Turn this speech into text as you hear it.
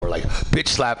bitch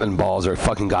slapping balls or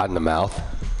fucking God in the mouth.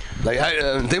 Like,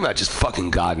 think about just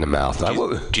fucking God in the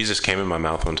mouth. Jesus came in my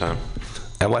mouth one time.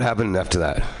 And what happened after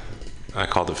that? I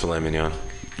called it filet mignon.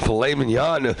 Filet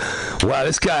mignon. Wow,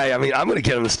 this guy, I mean, I'm going to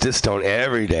get him this stone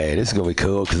every day. This is going to be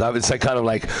cool because it's like kind of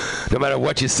like, no matter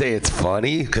what you say, it's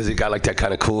funny because he got like that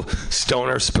kind of cool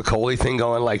stoner Spicoli thing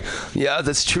going like, yeah,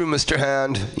 that's true, Mr.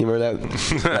 Hand. You remember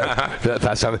that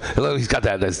past time? He's got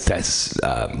that.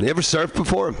 You ever surfed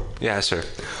before? Yeah, I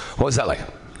surfed. What was that like?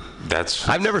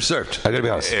 I've never surfed. I got to be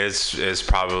honest. It's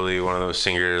probably one of those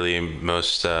singularly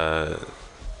most...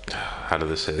 how do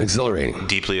this say? Exhilarating.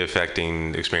 Deeply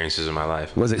affecting experiences in my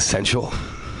life. Was it sensual?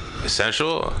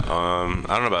 Essential? I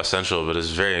don't know about essential, but it's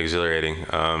very exhilarating.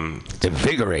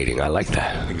 Invigorating. I like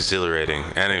that. Exhilarating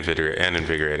and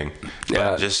invigorating.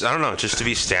 Yeah. Just, I don't know, just to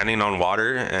be standing on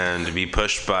water and to be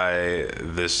pushed by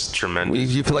this tremendous...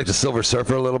 You feel like the Silver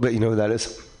Surfer a little bit? You know who that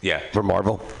is? Yeah. From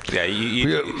Marvel? Yeah.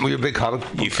 Were you a big comic?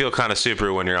 You feel kind of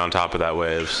super when you're on top of that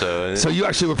wave. So you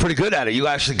actually were pretty good at it. You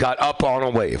actually got up on a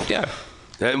wave. Yeah.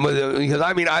 Because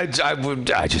I mean, I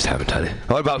just haven't done it.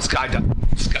 What about skydiving?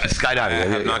 I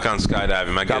have not gone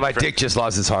skydiving. My dick just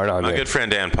lost its heart on me. My good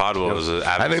friend Dan Podwell was an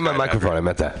avid I made my skydiver. microphone. I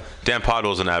meant that. Dan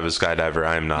Podwell's an avid skydiver.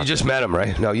 I am not. You just met him,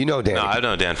 right? No, you know Dan. No, I've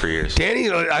known Dan for years. Danny,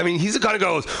 I mean, he's the kind of guy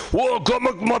who goes, whoa, got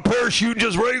my parachute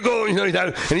just ready to go. You know,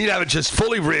 and he'd have it just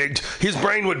fully rigged. His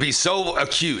brain would be so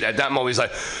acute at that moment. He's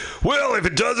like, well, if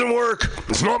it doesn't work,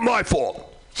 it's not my fault.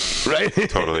 Right?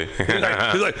 Totally.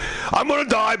 he's like, I'm going to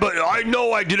die, but I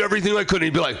know I did everything I could. And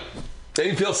he'd be like, then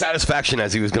he'd feel satisfaction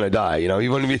as he was going to die. You know, he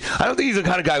wouldn't be. I don't think he's the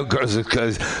kind of guy who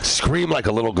goes scream like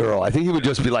a little girl. I think he would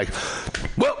just be like,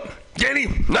 well, Danny,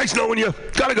 nice knowing you.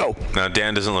 Gotta go. No,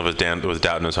 Dan doesn't live with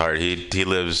doubt in his heart. He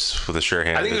lives with a sure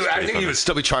hand. I think he would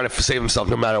still be trying to save himself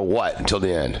no matter what until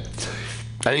the end.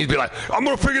 And he'd be like, I'm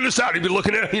going to figure this out. He'd be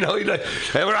looking at it, you know. He'd like,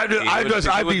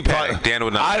 I'd be panic. Dan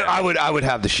would not. I would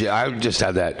have the shit. I would just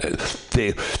have that,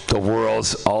 the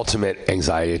world's ultimate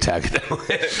anxiety attack.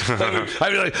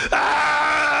 I'd be like,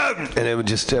 ah! And it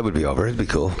would be over. It'd be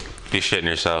cool. Be shitting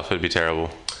yourself. It'd be terrible.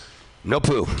 No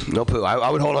poo. I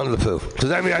would hold on to the poo.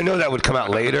 Because, I mean, I know that would come out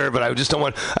later, but I don't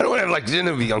want to have, like, it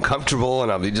would be uncomfortable,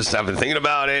 and I'll be just having thinking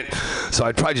about it. So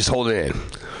I'd probably just hold it in.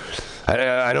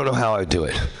 I don't know how I would do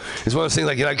it. It's one of those things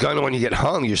like when you get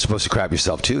hung, you're supposed to crap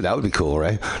yourself too. That would be cool,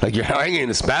 right? Like you're hanging,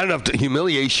 it's bad enough to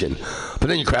humiliation, but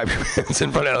then you crap your pants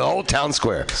in front of the whole town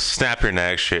square. Snap your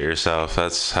neck, shit yourself.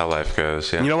 That's how life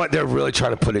goes. Yeah. You know what? They're really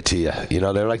trying to put it to you. You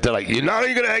know, they're like, you're not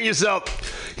even gonna hang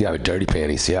yourself. You have dirty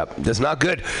panties. Yep, that's not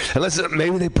good. Unless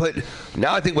maybe they put.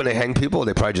 Now I think when they hang people,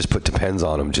 they probably just put Depends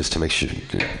on them just to make sure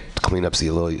clean up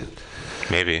a little.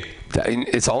 Maybe.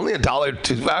 It's only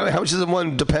 $1. How much does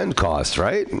one Depend cost,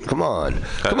 right? Come on,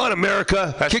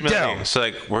 America, kick down. So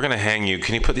like, we're gonna hang you.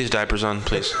 Can you put these diapers on,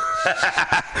 please?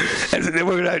 And then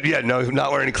we're gonna, no,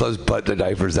 not wear any clothes but the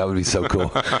diapers. That would be so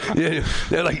cool. Yeah,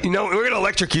 they're like, we're gonna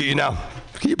electrocute you now.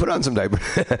 Can you put on some diapers?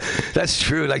 That's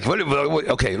true. Like, what?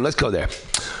 Okay, let's go there.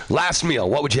 Last meal.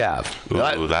 What would you have?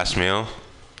 Ooh, last meal.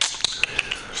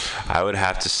 I would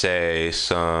have to say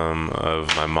some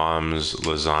of my mom's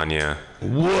lasagna.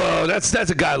 Whoa, that's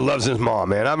a guy who loves his mom,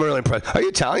 man. I'm really impressed. Are you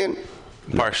Italian?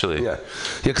 Partially. Yeah,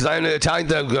 because I'm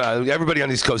Italian. Everybody on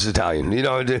the East Coast is Italian. You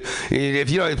know, if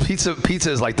you know,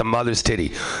 pizza is like the mother's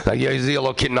titty. Like you see a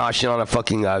little kid noshing on a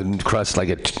fucking crust like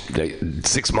at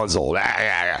 6 months old.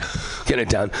 Get it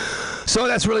down. So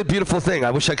that's a really beautiful thing.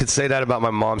 I wish I could say that about my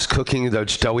mom's cooking. Though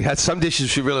we had some dishes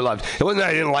she really loved. It wasn't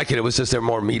that I didn't like it. It was just they're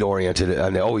more meat oriented,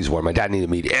 and they always were. My dad needed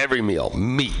meat every meal.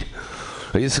 Meat.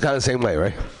 It's kind of the same way,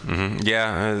 right? Mm-hmm.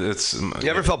 Yeah, it's. You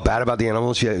ever felt bad about the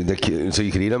animals so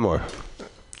you could eat them, or?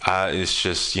 It's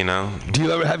just, you know. Do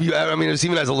you ever I mean, it's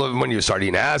even as a little, when you start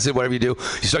eating acid, whatever you do,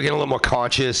 you start getting a little more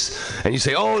conscious, and you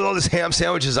say, oh, all these ham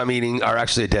sandwiches I'm eating are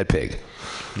actually a dead pig.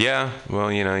 Yeah,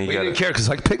 well, you know, you didn't care because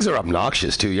like pigs are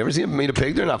obnoxious too. You ever see them eat a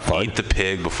pig? They're not fun. Eat the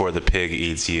pig before the pig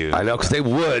eats you. I know, because they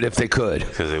would if they could.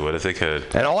 Because they would if they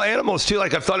could. And all animals too.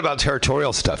 Like I've thought about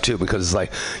territorial stuff too, because it's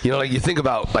like, you know, like you think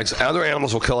about like other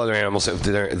animals will kill other animals if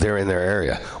they're in their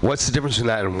area. What's the difference between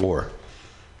that and war?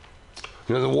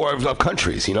 You know, the war of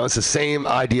countries. You know, it's the same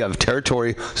idea of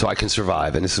territory, so I can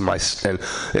survive. And this is and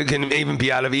it can even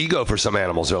be out of ego for some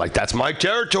animals. They're like, that's my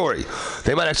territory.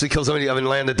 They might actually kill somebody in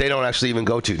land that they don't actually even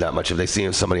go to that much if they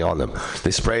see somebody on them.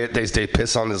 They spray it. They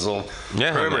piss on this little.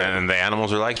 Yeah, and the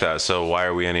animals are like that. So why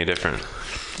are we any different?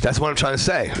 That's what I'm trying to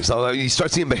say. So you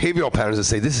start seeing behavioral patterns that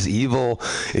say this is evil.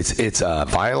 It's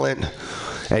violent.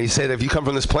 And you say that if you come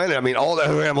from this planet, I mean, all the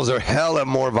other animals are hella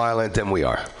more violent than we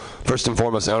are. First and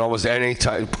foremost, in almost any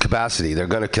capacity, they're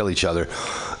going to kill each other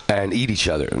and eat each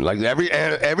other. Like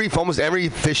almost every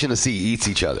fish in the sea eats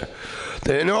each other.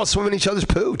 And they're all swimming each other's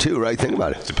poo too, right? Think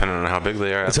about it. Depending on how big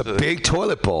they are. It's a big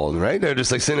toilet bowl, right? They're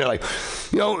just like sitting there like,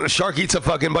 a shark eats a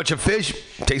fucking bunch of fish,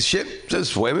 takes shit,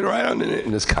 just swimming around in it,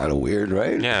 and it's kind of weird,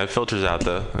 right? Yeah, it filters out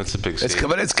though. That's a big sea.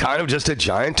 But it's kind of just a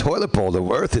giant toilet bowl. The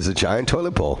Earth is a giant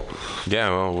toilet bowl. Yeah,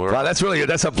 well, wow,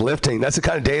 that's uplifting. That's the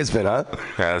kind of day it's been, huh?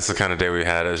 Yeah, that's the kind of day we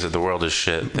had. Is that the world is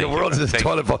shit. The world is a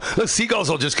toilet bowl. Look, seagulls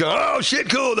will just go, oh shit,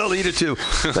 cool. They'll eat it too.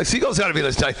 Like seagulls got to be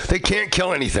this tight. They can't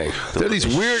kill anything. They're these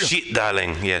weird shit,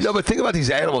 darling. Yes. No, but think about these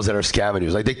animals that are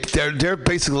scavengers. Like they're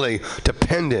basically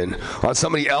dependent on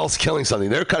somebody else killing something.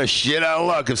 They're kind of shit out of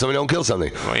luck if somebody don't kill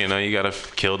something. Well, you got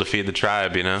to kill to feed the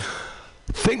tribe.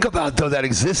 Think about, though, that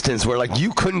existence where, like,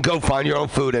 you couldn't go find your own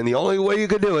food, and the only way you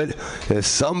could do it is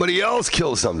somebody else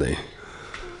kill something.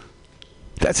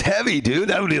 That's heavy, dude.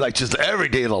 That would be like just every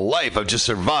day of the life of just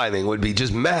surviving would be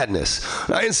just madness.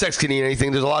 Now, insects can eat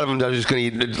anything. There's a lot of them that are just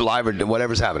going to eat live or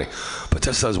whatever's happening. But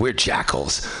just those weird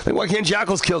jackals. Like, why can't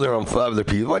jackals kill their own other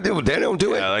people? Why do they don't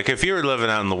do it? Yeah, like if you were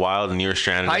living out in the wild and you were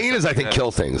stranded. Hyenas, I think,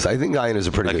 kill things. I think hyenas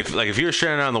are pretty good. If you were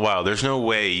stranded out in the wild, there's no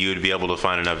way you would be able to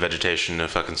find enough vegetation to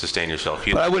fucking sustain yourself.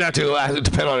 But I would have to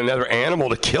depend on another animal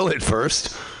to kill it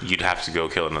first. You'd have to go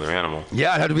kill another animal.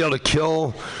 Yeah, I'd have to be able to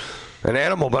kill an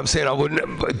animal, but I'm saying I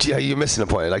wouldn't. But yeah, you're missing the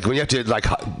point. Like when you have to, like,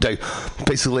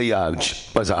 basically, what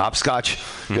is it, hopscotch?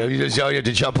 Mm-hmm. You have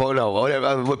to jump. Oh no,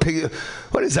 whatever.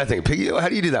 What is that thing? Piggy? How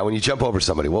do you do that when you jump over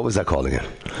somebody? What was that called again?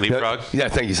 Leapfrog. Yeah,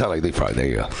 thank you. Sound like leapfrog. There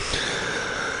you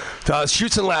go.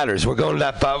 Chutes and ladders. We're going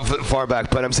that far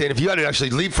back, but I'm saying if you had to actually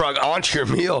leapfrog onto your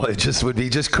meal, it just would be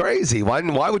just crazy.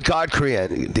 Why would God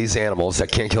create these animals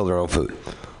that can't kill their own food?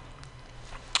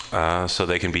 So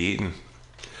they can be eaten.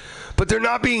 But they're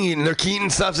not being eaten. They're eating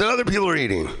stuff that other people are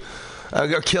eating.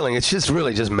 They're killing. It's just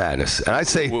really just madness. And I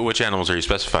say... Which animals are you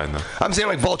specifying, though? I'm saying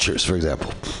like vultures, for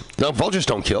example. No, vultures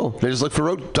don't kill. They just look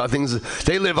for things.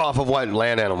 They live off of what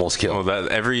land animals kill. Well,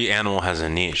 every animal has a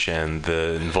niche, and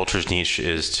the vulture's niche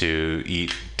is to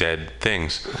eat dead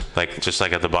things, just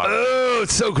like at the bottom. Oh,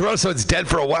 it's so gross. So it's dead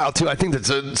for a while too. I think that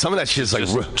some of that shit is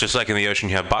like just like in the ocean.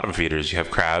 You have bottom feeders. You have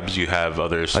crabs. You have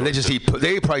others. And they just eat.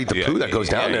 They probably eat the poo that goes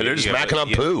down there. They're just macking up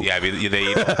poo. Yeah,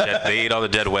 they eat all the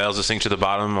dead whales that sink to the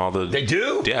bottom. They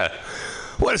do. Yeah.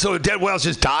 What, so a dead whale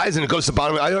just dies and it goes to the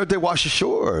bottom? I heard they wash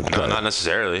ashore. No, not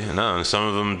necessarily. No, some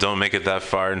of them don't make it that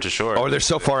far into shore. Or they're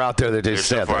so far out there that they just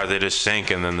so far they just sink,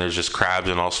 and then there's just crabs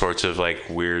and all sorts of like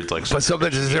weird like. But so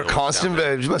is there constant?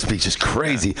 It must be just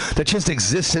crazy that just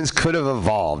existence could have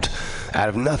evolved out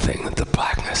of nothing. The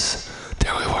blackness.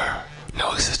 There we were.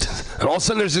 No existence. And all of a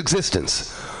sudden there's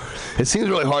existence. It seems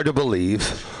really hard to believe.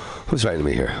 Who's writing to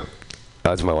me here?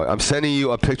 That's my wife. I'm sending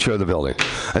you a picture of the building.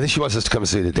 I think she wants us to come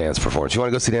see the dance performance. You want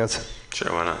to go see dance?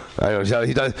 Sure, why not? I don't know.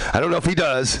 He does. I don't know if he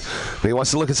does, but he wants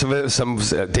to look at some.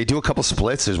 They do a couple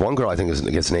splits. There's one girl I think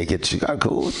gets naked. She got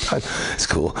cool. It's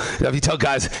cool. If you tell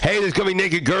guys, hey, there's gonna be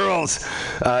naked girls,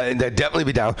 and they'd definitely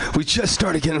be down. We just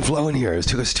started getting flowing here. It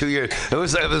took us 2 years. It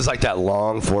was like that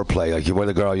long foreplay. Like you with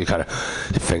a girl, you kind of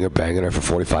finger banging her for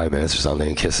 45 minutes or something,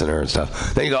 and kissing her and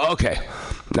stuff. Then you go, okay.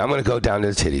 Now I'm going to go down to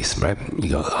the titties, right? You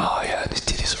go, oh, yeah, these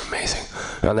titties are amazing.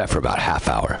 On that for about a half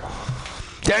hour.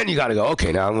 Then you got to go,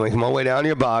 okay, now I'm making my way down to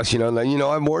your box.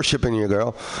 I'm worshiping you,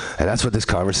 girl. And that's what this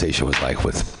conversation was like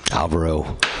with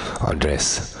Alvaro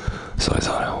Andres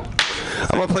Solizano.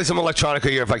 I'm going to play some electronica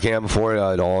here if I can before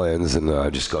it all ends and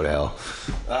just go to hell.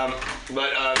 But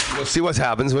we'll see what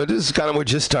happens. We're just starting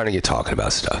to get talking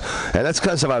about stuff. And that's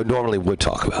kind of stuff I normally would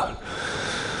talk about.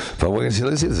 But we're gonna see.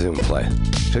 Let's see this Zoom play.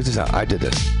 Check this out. I did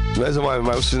this. This is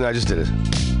my student. I just did it.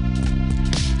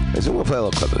 I'm gonna play a little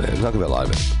clip of it. I'm not gonna be a lot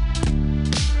of it.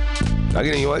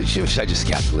 You know what? Should I just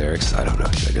scat the lyrics? I don't know.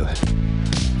 Should I do it?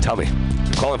 Tell me.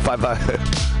 Call it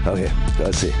 55. Okay.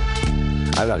 Let's see.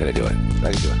 I'm not gonna do it.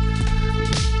 I can do it.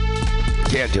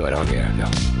 Can't do it on here. No.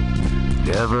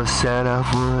 Never said I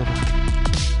would,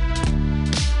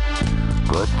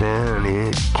 but then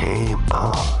it came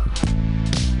on.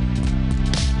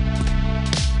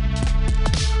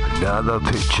 Another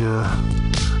picture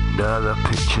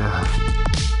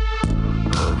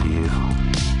of you.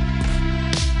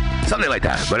 Something like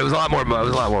that, but it was a lot more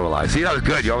alive. See, that was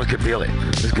good. You almost could feel it.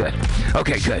 It was good.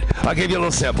 Okay, good. I'll give you a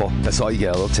little sample. That's all you get,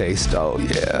 a little taste. Oh,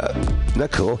 yeah. Isn't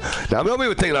that cool? Now, nobody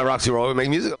would think that Roxy Roller would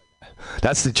make music.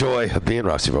 That's the joy of being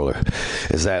Roxy Roller,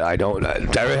 is that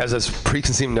Diary has this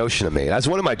preconceived notion of me. That's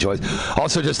one of my joys.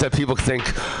 Also, just that people think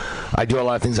I do a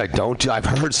lot of things I don't do. I've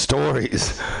heard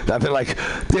stories. I've been like,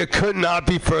 there could not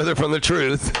be further from the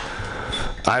truth.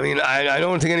 I mean, I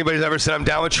don't think anybody's ever said I'm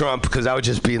down with Trump, because that would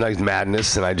just be like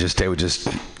madness, and they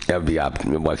would be up.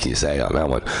 What can you say on that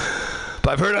one?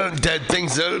 But I've heard of dead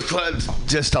things,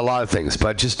 just a lot of things.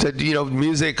 But just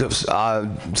music,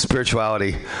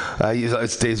 spirituality. They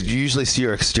usually see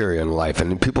your exterior in life,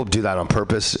 and people do that on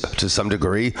purpose to some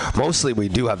degree. Mostly, we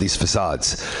do have these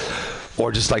facades,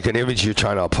 or just like an image you're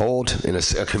trying to uphold in a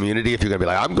community. If you're gonna be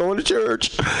like, I'm going to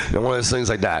church, one of those things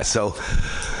like that. So.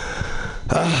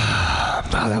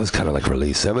 That was kind of like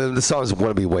release. I mean, the songs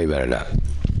want to be way better than that.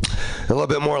 A little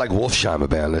bit more like Wolfsheim, a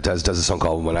band that does a song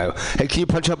called "When I." Hey, can you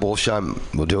punch up Wolfsheim?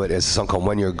 We'll do it. It's a song called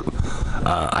 "When You're."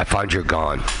 I find you're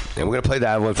gone, and we're gonna play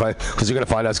that one because you're gonna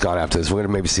find us gone after this. We're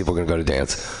gonna maybe see if we're gonna go to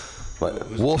dance. What?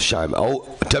 Wolfsheim,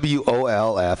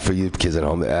 WOLF for you kids at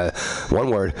home. One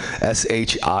word,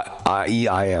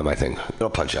 SHIEIM. I think it'll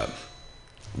punch up.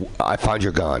 I find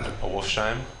you're gone. A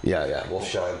Wolfsheim? Yeah,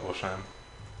 Wolfsheim. Wolfsheim.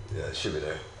 Yeah, it should be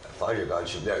there. Find your gone.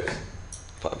 There it is.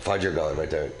 Find your gone right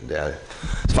there. Yeah.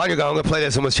 Find your gone. I'm gonna play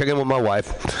this. I'm gonna check in with my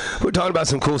wife. We're talking about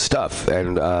some cool stuff,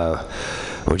 and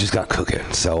we just got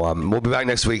cooking. So we'll be back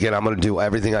next weekend. I'm gonna do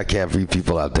everything I can for you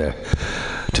people out there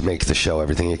to make the show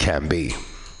everything it can be.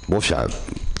 Wolfsheim.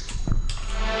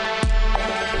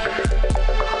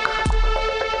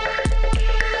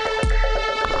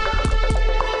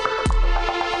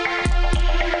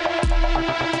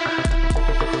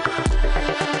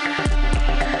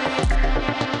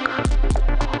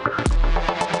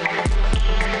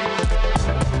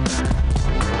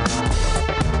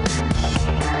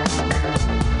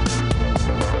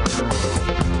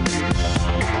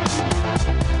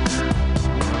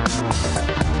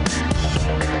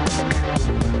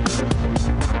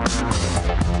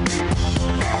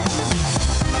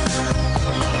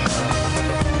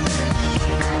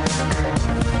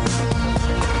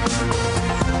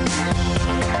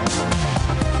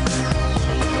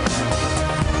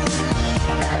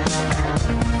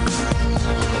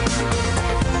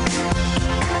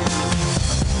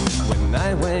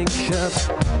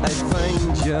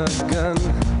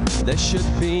 There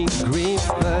should be grief,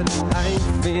 but I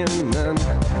feel none.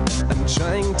 I'm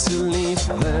trying to leave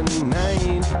the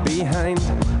night behind.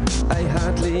 I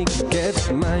hardly get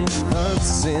my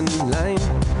thoughts in line.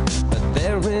 But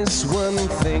there is one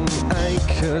thing I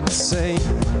could say.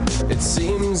 It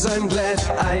seems I'm glad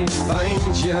I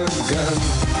find your gun.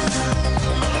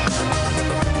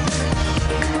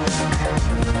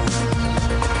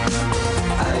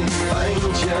 I find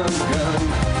your gun.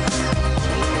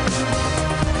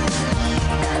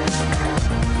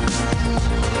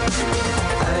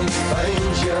 I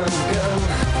find your gun.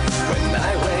 When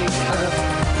I wake up,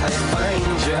 I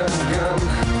find your gun.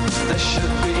 There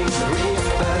should be grief,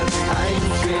 but I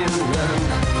feel none.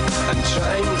 I'm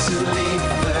trying to leave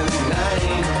the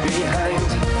night behind.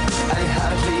 I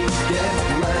hardly get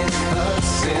my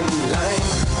thoughts in line.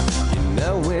 You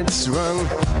know it's wrong,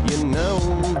 you know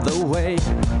the way,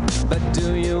 but do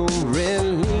you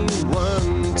really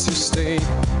want to stay?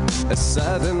 A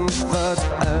sudden thought,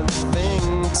 a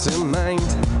thing to mind.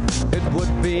 It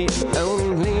would be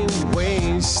only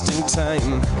wasting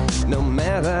time. No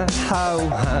matter how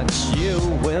hard you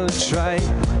will try,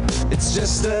 it's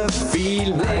just a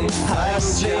feeling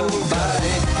passing by.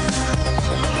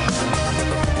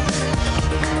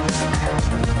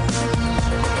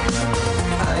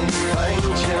 I find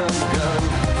your gun.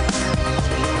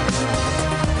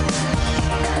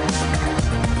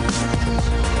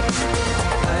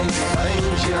 I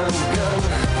find your gun.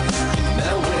 You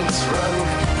know it's wrong,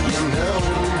 you know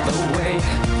the way,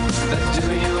 but do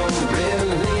you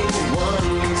really want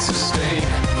to stay?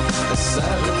 A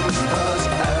sudden thought,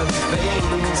 a thing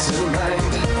to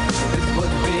mind. It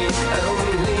would be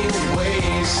only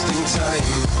wasting time.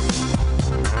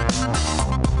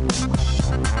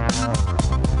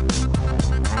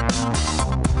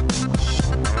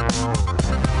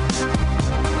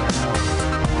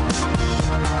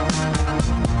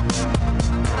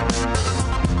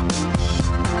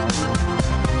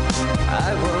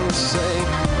 I won't say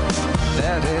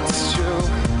that it's true,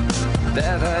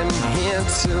 that I'm here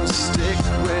to stick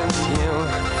with you.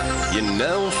 You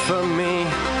know for me,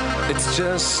 it's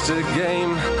just a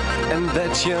game, and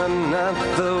that you're not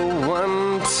the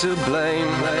one to blame.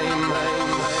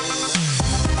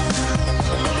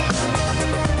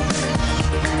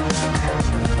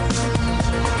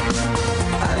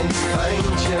 I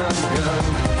find your gun.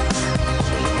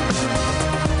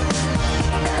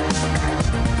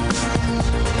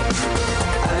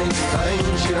 I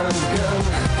find your gun.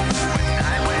 When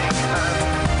I wake up,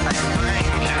 I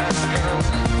find your gun.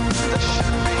 There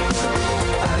should be.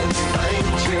 I find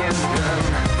your gun.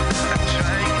 I'm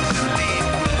trying to leave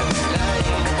the night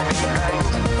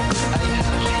behind.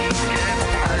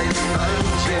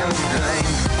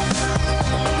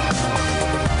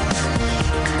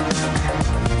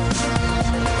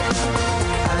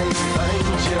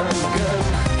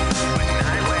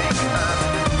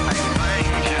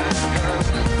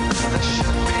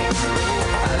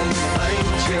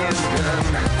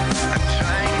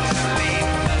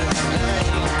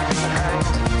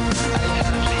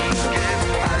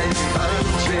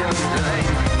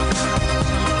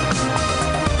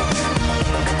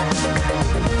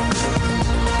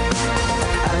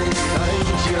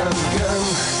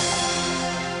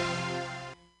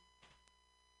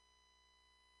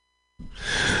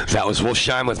 was Will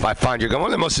Shine with "I Find Your Gun."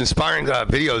 One of the most inspiring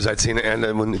videos I'd seen,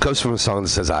 and when it comes from a song that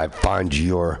says "I find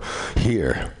you're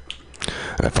here,"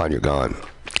 and I find you're gone.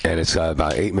 And it's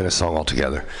about 8-minute song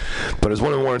altogether. But it's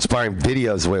one of the more inspiring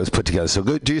videos the way it was put together. So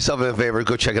go, do yourself a favor,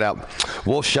 go check it out.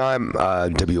 Wolfsheim,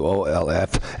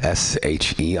 WOLFSHEIM,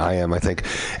 I think.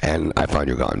 And I Find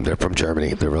You're Gone. They're from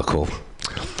Germany. They're real cool.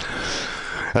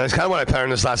 And that's kind of what I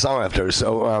patterned this last song after.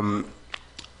 So,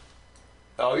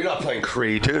 oh, you're not playing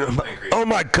Creed, dude. Oh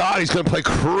my God, he's gonna play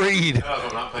Creed. No,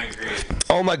 I'm not playing Creed.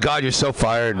 Oh my God, you're so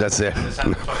fired. That's it. I just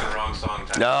had the fucking wrong song.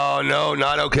 No,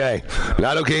 not okay.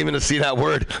 Not okay even to see that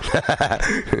word.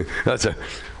 That's a.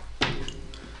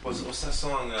 What's that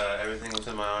song? Everything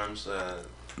Within My Arms.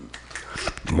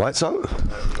 What song?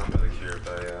 Not by The Cure,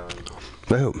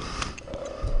 By who?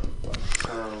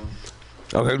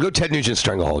 Okay, go Ted Nugent,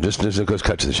 Stranglehold. Just go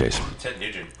cut to the chase. Ted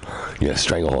Nugent. Yeah,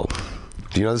 Stranglehold.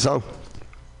 Do you know the song?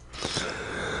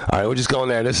 All right, we're just going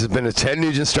there. This has been a Ted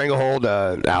Nugent Stranglehold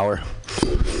hour.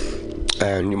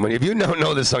 And if you don't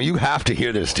know this song, you have to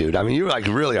hear this, dude. I mean, you like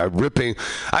really are ripping.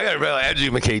 I gotta really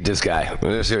educate this guy.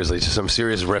 Seriously, just some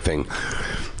serious riffing.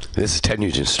 This is Ted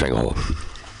Nugent Stranglehold.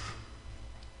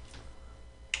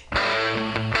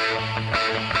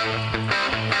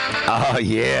 Oh,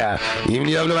 yeah. Even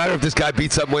no matter if this guy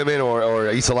beats up women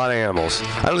or eats a lot of animals.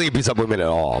 I don't think he beats up women at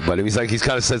all, but he's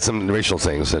kind of said some racial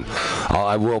things, and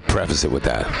I will preface it with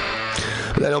that.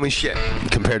 But that don't mean shit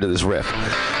compared to this riff.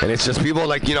 And it's just people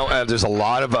like, there's a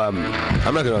lot of, I'm not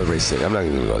going to go to race thing. I'm not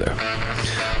going to go there.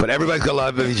 But everybody's got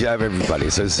love of everybody.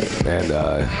 It says, and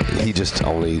he just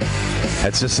only,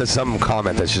 it's just said some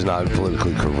comment that's just not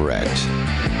politically correct.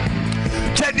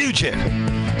 Ted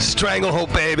Nugent,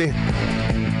 Stranglehold, baby.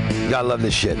 Gotta love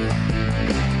this shit.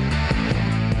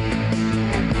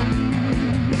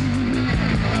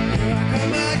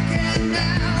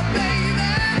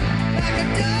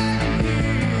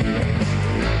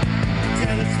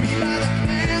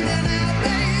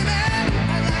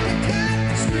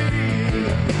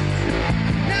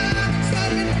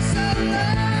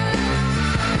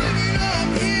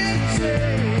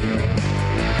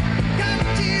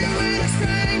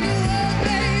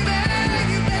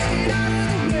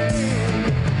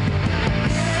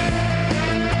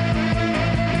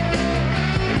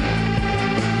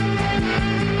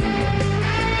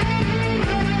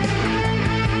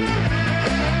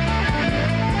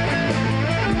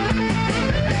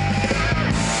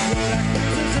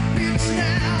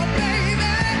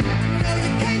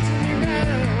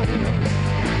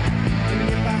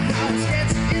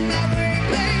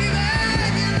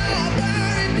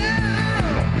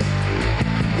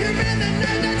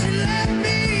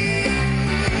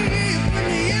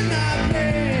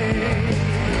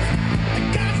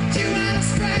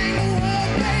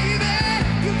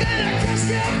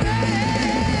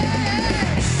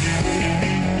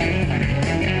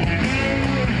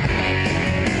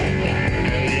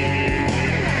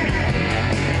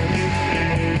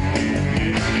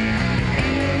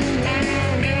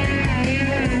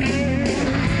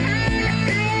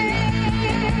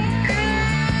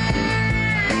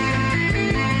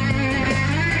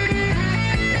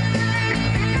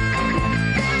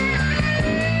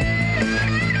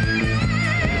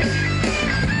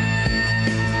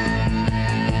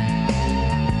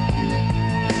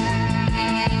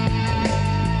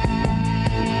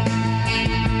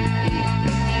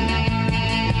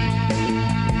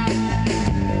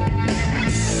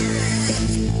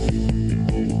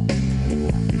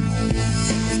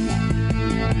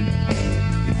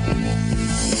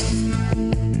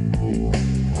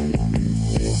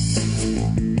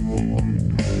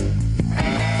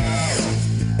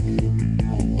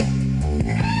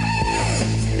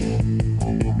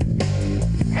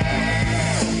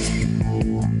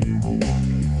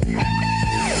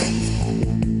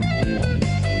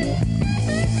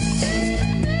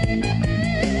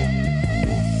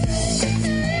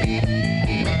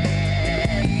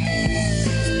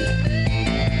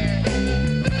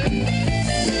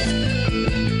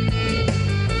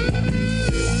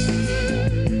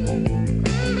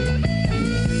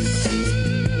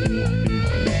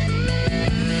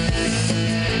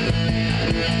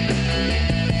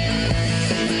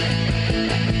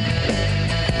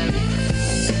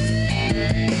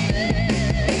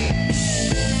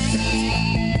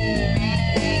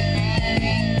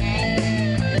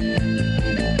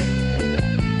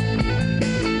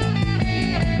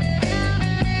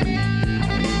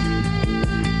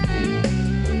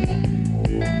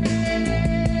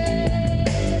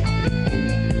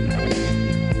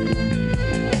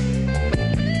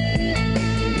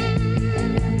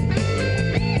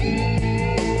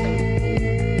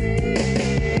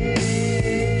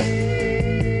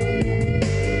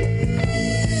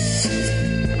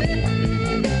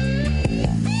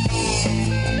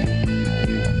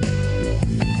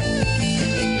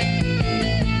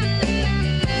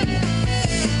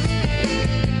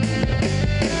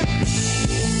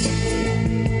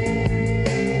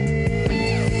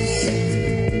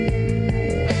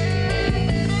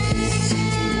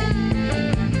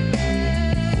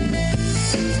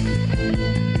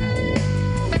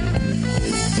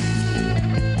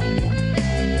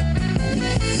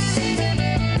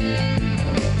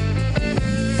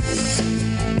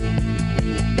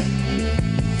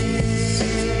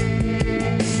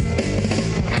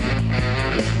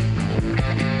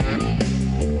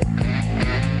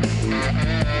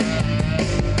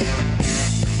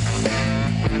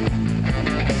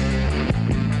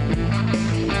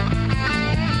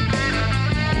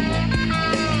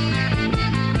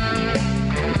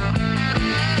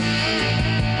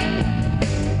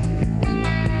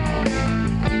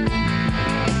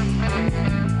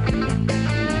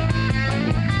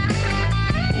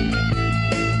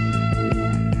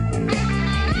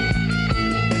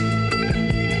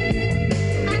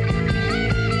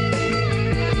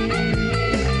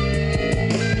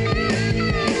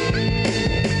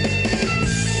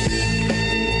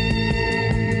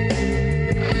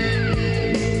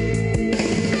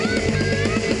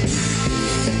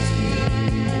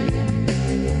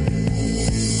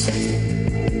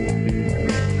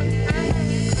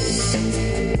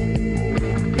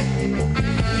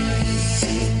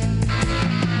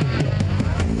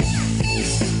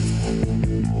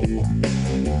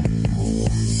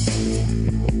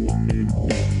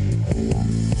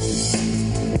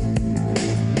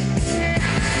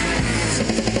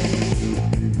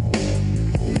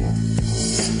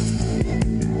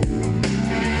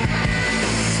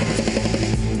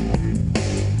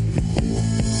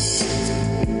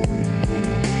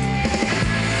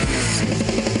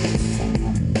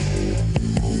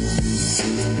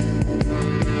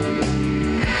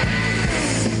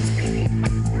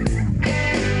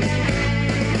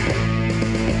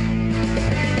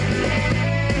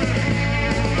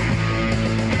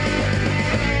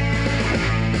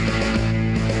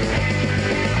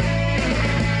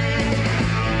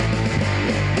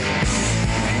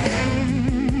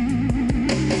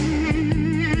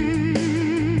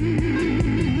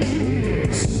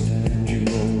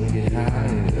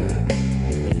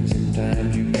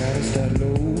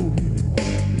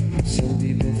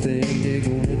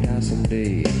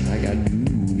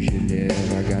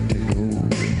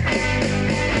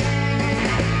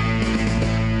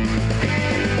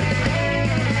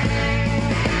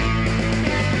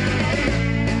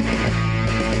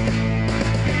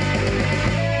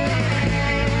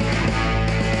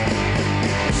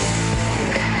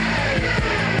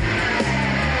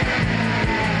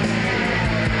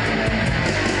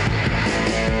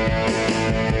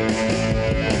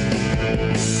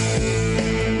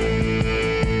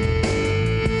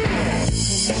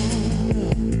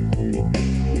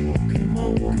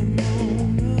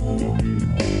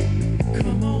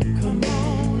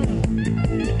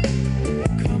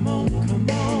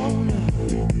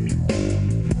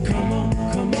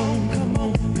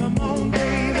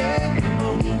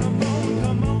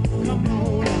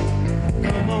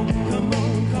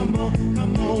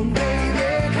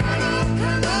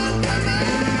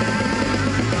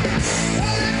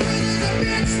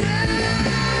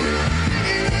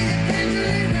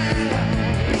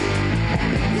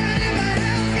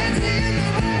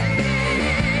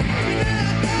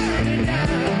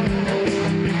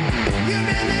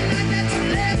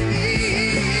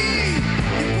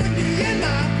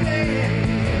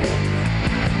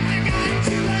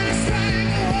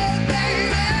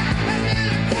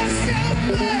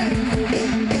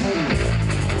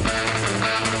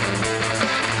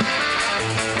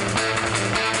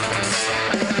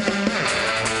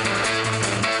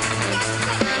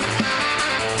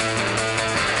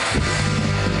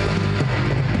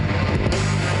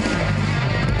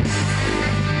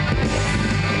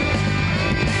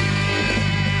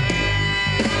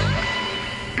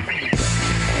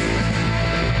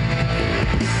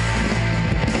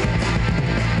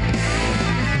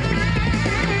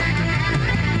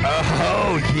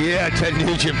 Ted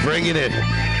Nugent bringing it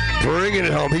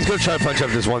home. He's going to try to punch up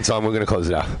this one song. We're going to close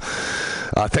it out.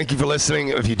 Thank you for listening.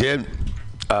 If you did,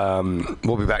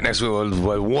 we'll be back next week with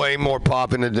way more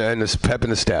pop and this pep in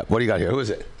the step. What do you got here? Who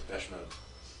is it? Depeche Mode.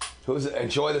 Who is it?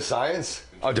 Enjoy the Science?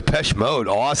 Oh, Depeche Mode.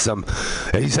 Awesome.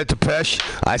 And he said Depeche.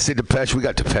 I said Depeche. We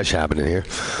got Depeche happening here.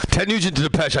 Ted Nugent to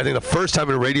Depeche. I think the first time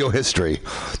in radio history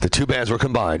the two bands were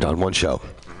combined on one show.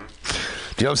 Mm-hmm.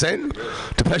 Do you know what I'm saying?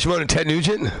 Depeche Mode and Ted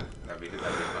Nugent?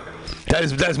 That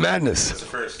is madness. It's a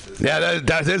first. Yeah,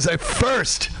 that is a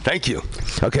first. Thank you.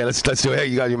 Okay, let's do it. Hey,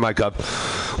 you got your mic up.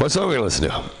 What song are we going to listen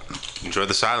to? Enjoy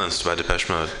the Silence by Depeche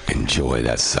Mode. Enjoy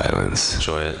that silence.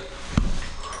 Enjoy it.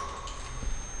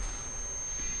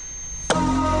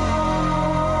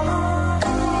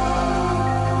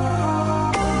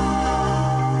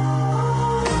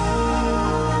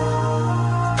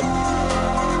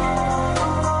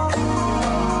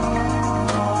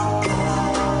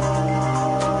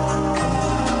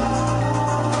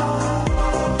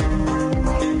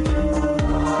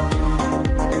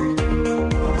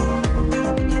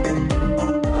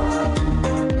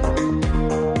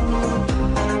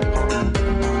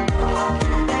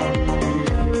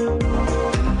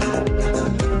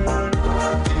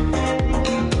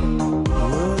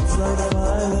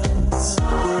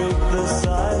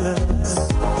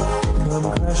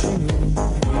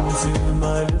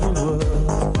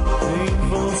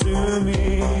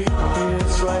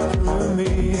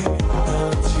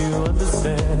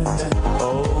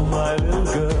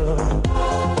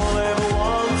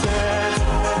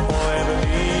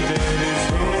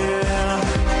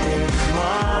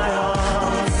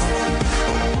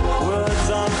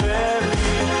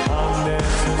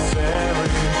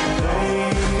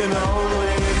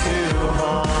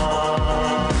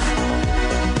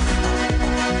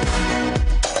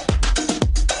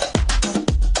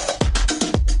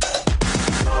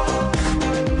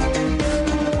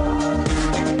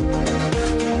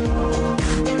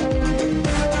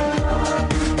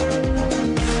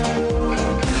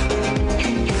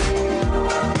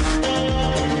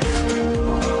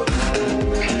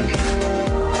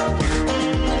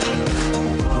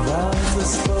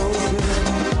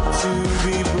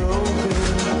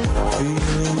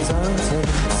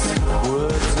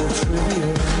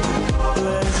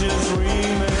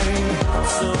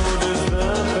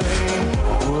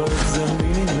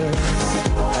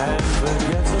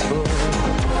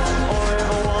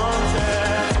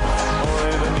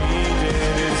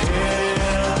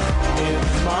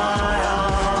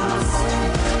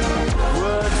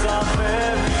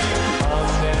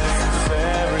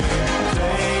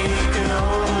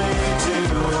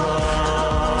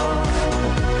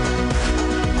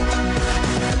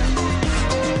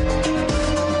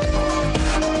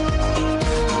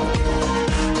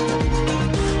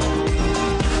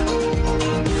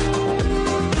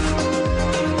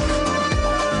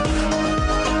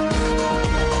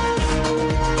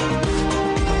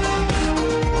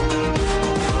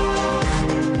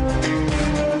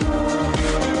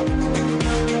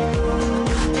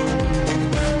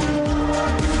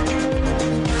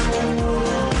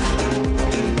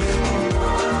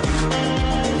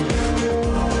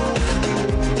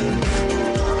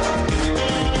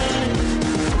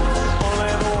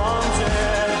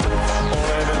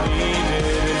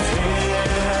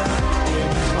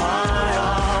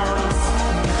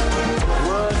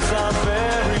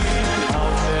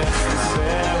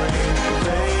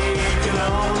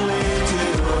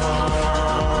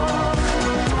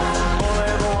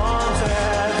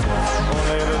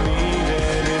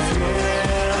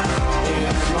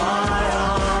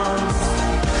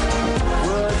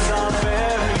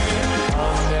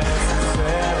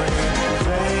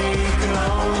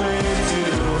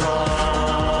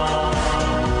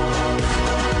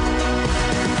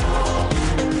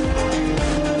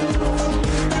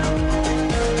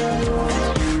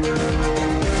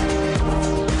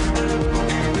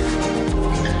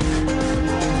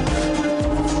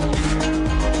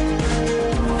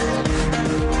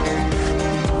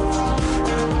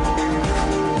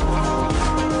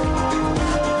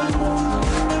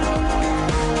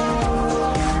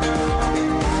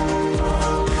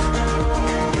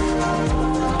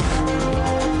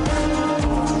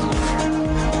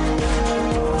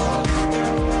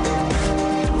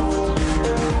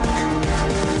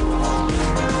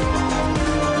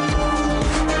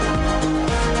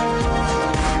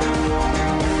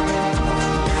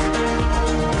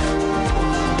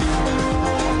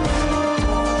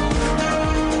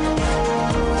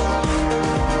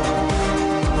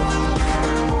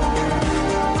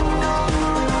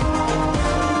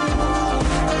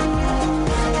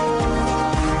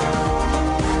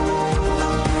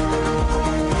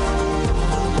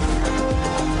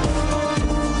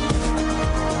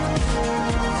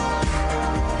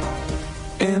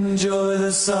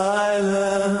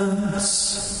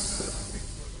 silence.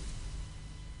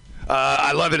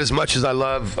 I love it as much as I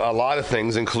love a lot of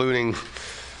things, including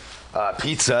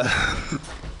pizza.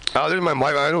 Oh, there's my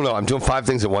wife. I don't know. I'm doing 5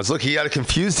 things at once. Look, he had to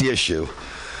confuse the issue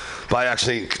by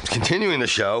actually continuing the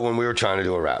show when we were trying to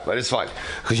do a rap. But it's fine.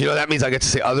 Because, that means I get to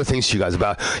say other things to you guys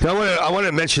about. I want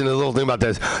to mention a little thing about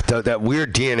that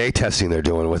weird DNA testing they're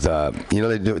doing with,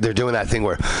 they're doing that thing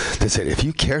where they said, if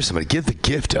you care somebody, give the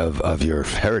gift of your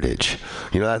heritage.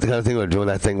 That kind of thing. They're doing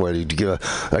that thing where you give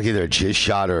either a jizz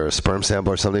shot or a sperm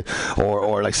sample or something,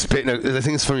 or like spit. The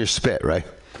thing is from your spit, right?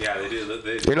 Yeah, they do.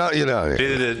 They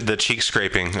do the cheek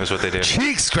scraping is what they do.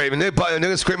 Cheek scraping? They're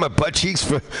gonna scrape my butt cheeks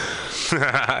for.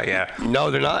 Yeah. No,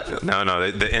 they're not.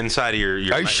 No. The inside of your.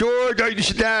 Are you sure?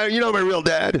 You know my real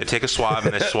dad. They take a swab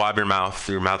and they swab your mouth.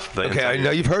 Okay, I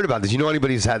know you've heard about this. You know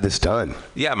anybody who's had this done?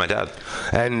 Yeah, my dad.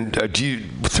 And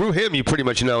through him, you pretty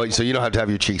much know it, so you don't have to have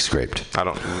your cheeks scraped.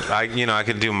 I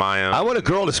could do my own. I want a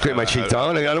girl to scrape my cheek, though.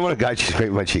 I don't want a guy to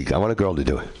scrape my cheek. I want a girl to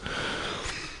do it.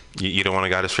 You don't want a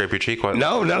guy to scrape your cheek? What?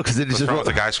 No, because it is just wrong with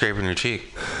a guy scraping your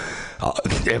cheek.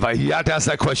 You have to ask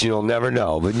that question, you'll never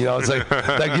know. But it's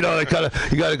like you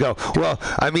gotta go. Well,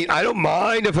 I don't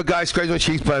mind if a guy scrapes my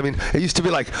cheeks, but it used to be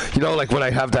like when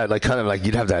I have that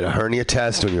you'd have that hernia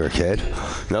test when you were a kid.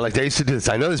 They used to do this.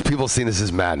 I know there's people seeing this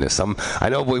as madness. I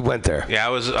know we went there. Yeah, I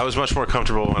was much more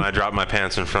comfortable when I dropped my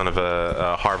pants in front of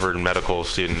a Harvard medical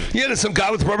student. Yeah, there's some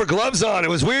guy with rubber gloves on. It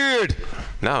was weird.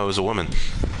 No, it was a woman.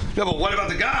 No, but what about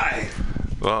the guy?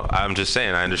 Well, I'm just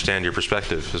saying, I understand your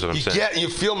perspective, is what I'm saying. Yeah, you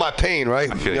feel my pain,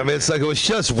 right? I feel it's like it was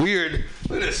just weird.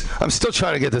 Look at this. I'm still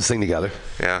trying to get this thing together.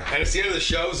 Yeah. And it's the end of the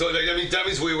show, so that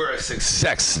means we were a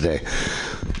success today.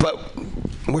 But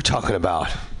we're talking about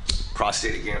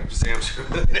prostate exams.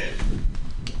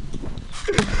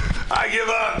 I give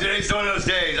up. Today's one of those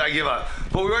days. I give up.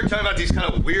 But we were talking about these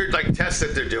kind of weird tests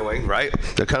that they're doing, right?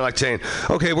 They're kind of like saying,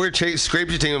 okay, we're scrape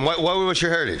your team. What was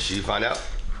your heritage? Did you find out?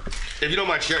 If you don't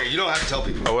mind sharing, you don't have to tell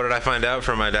people. Oh, what did I find out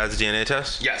from my dad's DNA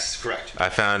test? Yes, correct. I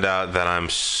found out that I'm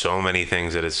so many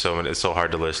things that it's so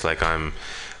hard to list. Like I'm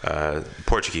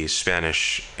Portuguese,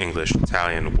 Spanish, English,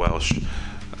 Italian, Welsh,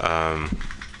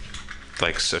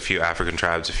 like a few African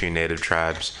tribes, a few native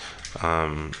tribes.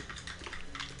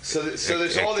 So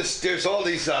there's all this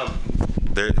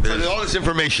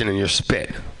information in your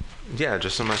spit. Yeah,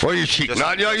 just so much. Or your cheek,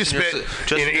 not your spit.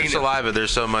 Just in your saliva, there's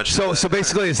so much. So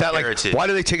basically, is that heritage. Why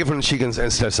do they take it from the cheek instead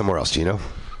of somewhere else? Do you know?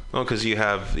 Well, because you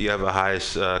have a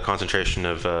highest concentration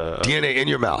of DNA in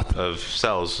your mouth, of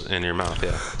cells in your mouth.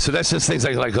 Yeah. So that's just things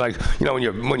like when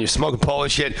you're smoking pole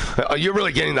and shit, you're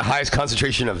really getting the highest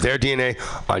concentration of their DNA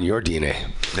on your DNA.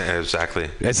 Yeah, exactly.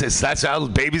 That's how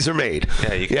babies are made.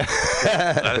 Yeah.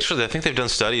 Actually, I think they've done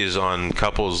studies on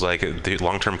couples, like the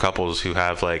long-term couples who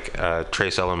have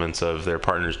trace elements of their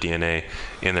partner's DNA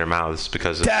in their mouths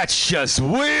because that's just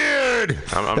weird.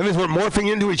 That means we're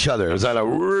morphing into each other. Is that a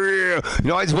real?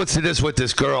 I went to this with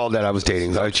this girl that I was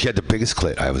dating. She had the biggest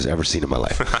clit I was ever seen in my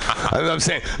life. I'm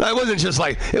saying it wasn't just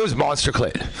it was monster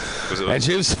clit. And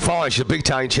she was falling. She's a big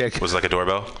Italian chick. Was it like a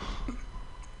doorbell?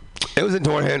 It was a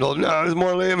door handle. No, it was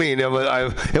more. It wasn't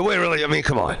really.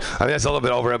 Come on. That's a little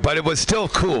bit over it, but it was still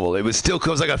cool. It was still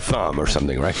cool. It was like a thumb or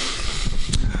something, right?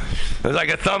 It was like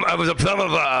a thumb. It was a thumb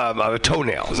of a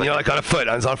toenail. Like on a foot.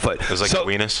 I was on a foot. It was like your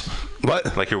weenus.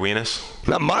 What? Like your weenus?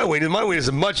 Not my weenus. My weenus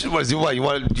is much. What? Do you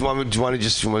want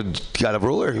to got a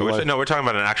ruler? No, we're talking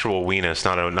about an actual weenus,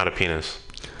 not a penis.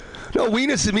 No,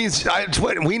 weenus means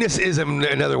weenus is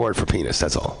another word for penis.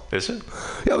 That's all. Is it?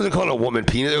 Yeah, I wasn't calling a woman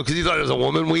penis because you thought it was a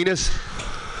woman weenus.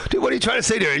 Dude, what are you trying to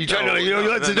say there? Are you trying to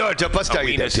let's do it. Bust out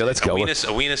your dick. Let's go. A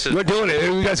weenus is. We're doing it.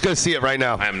 You guys gonna see it right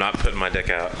now. I am not putting my dick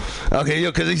out. Okay,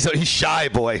 because he's shy,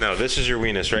 boy. No, this is your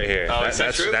weenus right here. Oh,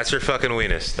 that's true? That's your fucking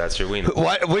weenus. That's your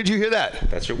weenus. Where'd you hear that?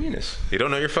 That's your weenus. You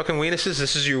don't know your fucking weenus is?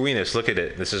 This is your weenus. Look at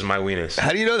it. This is my weenus.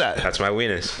 How do you know that? That's my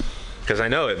weenus. Because I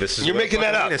know it. This is You're what making a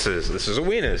that up. Weenus is. This is a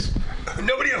weenus.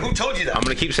 Nobody. Who told you that? I'm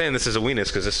gonna keep saying this is a weenus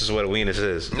because this is what a weenus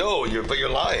is. No, you're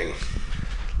lying.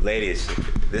 Ladies,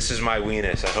 this is my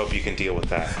weenus. I hope you can deal with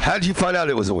that. How did you find out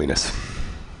it was a weenus?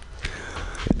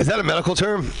 Is that a medical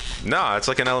term? No, it's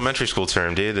like an elementary school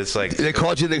term, dude. It's like they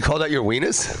called that your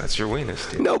weenus? That's your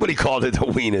weenus, dude. Nobody called it a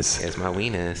weenus. It's my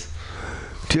weenus.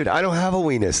 Dude, I don't have a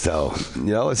weenus though.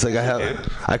 It's like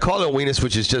I call it a weenus,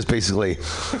 which is just basically.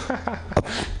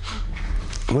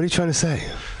 What are you trying to say?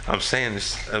 I'm saying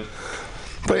this.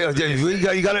 But you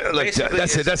got to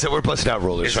that's it. We're busting out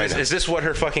rulers right now. Is this what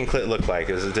her fucking clit looked like?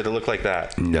 Did it look like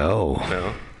that? No.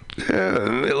 No. Yeah,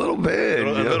 a little bit.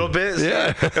 A little bit?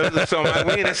 Yeah. So my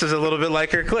weenus is a little bit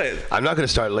like her clit. I'm not going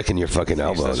to start licking your fucking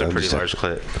elbow. That's a pretty large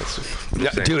clit.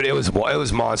 Yeah, dude, it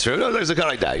was monster. No, there's a kind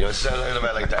of like that. You know,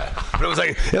 like that. But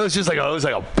it was just like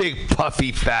a big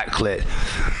puffy fat clit.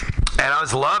 And I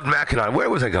was loved macking on. Where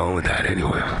was I going with that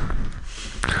anyway?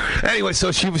 Anyway,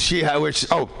 so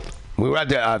we were at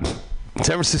the San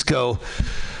Francisco.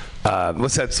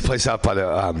 What's that place out by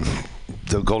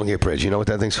the Golden Gate Bridge? You know what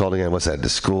that thing's called again? What's that?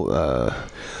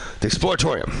 The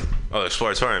Exploratorium. Oh, the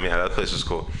Exploratorium. Yeah, that place is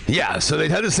cool. Yeah, so they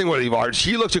had this thing where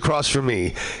she looked across from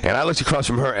me, and I looked across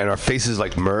from her, and our faces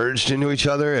like merged into each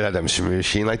other. It had that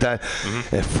machine like that.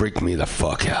 Mm-hmm. It freaked me the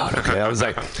fuck out. Okay, I was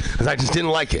like, because I just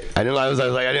didn't like it. I didn't. I was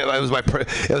like,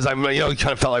 it was like, you know, it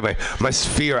kind of felt like my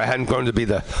sphere. I hadn't grown to be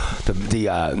the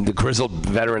grizzled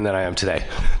veteran that I am today,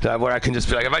 where I can just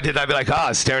be like, if I did, I'd be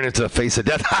like, staring into the face of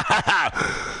death.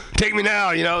 Take me now,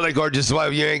 you know, like, or just,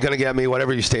 well, you ain't gonna get me,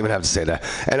 whatever your statement have to say that.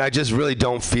 And I just really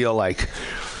don't feel like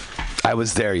I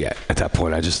was there yet at that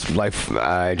point. I just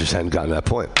hadn't gotten to that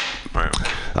point. Right.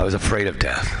 I was afraid of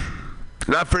death.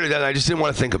 Not afraid of death, I just didn't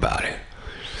want to think about it.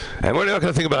 And we're not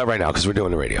going to think about it right now because we're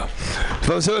doing the radio.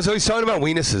 So he's talking about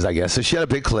weenuses, I guess. So she had a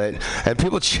big clit, and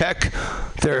people check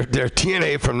their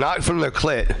TNA not from their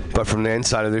clit, but from the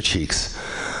inside of their cheeks.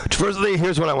 Firstly,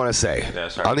 here's what I want to say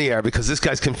on the air, because this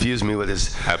guy's confused me with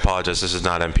his... I apologize, this is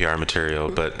not NPR material,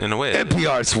 but in a way...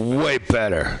 NPR's way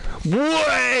better.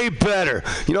 Way better.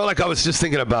 You know, like I was just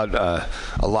thinking about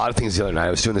a lot of things the other night.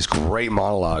 I was doing this great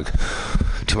monologue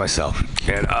to myself,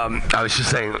 and I was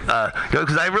just saying,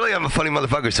 because I really am a funny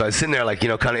motherfucker, so I was sitting there, like, you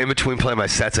know, kind of in between playing my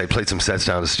sets. I played some sets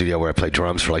down in the studio where I played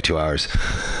drums for like 2 hours.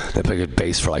 I played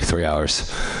bass for like 3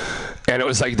 hours. And it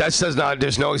was like,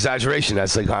 there's no exaggeration.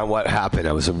 That's like what happened.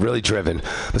 I was really driven.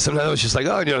 But sometimes I was just like,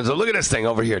 oh, you know, so look at this thing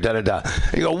over here, da-da-da.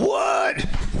 And you go, what?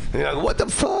 And you're like, what the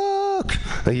fuck?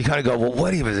 And you kind of go, well,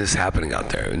 what even is happening out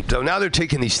there? And so now they're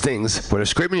taking these things where they're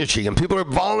scraping your cheek, and people are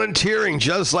volunteering,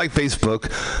 just like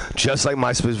Facebook, just like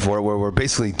MySpace before, where we're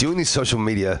basically doing these social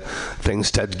media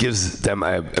things that gives them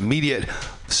an immediate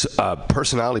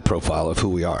personality profile of who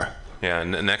we are. Yeah,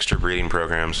 and extra breeding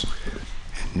programs.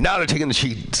 Now they're taking the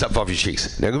stuff off your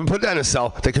cheeks. They're going to put that in a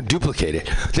cell. They can duplicate it.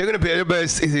 They're going to be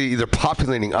either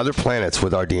populating other planets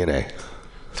with our DNA.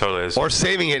 Totally is. Or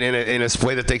saving it in a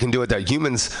way that they can do it that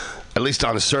humans, at least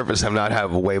on the surface, have not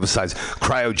have a way besides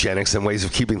cryogenics and ways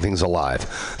of keeping things alive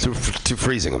through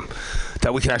freezing them.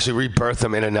 That we can actually rebirth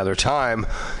them in another time,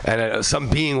 and some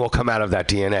being will come out of that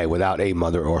DNA without a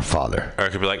mother or father. Or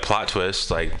it could be like plot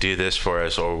twist, like do this for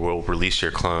us, or we'll release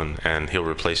your clone, and he'll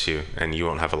replace you, and you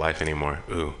won't have a life anymore.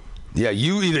 Ooh. Yeah,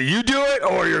 either you do it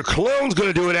or your clone's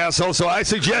gonna do it, asshole. So I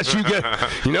suggest you get,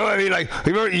 you know what I mean? Like,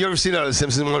 you ever seen The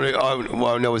Simpsons one?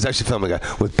 Well, no, it was actually filmed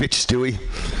with Bitch Stewie.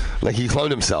 Like, he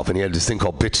cloned himself, and he had this thing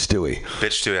called Bitch Stewie.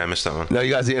 Bitch Stewie, I missed that one. No,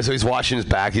 you guys, so he's washing his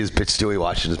back. He's Bitch Stewie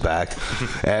washing his back,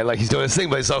 and like he's doing his thing.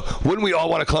 But so wouldn't we all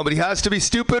want to clone? But he has to be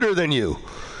stupider than you.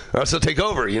 Or else he'll take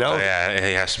over, you know? Yeah,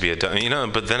 he has to be you know,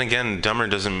 but then again, dumber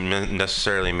doesn't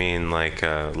necessarily mean, like,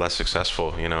 less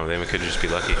successful, you know? They could just be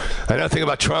lucky. I know, think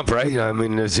about Trump, right? I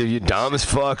mean, you're dumb as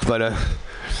fuck, but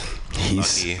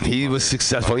he was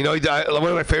successful. You know, one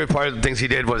of my favorite part of the things he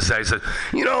did was he said,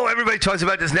 you know, everybody talks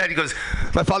about this net. He goes,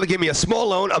 my father gave me a small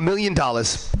loan, $1 million,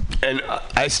 and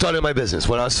I started my business.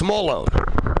 When I was a small loan.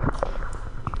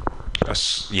 A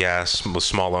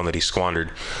small loan that he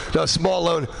squandered. No, small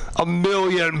loan, $1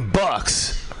 million.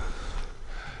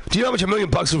 Do you know how much $1 million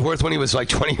was worth when he was like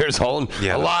 20 years old?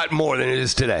 Yeah, a lot more than it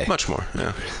is today. Much more.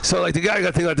 Yeah. So like the guy got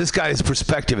to think about this guy's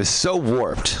perspective is so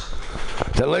warped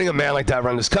that letting a man like that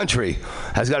run this country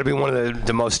has got to be one of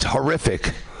the most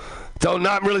horrific. Though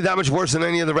not really that much worse than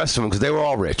any of the rest of them, because they were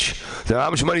all rich. How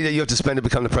much money that you have to spend to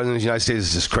become the president of the United States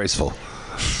is disgraceful.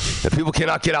 If people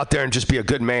cannot get out there and just be a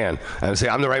good man and say,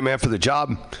 I'm the right man for the job.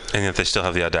 And yet they still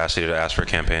have the audacity to ask for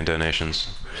campaign donations.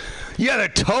 Yeah, they're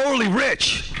totally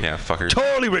rich. Yeah, fuckers.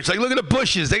 Totally rich. Like, look at the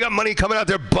Bushes. They got money coming out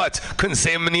their butts. Couldn't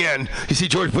save them in the end. You see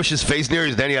George Bush's face near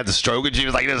his, then he had the stroke, and he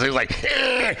was like this. He was like,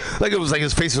 eh. Like it was like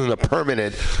his face was in a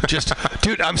permanent. Just,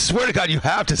 dude, I swear to God, you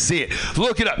have to see it.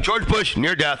 Look it up. George Bush,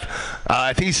 near death.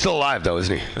 I think he's still alive, though,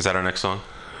 isn't he? Is that our next song?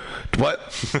 What?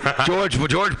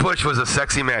 George Bush was a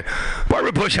sexy man.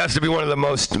 Barbara Bush has to be one of the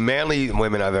most manly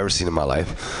women I've ever seen in my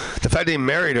life. The fact that he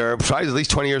married her, probably at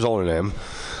least 20 years older than him,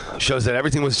 shows that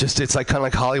everything was just, it's like kind of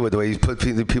like Hollywood, the way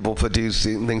people put these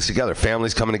things together.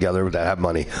 Families coming together that have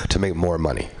money to make more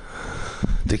money.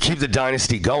 To keep the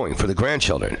dynasty going for the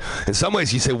grandchildren. In some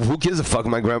ways, you say, well, who gives a fuck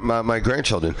my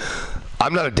grandchildren?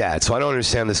 I'm not a dad, so I don't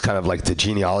understand this kind of like the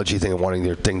genealogy thing and wanting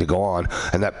their thing to go on,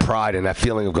 and that pride and that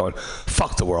feeling of going,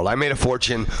 fuck the world. I made a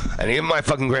fortune, and even my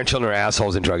fucking grandchildren are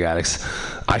assholes and drug addicts.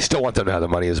 I still want them to have the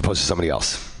money as opposed to somebody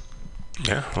else.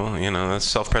 Yeah, well, that's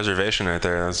self-preservation right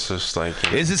there. That's just like...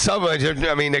 Is it something?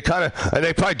 I mean, they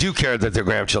probably do care that their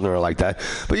grandchildren are like that,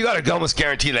 but you got to almost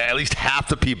guarantee that at least half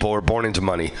the people who are born into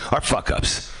money are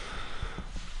fuck-ups.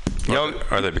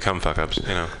 Or they become fuck-ups,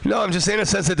 No, I'm just saying in a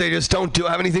sense that they just don't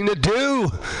have anything to do.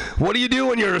 What do you do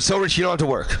when you're so rich you don't have to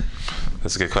work?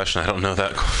 That's a good question. I don't know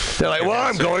that. They're like, well,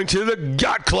 I'm going to the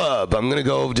yacht club. I'm gonna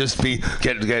go just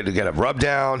get a rub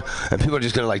down, and people are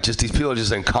just gonna these people are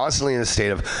just constantly in a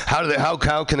state of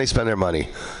how can they spend their money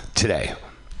today?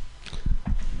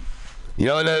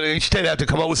 And each day they have to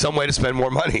come up with some way to spend more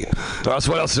money. Or else,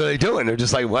 what else are they doing? They're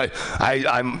just like, what?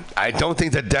 I don't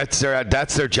think that's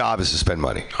their job is to spend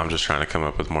money. I'm just trying to come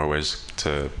up with more ways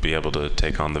to be able to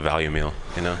take on the value meal.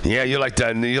 Yeah, you're like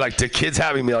the kids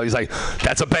having meal. He's like,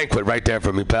 that's a banquet right there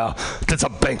for me, pal. That's a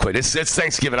banquet. It's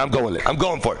Thanksgiving. I'm going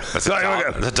for it. That's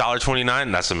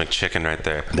 $1.29. That's a McChicken right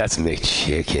there. That's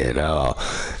McChicken. Oh,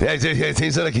 yeah,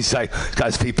 he's like he's got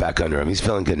his feet back under him. He's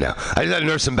feeling good now. I just had to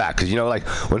nurse him back because like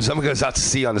when someone goes out to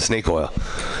sea on the snake oil,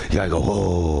 you gotta go,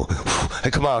 whoa,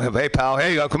 hey, come on, hey pal,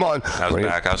 hey, come on. I was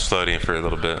back. I was floating for a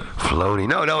little bit. Floating?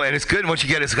 No, and it's good once you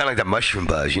get it. It's kind of like that mushroom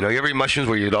buzz. You ever eat mushrooms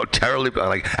where you're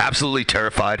absolutely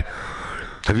terrified?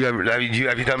 Have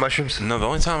you done mushrooms? No, the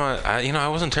only time I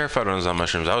wasn't terrified when I was on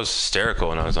mushrooms. I was hysterical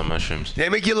when I was on mushrooms. They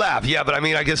make you laugh, yeah, but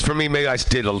I guess for me, maybe I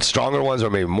did stronger ones or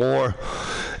maybe more,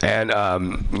 and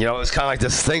it's kind of like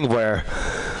this thing where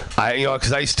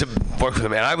because I used to work with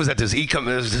them, and I was at this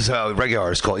regular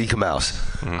artist called Eka Mouse.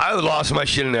 Mm-hmm. I lost my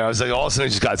shit in there. I was like, all of a sudden, it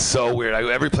just got so weird.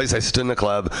 Every place I stood in the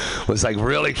club was like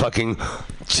really fucking,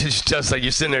 just like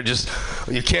you're sitting there, just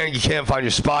you can't find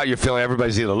your spot. You're feeling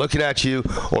everybody's either looking at you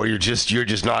or you're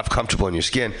just not comfortable in your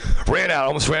skin.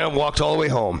 Almost ran out, walked all the way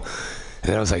home, and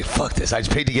then I was like, fuck this. I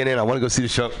just paid to get in. I want to go see the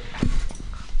show,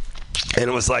 and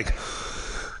it was like.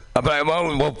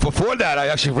 But before that, I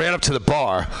actually ran up to the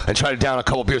bar and tried to down a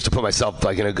couple beers to put myself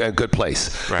in a good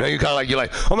place. Right. You're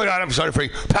like, oh my God, I'm starting to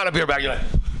freak. Pound a beer back. You're like,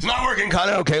 it's not working, kind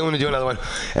of. Okay, I'm gonna do another one.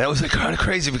 And it was kind of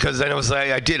crazy because then it was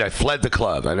like I fled the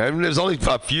club, and there's only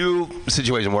a few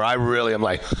situations where I'm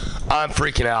like, I'm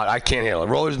freaking out. I can't handle it.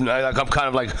 Rollers, I'm kind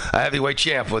of like a heavyweight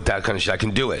champ with that kind of shit. I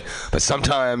can do it, but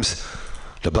sometimes.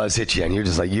 The buzz hits you, and you're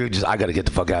just like, I got to get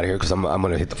the fuck out of here because I'm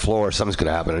going to hit the floor. Something's going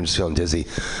to happen. I'm just feeling dizzy.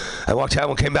 I walked out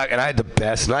and came back, and I had the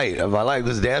best night of my life. It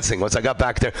was dancing once I got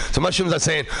back there. So mushrooms, I'm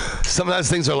saying, sometimes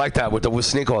things are like that with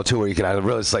snake oil, too, where you can either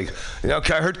really, it's like,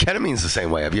 I heard ketamine's the same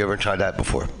way. Have you ever tried that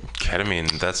before?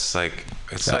 Ketamine, that's like,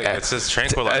 it's this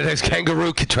tranquilizer. It's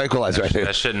kangaroo tranquilizer right there.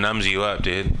 That shit numbs you up,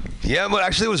 dude. Yeah, but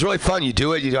actually it was really fun. You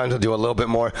do it, you have to do a little bit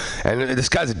more. And this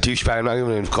guy's a douchebag. I'm not even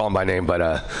going to call him by name,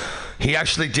 but he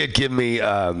actually did give me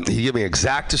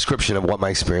exact description of what my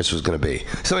experience was going to be.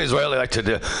 Some Israeli like to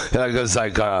do. It was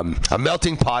like a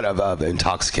melting pot of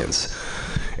intoxicants.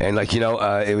 And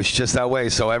it was just that way.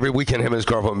 So every weekend, him and his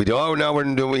girlfriend would be doing,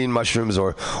 we're eating mushrooms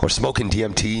or smoking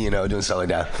DMT, doing something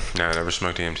like that. No, I never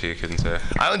smoked DMT. Couldn't say.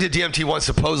 I only did DMT once.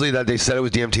 Supposedly that they said it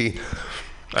was DMT.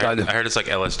 I heard it's like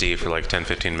LSD for like 10,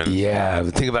 15 minutes. Yeah,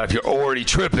 but think about it, if you're already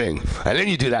tripping, and then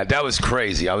you do that. That was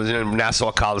crazy. I was in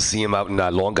Nassau Coliseum out in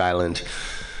Long Island,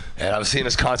 and I was seeing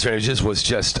this concert, and it was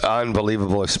just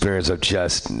unbelievable experience of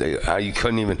you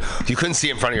couldn't see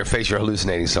in front of your face. You're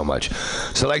hallucinating so much.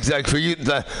 So like for you,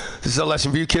 this is a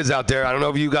lesson for you kids out there. I don't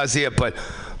know if you guys see it, but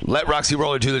let Roxy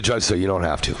Roller do the drugs so you don't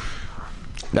have to.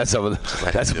 That's what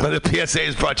the PSA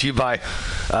is brought to you by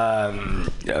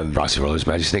Roxy Rollers,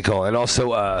 Magic Snake Oil, and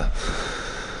also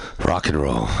rock and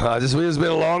roll. This has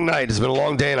been a long night. It's been a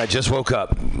long day, and I just woke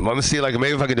up. I'm gonna see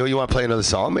maybe if I can do it. You want to play another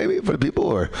song, maybe for the people,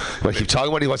 or you want to keep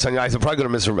talking? What's on your eyes? I'm probably gonna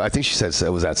miss her. I think she said it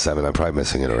was at 7. I'm probably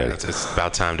missing it already. It's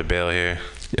about time to bail here.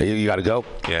 Yeah, you got to go.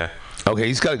 Yeah. Okay,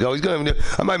 he's got to go.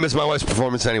 I might miss my wife's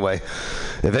performance anyway.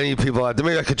 If any people out there,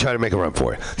 maybe I could try to make a run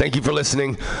for it. Thank you for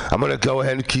listening. I'm going to go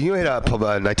ahead. Can you hit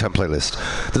a nighttime playlist?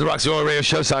 This is the Roxy Roller Radio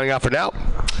Show signing out for now.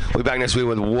 We'll be back next week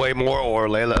with way more or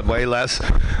way less.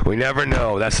 We never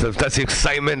know. That's the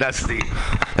excitement. That's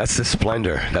the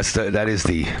splendor. That is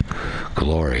the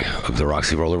glory of the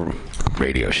Roxy Roller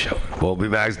Radio Show. We'll be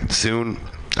back soon,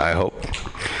 I hope.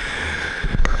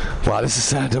 Wow, this is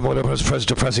sad. One of the most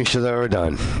depressing shit I've ever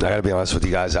done. I gotta be honest with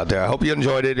you guys out there. I hope you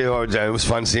enjoyed it. It was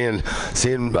fun seeing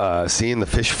the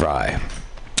fish fry.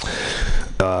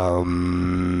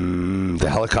 The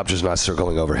helicopter's not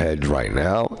circling overhead right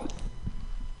now,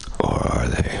 or are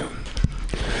they?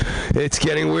 It's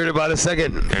getting weirder by the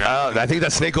second. I think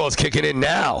that snake oil is kicking in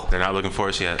now. They're not looking for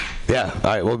us yet. Yeah. All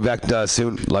right. We'll be back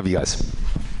soon. Love you guys.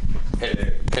 Hit.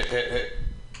 Hit it.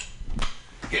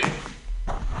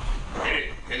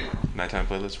 Nighttime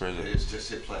playlist, where is it? It's just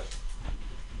hit play.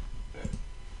 Yeah.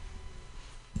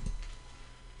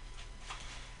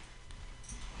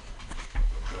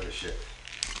 Oh, shit.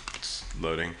 It's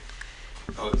loading.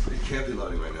 Oh, it can't be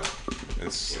loading right now.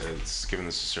 It's giving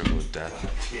us a circle of death.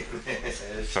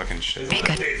 Fucking shit.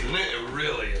 It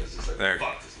really is. It's like, there.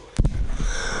 Fuck this noise.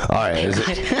 All right. Is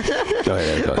it? Go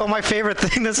ahead. Well, my favorite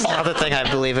thing, this is another thing I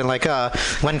believe in, like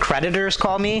when creditors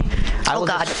call me, I will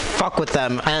just fuck with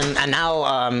them. And now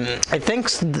I think...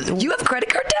 You have credit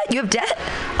card debt? You have debt?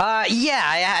 Yeah,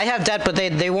 I have debt, but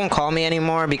they won't call me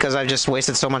anymore because I've just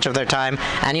wasted so much of their time.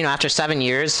 And, after 7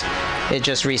 years, it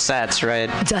just resets, right?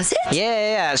 Does it?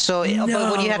 Yeah. So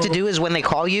but what you have to do is when they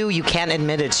call you, you can't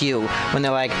admit it's you. When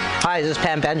they're like, hi, this is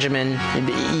Pam Benjamin,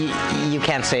 you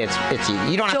can't say it's you.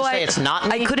 You don't have to say it's not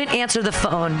me. I couldn't answer the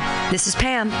phone. This is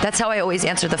Pam. That's how I always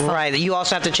answer the phone. Right. You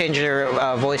also have to change your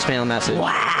voicemail message.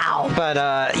 Wow. But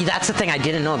that's the thing I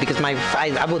didn't know because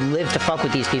I would live to fuck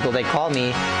with these people. They call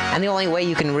me, and the only way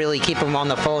you can really keep them on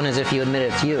the phone is if you admit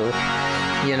it's you.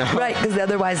 Right, because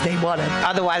otherwise they want it.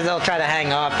 Otherwise they'll try to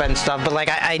hang up and stuff. But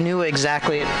I knew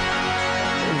exactly.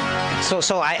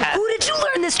 So I Who did you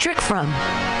learn this trick from?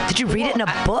 Did you read it in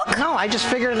a book? No, I just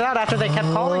figured it out after they kept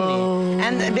calling me.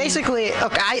 And basically,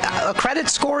 look, a credit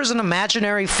score is an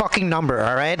imaginary fucking number,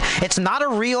 all right? It's not a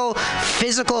real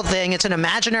physical thing. It's an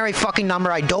imaginary fucking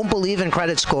number. I don't believe in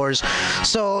credit scores.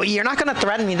 So you're not going to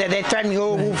threaten me. They threaten me,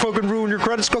 we'll fucking ruin your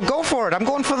credit score. Go for it. I'm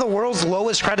going for the world's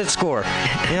lowest credit score.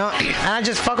 And I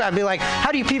just I'd be like,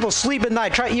 how do you people sleep at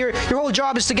night? Your whole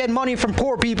job is to get money from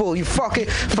poor people. You fucking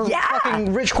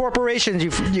rich corporations.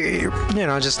 You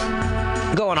just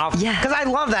going off. Yeah. Because I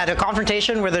love that, a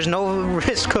confrontation where there's no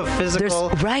risk of physical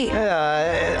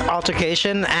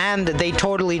altercation, and they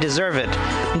totally deserve it.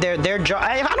 Their job.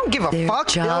 I don't give a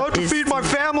fuck. I have to feed my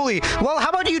family. Well, how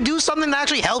about you do something that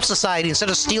actually helps society instead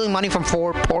of stealing money from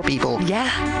poor people? Yeah.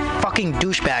 Fucking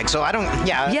douchebag. So I don't.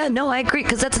 Yeah. Yeah. No, I agree.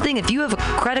 Because that's the thing. If you have a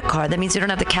credit card, that means you don't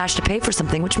have the cash to pay for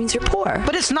something, which means you're poor.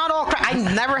 But it's not all. I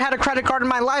never had a credit card in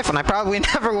my life, and I probably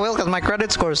never will because my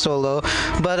credit score is so low.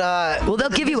 But well, they'll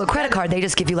give you a credit card. They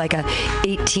just give you like a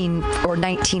 18 or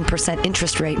 19%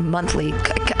 interest rate monthly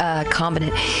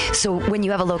combinant. So when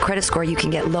you have a low credit score, you can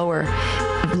get lower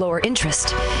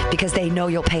interest because they know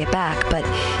you'll pay it back. But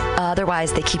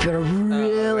otherwise, they keep you at a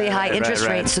really high interest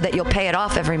rate so that you'll pay it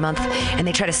off every month. And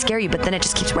they try to scare you, but then it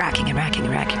just keeps racking and racking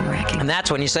and racking and racking. And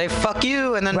that's when you say "fuck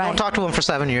you" and then don't talk to them for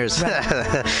 7 years.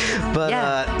 Right.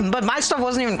 But my stuff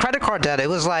wasn't even credit card debt. It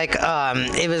was like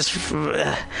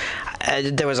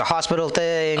there was a hospital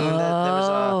thing. There was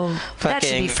a that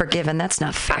should be forgiven. That's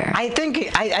not fair. I think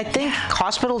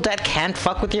hospital debt can't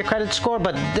fuck with your credit score,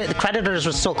 but the creditors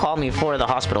would still call me for the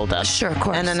hospital debt. Sure, of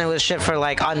course. And then there was shit for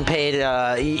like unpaid,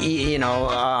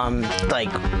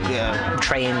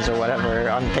 trains or whatever,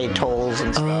 unpaid tolls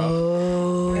and stuff.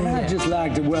 And I'd just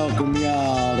like to welcome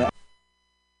y'all to...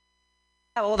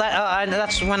 Well,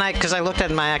 that's when because I looked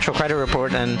at my actual credit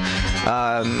report, and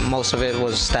most of it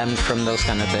was stemmed from those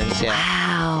kind of things. Yeah.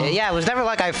 Wow. Yeah, it was never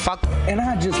like I fucked. And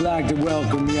I'd just like to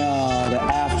welcome y'all to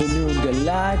Afternoon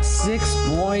Delight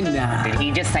 6.9. Did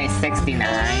he just say 69?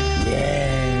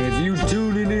 Yeah, if you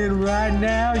tuning in right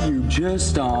now, you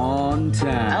just on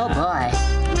time. Oh boy.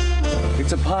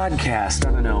 It's a podcast.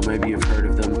 I don't know, maybe you've heard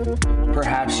of them.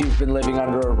 Perhaps you've been living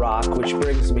under a rock, which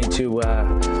brings me to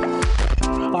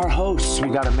our hosts. We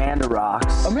got Amanda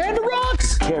Rocks. Amanda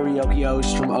Rocks! Karaoke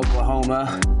host from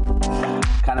Oklahoma.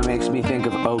 Kind of makes me think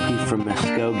of Okie from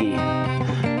Muskogee.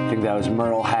 I think that was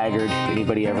Merle Haggard.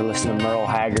 Anybody ever listen to Merle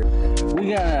Haggard? We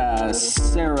got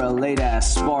Sarah Late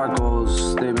Ass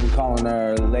Sparkles. They've been calling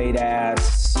her Late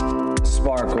Ass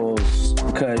Sparkles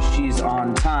because she's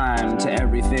on time to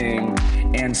everything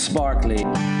and sparkly.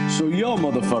 So y'all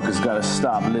motherfuckers gotta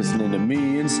stop listening to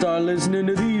me and start listening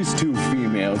to these two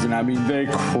females. And I mean, they're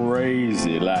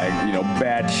crazy, like,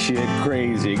 bad shit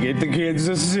crazy. Get the kids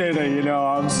to sit, you know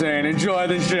what I'm saying? Enjoy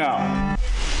the show.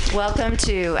 Welcome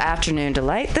to Afternoon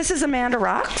Delight. This is Amanda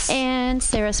Rocks. And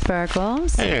Sarah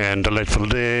Sparkles. And Delightful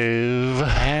Dave.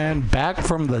 And back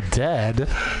from the dead,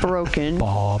 Broken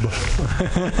Bob.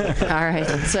 All right.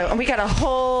 So we got a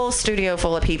whole studio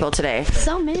full of people today.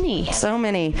 So many.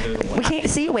 We can't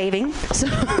see you waving. So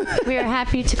we are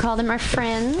happy to call them our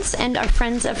friends and our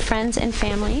friends of friends and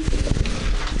family.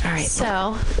 All right.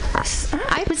 So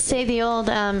I would say the old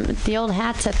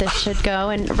hats at this should go.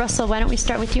 And Russell, why don't we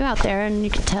start with you out there, and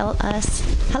you can tell us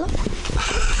hello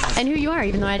and who you are,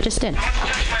 even though I just did.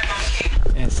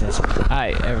 Yes, Hi,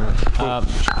 everyone.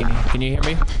 Can you hear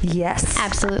me? Yes.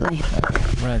 Absolutely.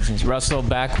 Russell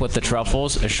back with the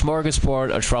truffles. A smorgasbord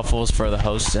of truffles for the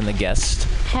host and the guest.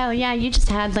 Hell yeah, you just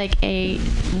had like a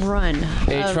run.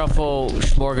 A truffle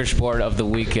smorgasbord of the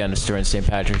weekend during St.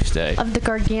 Patrick's Day. Of the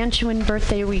gargantuan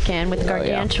birthday weekend with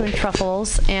gargantuan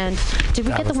truffles. And did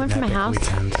we get the one from a house?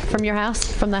 Weekend. From your house?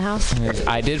 From the house?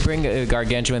 I did bring a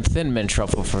gargantuan thin mint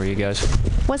truffle for you guys.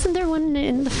 Wasn't there one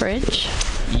in the fridge?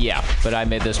 Yeah, but I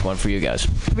made this one for you guys.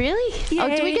 Really? Yay.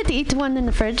 Oh, do we get to eat the one in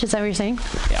the fridge? Is that what you're saying?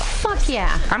 Yeah. Fuck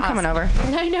yeah. I'm coming over.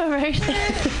 I know, right?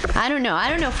 I don't know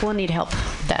if we'll need help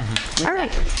with that. All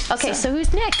right. Okay, so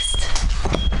who's next?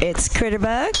 It's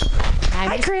Critterbug.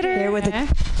 Hi, Critter. Here with a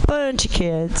bunch of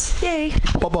kids. Yay.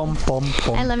 I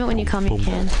love it when you call me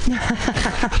Ken.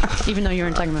 Even though you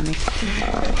weren't talking about me.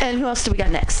 And who else do we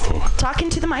got next? Talking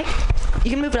to the mic.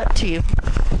 You can move it up to you.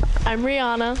 I'm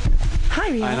Rihanna. Hi,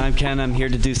 Rihanna. And I'm Ken. I'm here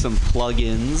to do some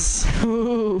plugins.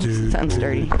 Ooh, sounds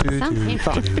dirty. Sounds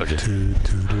painful.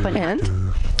 And?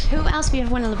 Who else? We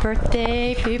have one of the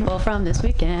birthday people from this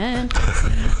weekend.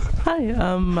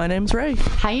 Hi, my name's Ray.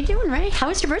 How you doing, Ray? How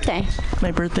was your birthday?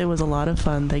 My birthday was a lot of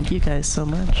fun. Thank you guys so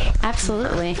much.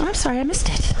 Absolutely. I'm sorry, I missed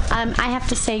it. I have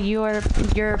to say your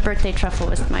birthday truffle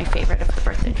was my favorite of the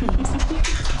birthday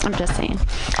truffles. I'm just saying.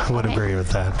 I would agree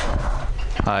with that.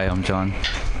 Hi, I'm John.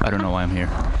 I don't know why I'm here.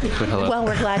 But hello. Well,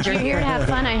 we're glad you're here to have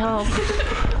fun, I hope.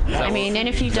 I mean, and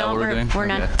if you don't, we're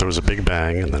not. There was a big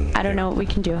bang, and then. I don't know what we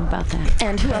can do about that.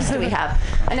 And who else do we have?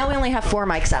 I know we only have 4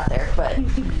 mics out there, but.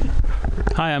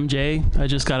 Hi, I'm Jay. I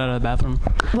just got out of the bathroom.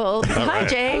 Well, hi,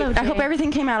 Jay. Hello, Jay. I hope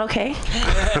everything came out okay.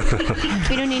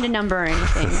 We don't need a number or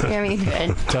anything. I mean,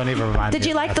 good. Don't even remind me. Did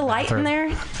you like the light in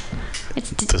there?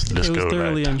 It was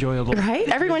thoroughly enjoyable. Right?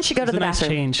 Everyone should go to the nice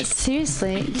bathroom. Change.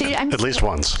 Seriously. Dude, At least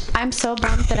once. I'm so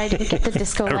bummed that I didn't get the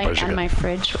disco Everybody light should on go. my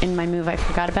fridge in my move. I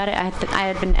forgot about it. I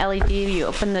had been LED. You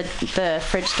open the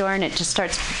fridge door and it just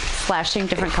starts flashing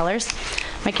different colors.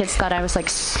 My kids thought I was like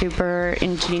super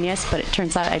ingenious, but it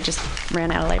turns out I just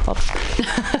ran out of light bulbs.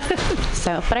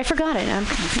 But I forgot it. I'm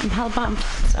hell bummed.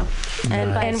 So.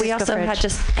 And we also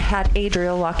had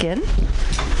Adriel walk in.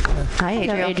 Hi,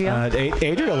 Adriel.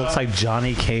 Adriel looks like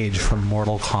Johnny Cage from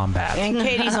Mortal Kombat. And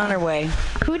Katie's on her way.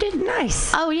 Who did?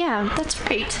 Nice. Oh yeah, that's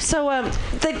great. So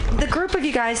the group of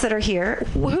you guys that are here,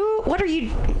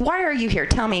 why are you here?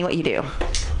 Tell me what you do.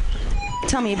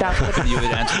 Tell me about what you would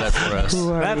answer that for us.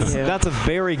 That's a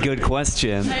very good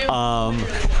question.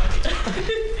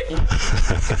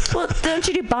 Well, don't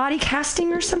you do body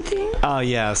casting or something? Oh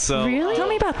yeah. So really? Tell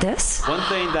me about this. One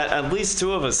thing that at least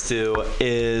 2 of us do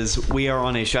is we are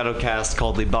on a shadow cast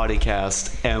called the Body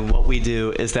Cast, and what we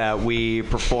do is that we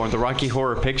perform the Rocky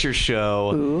Horror Picture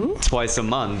Show twice a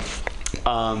month.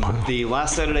 The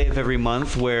last Saturday of every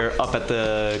month, we're up at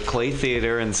the Clay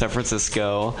Theater in San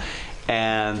Francisco.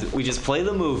 And we just play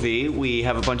the movie. We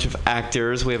have a bunch of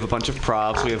actors. We have a bunch of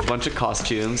props. We have a bunch of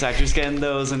costumes. Actors get in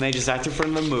those, and they just act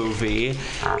from the movie.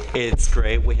 It's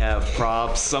great. We have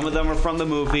props. Some of them are from the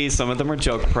movie. Some of them are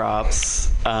joke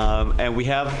props. And we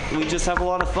just have a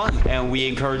lot of fun. And we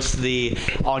encourage the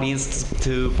audience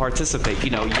to participate.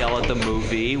 Yell at the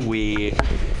movie.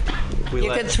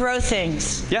 You could throw thing.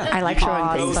 Yeah, I like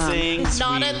throwing things.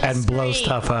 Not and blow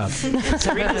stuff up.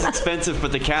 Screen is expensive,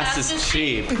 but the cast is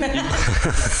cheap.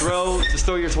 Just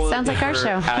throw your toilet Sounds like our paper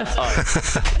show. at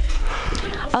us.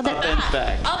 Up and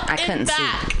back. I couldn't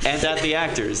see. And at the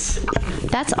actors.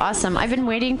 That's awesome. I've been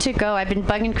waiting to go. I've been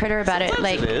bugging Critter about it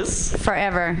like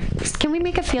forever. Can we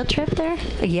make a field trip there?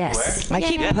 Yes. I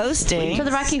keep posting. For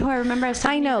the Rocky Horror, remember I was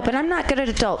talking I know, but I'm not good at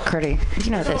adult, Critter.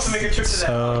 You know this.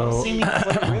 So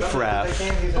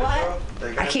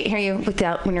I can't hear you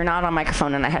when you're not on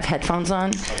microphone and I have headphones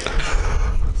on.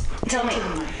 Tell me.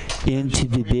 Into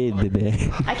the bed,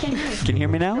 baby. I can hear you. Can you hear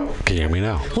me now? Can you hear me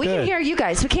now? We can hear you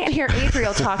guys. We can't hear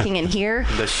Adriel talking in here.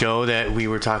 The show that we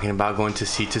were talking about going to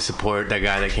see to support that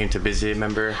guy that came to visit,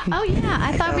 remember? Oh yeah,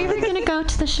 I thought we were gonna go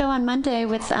to the show on Monday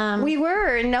with. We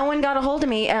were, and no one got a hold of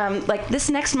me. Like this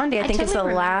next Monday, I think is the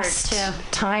last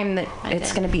time that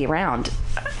it's gonna be around.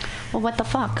 Well, what the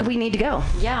fuck? We need to go.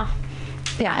 Yeah.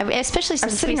 Yeah, especially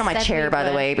since I'm sitting on my chair, by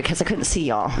the way, because I couldn't see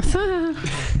y'all.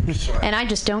 And I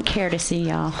just don't care to see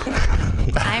y'all.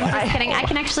 I'm just kidding. I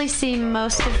can actually see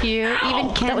most of you.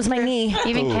 Even Ken. That was my knee.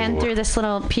 Even Ken through this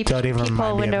little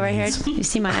peephole window right here. You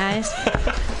see my eyes?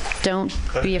 Don't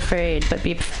be afraid, but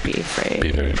be afraid.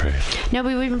 Be very afraid. No,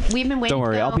 we've been waiting. Don't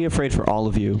worry, I'll be afraid for all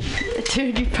of you.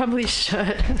 Dude, you probably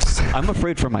should. I'm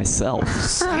afraid for myself.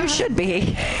 You should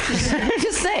be. I'm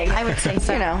just saying. I would say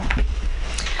so. You know.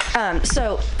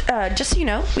 So, just so you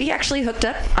know, we actually hooked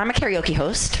up. I'm a karaoke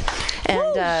host,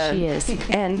 And she is.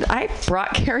 And I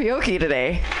brought karaoke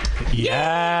today.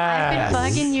 Yeah. I've been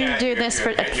bugging you to do this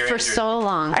for so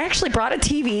long. I actually brought a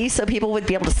TV so people would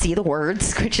be able to see the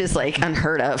words, which is like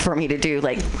unheard of for me to do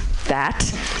like that.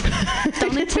 The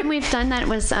only time we've done that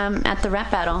was at the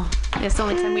rap battle. It's the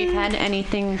only time we've had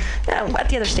anything. At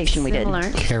the other station we did.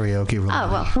 Karaoke room.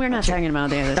 Oh, well, we're not talking about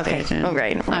the other station. Oh,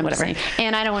 right. I'm Whatever. saying.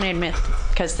 And I don't want to admit,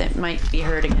 because it might be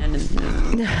heard again.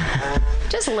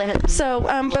 Just let it. So,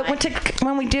 but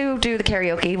when we do the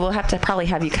karaoke, we'll have to probably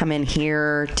have you come in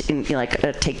here,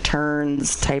 take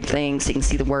turns type thing, so you can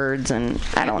see the words, and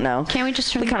I don't know. Can't we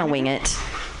just turn We kind of wing it.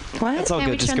 What? It's all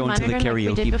Can't we good. Just turn go the into the monitor like we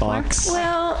did karaoke before? box.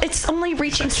 Well, it's only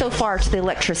reaching so far to the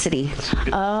electricity.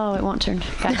 Oh, it won't turn.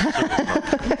 Got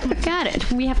it. Got it.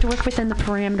 We have to work within the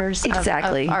parameters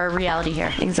Exactly. of our reality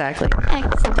here. Exactly.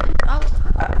 Excellent. Oh,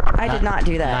 I did not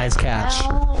do that. Nice catch.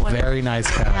 Very nice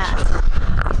catch.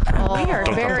 We are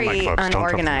very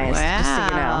unorganized. Just so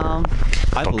you know.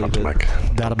 I believe it.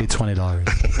 That'll be $20.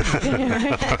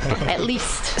 At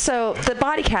least. So the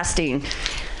body casting.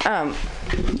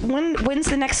 When's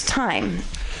the next time?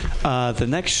 The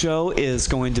next show is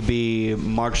going to be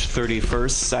March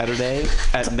 31st, Saturday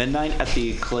at midnight at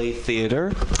the Clay Theater.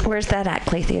 Where's that at,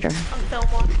 Clay Theater?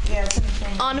 Fillmore. Yeah, it's in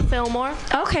Fillmore. On Fillmore.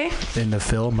 Okay. In the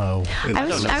Filmo. I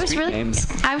was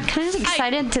kind of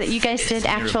excited that you guys did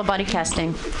actual body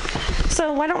casting.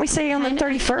 So why don't we say on the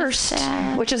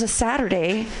 31st, which is a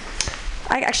Saturday?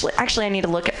 I actually need to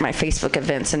look at my Facebook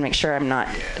events and make sure I'm not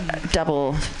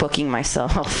double booking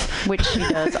myself, which she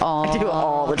does all. I do it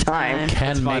all the time.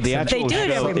 The actual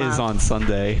show is on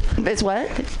Sunday. It's what?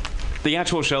 The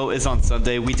actual show is on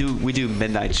Sunday. We do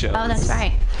midnight shows. Oh, that's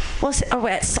right. Well,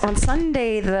 it's on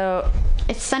Sunday though.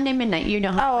 It's Sunday midnight. You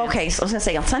don't have plans. Okay. So I was gonna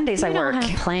say on Sundays I work. You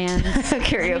don't have plans.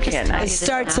 Karaoke at night. It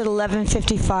starts at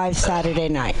 11:55 Saturday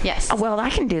night. Yes. Oh, well, I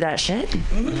can do that shit.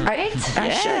 Right? I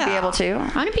should be able to.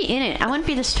 I want to be in it. I want to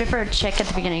be the stripper chick at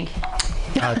the beginning.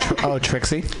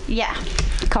 Trixie? Yeah.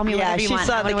 Call me whatever you want. she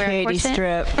saw the Katie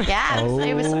strip. Yeah,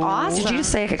 it was awesome. Did you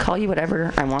just say I could call you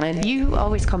whatever I wanted? You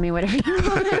always call me whatever you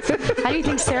want. How do you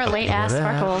think Sarah Late asked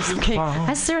Sparkles? Okay.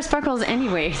 As Sarah Sparkles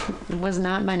anyway was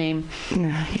not my name.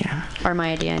 Yeah. Or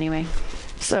my idea anyway.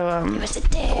 So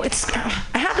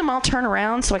I had them all turn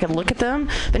around so I could look at them,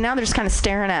 but now they're just kind of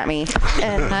staring at me.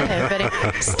 And everybody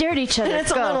stare at each other.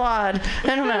 It's a little odd.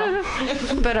 I don't know.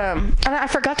 But I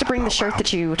forgot to bring the shirt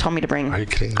that you told me to bring. Are you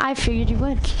kidding? I figured you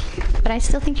would, but I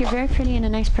still think you're very pretty and a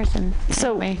nice person.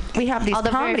 So we have these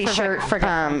comedy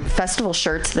festival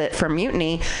shirts that from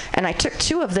Mutiny, and I took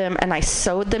 2 of them and I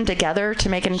sewed them together to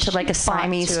make it into like a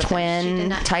Siamese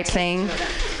twin type thing.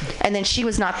 And then she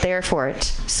was not there for it,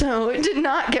 so it did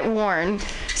not get worn.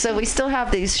 So we still have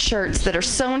these shirts that are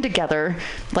sewn together,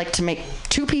 like to make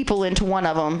 2 people into one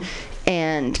of them.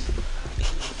 And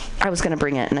I was gonna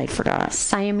bring it, and I forgot.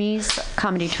 Siamese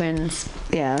comedy twins.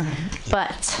 Yeah.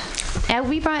 But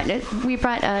we brought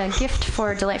a gift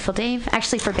for Delightful Dave,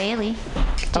 actually for Bailey.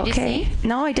 Did you see?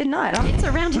 No, I did not. It's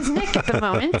around his neck at the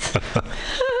moment.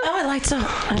 Oh, it lights up.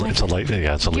 It's a light.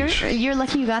 Yeah, it's a leash. You're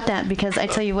lucky you got that, because I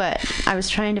tell you what, I was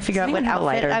trying to figure out what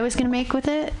outfit I was gonna make with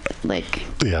it. Like,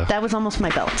 that was almost my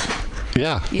belt.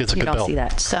 Yeah, it's a good belt. You don't see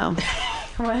that. So.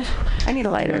 What? I need a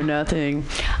lighter. Nothing.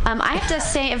 I have to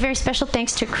say a very special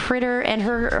thanks to Critter and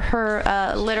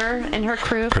her litter and her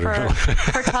crew for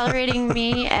tolerating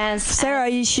me as Sarah.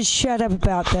 You should shut up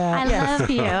about that. I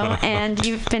love you, and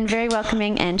you've been very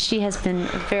welcoming, and she has been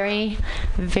very,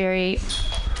 very,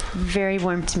 very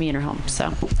warm to me in her home.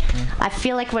 So I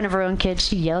feel like one of her own kids.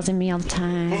 She yells at me all the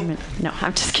time. No,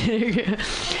 I'm just kidding.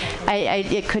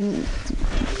 I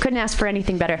couldn't ask for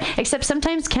anything better. Except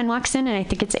sometimes Ken walks in and I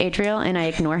think it's Adriel and I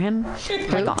ignore him,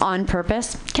 like on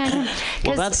purpose. Ken.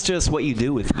 Well, that's just what you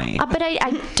do with me. But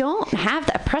I don't have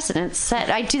that precedent set.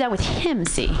 I do that with him,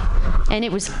 see, and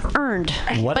it was earned.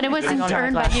 But it wasn't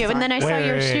earned by you. And then I saw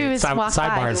your shoes walk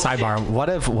by. Sidebar.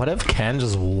 What if Ken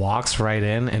just walks right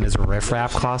in his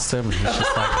riffraff costume? And he's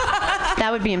just like.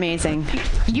 That would be amazing.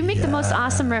 You make the most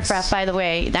awesome riffraff, by the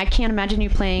way. I can't imagine you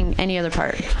playing any other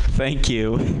part. Thank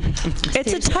you.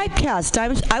 It's a typecast. I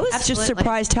was just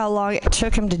surprised how long it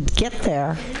took him to get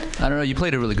there. I don't know. You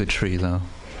played a really good tree, though.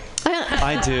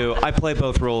 I do. I play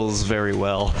both roles very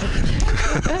well.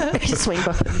 Swing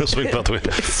both. Swing both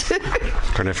ways.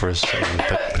 Carnivorous.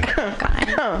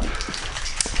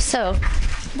 So,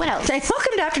 What else?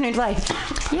 Welcome to Afternoon Live.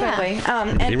 Yeah. By the way.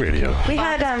 MutinyRadio. We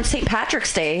had St.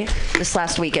 Patrick's Day this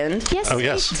last weekend. Yes, Oh,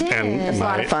 yes. we did. And It was a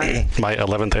lot of fun. my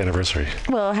 11th anniversary.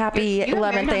 Well, happy You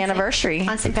got married 11th anniversary.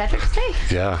 On St. Patrick's Day?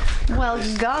 Yeah. Well,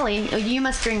 golly, you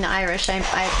must bring the Irish. I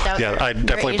doubt Yeah, I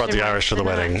definitely brought the Irish to the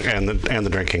wedding and the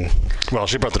drinking. Well,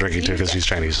 she brought the drinking too because she's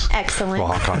Chinese. Excellent.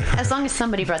 Well, Hong Kong. As long as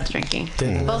somebody brought the drinking.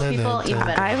 Both people, even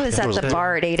better. I was at the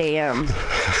bar at 8 a.m.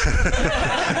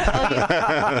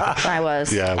 I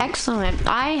was. Yeah. Excellent.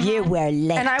 You were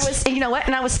late. And I was, you know what?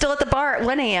 And I was still at the bar at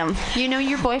 1 a.m. You know,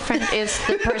 your boyfriend is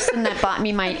the person that bought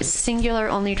me my singular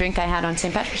only drink I had on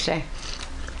St. Patrick's Day.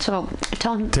 So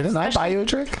tell him. Didn't I buy you a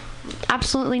drink?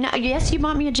 Absolutely not. Yes, you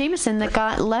bought me a Jameson that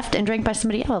got left and drank by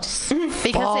somebody else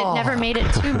because it never made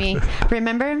it to me.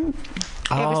 Remember?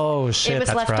 Shit. It was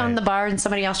that's left right. on the bar and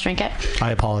somebody else drank it.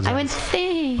 I apologize. I went,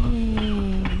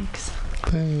 thanks.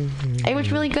 It was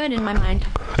really good in my mind.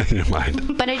 In your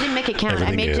mind. But I didn't make it count.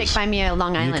 Everything I made is. Jake buy me a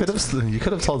Long You Island.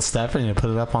 could have told Stephanie to put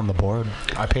it up on the board.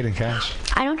 I paid in cash.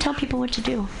 I don't tell people what to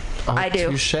do. I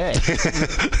do. Touche.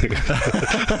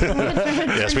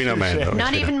 Yes, we know, man.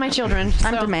 Not even my children.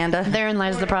 I'm Demanda. Therein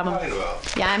lies the problem.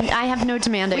 Yeah, I have no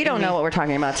Demanda. We don't know what we're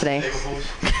talking about today.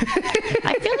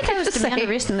 I feel like I was Demanda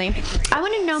recently. I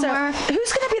want to know more.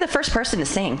 Who's going to be the first person to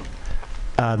sing?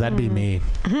 That'd be me.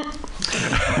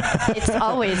 It's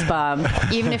always Bob.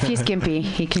 Even if he's gimpy,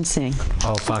 he can sing.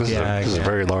 Oh, fuck This is a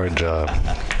very large,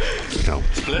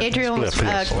 Adriel was split,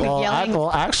 yes. yelling.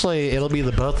 Well, actually, it'll be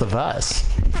the both of us.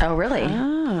 Oh, really?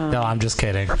 No, I'm just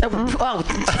kidding.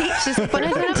 What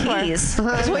is tease?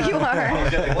 That's what you are.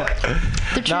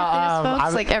 The truth is,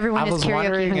 folks, like everyone is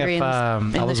karaoke hungry in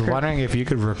I was wondering if you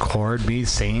could record me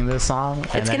singing this song.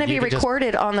 It's going to be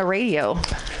recorded on the radio.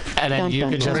 And then you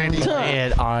could just play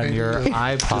it on your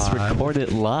iPod. Just record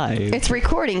it live. It's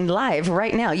recording live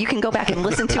right now. You can go back and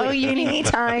listen to it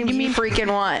anytime you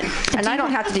freaking want. And I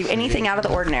don't have to do anything out of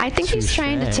the ordinary. I think he's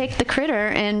trying to take the critter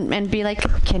and be like,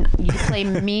 can you play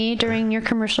me during your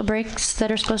commercial breaks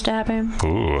that are supposed to happen?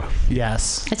 Ooh.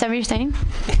 Yes. Is that what you're saying?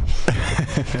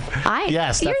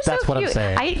 Yes, you're that's so what I'm cute.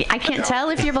 saying. I can't tell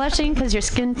if you're blushing because your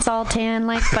skin's all tan,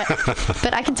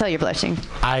 but I can tell you're blushing.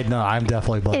 I know, I'm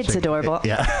definitely blushing. It's adorable.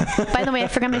 Yeah. By the way, I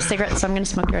forgot my cigarette, so I'm going to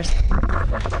smoke yours.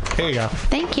 Here you go.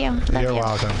 Thank you. Love You're you.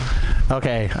 welcome.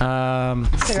 Okay.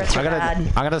 Cigarettes are bad.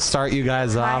 I'm gonna start you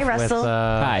guys off Russell. with.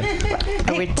 Hi.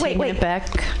 Are we taking it back?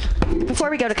 Before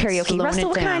we go to karaoke, Slowing Russell, it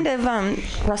what down. kind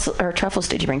of truffles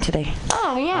did you bring today?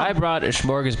 Oh, yeah. I brought a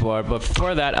smorgasbord, but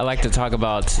before that, I'd like to talk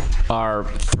about our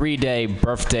 3-day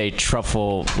birthday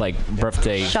truffle,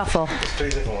 birthday shuffle.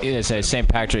 It's a St.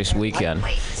 Patrick's weekend.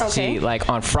 See,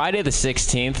 on Friday the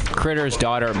 16th, Critter's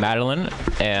daughter Madeline,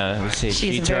 and she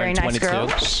She's a turned very nice 22. girl.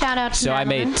 Shout out to So I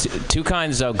Madeline. made two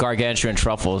kinds of gargantuan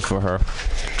truffles for her.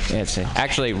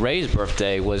 Actually, Ray's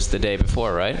birthday was the day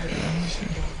before, right?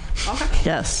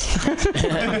 Yes.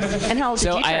 And how old did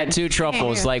So you I had turn? 2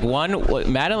 truffles.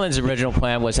 Madeline's original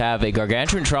plan was to have a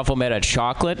gargantuan truffle made of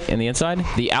chocolate in the inside.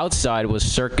 The outside was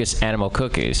circus animal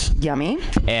cookies. Yummy.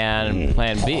 And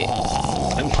plan B.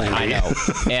 And plan B. I know.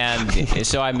 And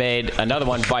so I made another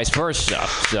one vice versa.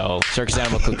 So circus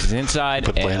animal cookies inside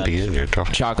Put plan and B in your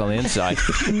truffle. chocolate on the inside.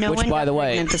 No Which, one by got the way,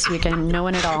 pregnant this weekend. No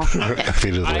one at all.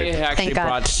 Feed it I late. actually Thank God.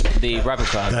 brought the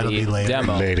replica, That'll be the later.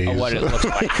 demo Ladies. of what it looks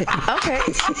like. Okay.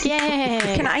 Yay.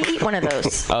 Can I eat one of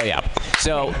those? Oh yeah.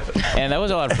 So, and that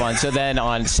was a lot of fun. So then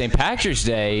on St. Patrick's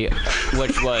Day,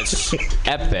 which was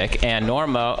epic, and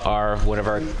Norma, one of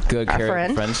our good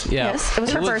friend. friends, yeah, Yes, it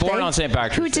was her who birthday. born on St.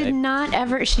 Patrick's Who Day. did not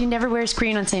ever, she never wears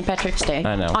green on St. Patrick's Day.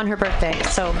 I know. On her birthday.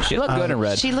 So She looked good in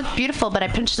red. She looked beautiful, but I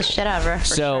pinched the shit out of her. for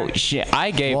So sure.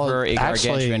 I gave her a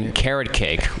gargantuan carrot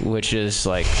cake, which is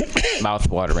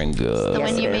mouth-watering good. The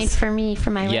one you made for me for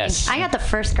my wedding. Yes. I got the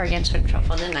first gargantuan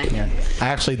truffle, didn't I?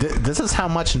 Actually, this is how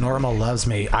much Norma loves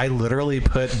me. I literally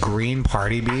put green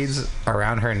party beads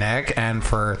around her neck, and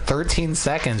for 13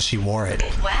 seconds she wore it.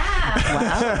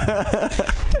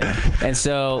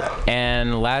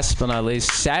 And last but not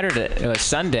least,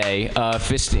 Sunday,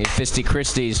 Fisty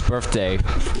Christie's birthday.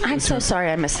 I'm so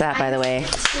sorry I missed that, by the way.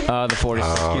 The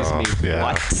 40th. Excuse me. yeah.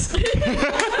 What?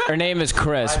 Her name is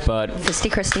Chris, but Fisty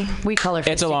Christie. We call her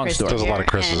it's a long story. There's a lot of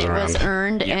Chris's and around. it was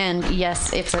earned, and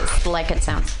yes, it's like it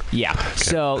sounds. Yeah.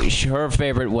 So her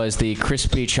favorite was the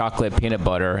crispy chocolate peanut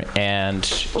butter, and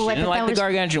she Oh, I didn't thought like that the was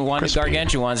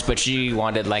gargantuan ones, but she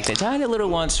wanted the tiny little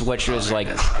ones, which was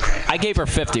I gave her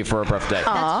 50 for her birthday.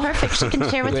 That's perfect. She can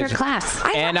share with her Which- class.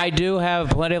 And I do have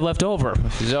plenty left over,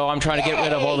 so I'm trying to get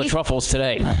rid of all the truffles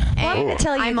today. Well, I'm going to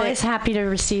tell you I'm that always happy to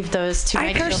receive those to I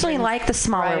my personally children. like the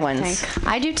smaller Right, ones. thank-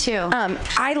 I do do too.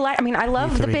 I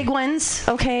love the big ones.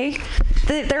 Okay,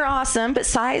 they're awesome, but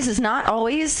size is not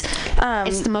always.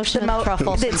 It's the motion of the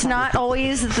truffle. It's not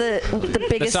always the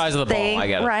biggest The size of the thing, ball, I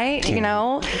get it. right? You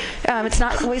know, it's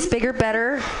not always bigger,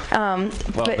 better.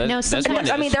 But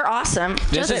they're awesome.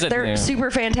 They're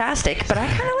super fantastic. But I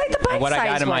kind of like the bite-sized What I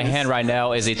got in my hand right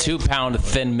now is a 2-pound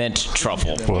thin mint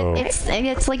truffle. Whoa.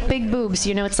 It's like big boobs,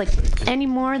 you know. It's like any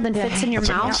more than fits in your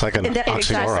mouth. It's like an oxymoron.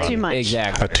 That's too much.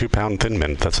 Exactly. A 2-pound thin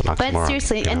mint. That's an oxymoron. But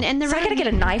seriously, yeah. and the I gotta get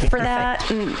a knife for that,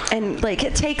 and like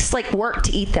it takes like work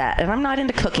to eat that, and I'm not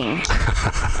into cooking.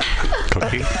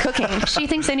 Cooking. She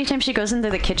thinks anytime she goes into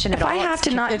the kitchen if I have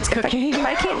to not, it's cooking. If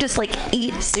I can't just like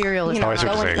eat cereal, you know,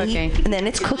 go and eat, and then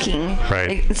it's cooking.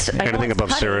 Right. Anything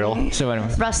above cereal. So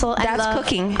anyway, Russell, that's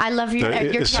cooking. I love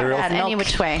your cereal any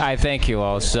which way. I thank you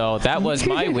all. So that was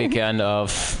my weekend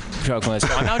of struggling. So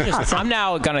I'm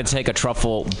now gonna take a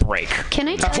truffle break. Can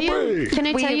I tell you? Can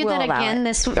I tell you that again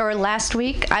this or last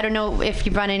week? I don't know if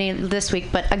you brought any this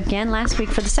week, but again last week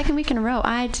for the second week in a row,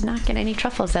 I did not get any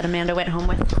truffles that Amanda went home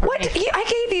with. What?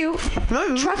 I gave you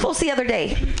truffles the other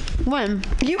day. When?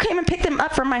 You came and picked them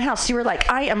up from my house. You were like,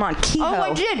 I am on keto. Oh,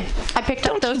 I did. I picked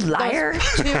up those. Liar.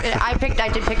 I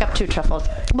did pick up 2 truffles.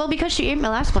 Well, because she ate my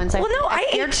last ones. Well, no, I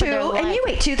ate 2, and you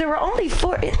ate 2. There were only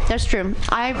 4. That's true.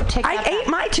 I ate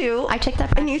my 2. I take that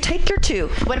back. And you take your 2.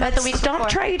 What about the week Don't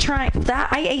before? try that.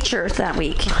 I ate yours that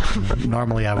week.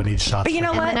 Normally I would eat shots. But you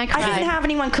know what? I didn't have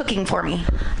anyone cooking for me.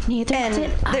 Neither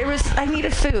did I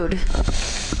needed food.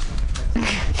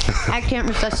 I can't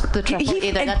resist the truffle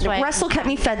either. That's why Russell kept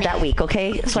me fed that week,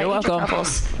 okay? So You're I ate your welcome.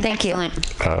 truffles. Thank you.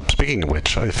 Speaking of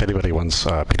which, if anybody wants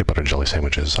peanut butter jelly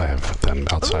sandwiches, I have them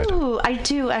outside. Ooh, I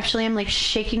do actually. I'm like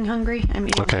shaking hungry. I'm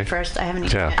eating Okay. first. I haven't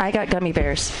eaten yet. I got gummy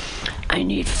bears. I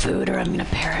need food or I'm gonna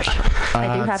perish.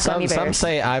 I do have gummy bears. Some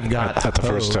say I've got At the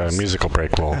first musical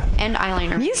break, we'll. And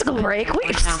eyeliner. Musical break?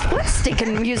 Let's stick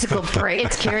in musical break.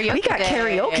 It's karaoke. We got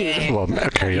karaoke. Well, a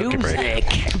karaoke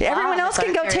break. Everyone else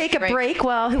can go take a break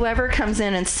while whoever comes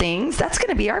in and sings. That's going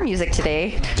to be our music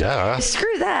today. Yeah.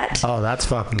 Screw that. Oh, that's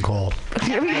fucking cool.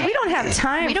 We don't have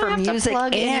time We don't for have music to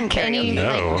plug and in any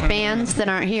No. like, bands that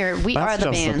aren't here. We are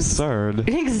the bands. Absurd.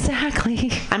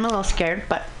 Exactly. I'm a little scared,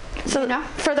 but So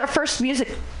for the first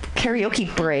music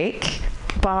karaoke break,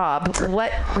 Bob,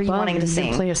 what were you wanting to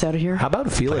sing? Play us out of here. How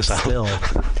about Feel It Still?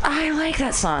 I like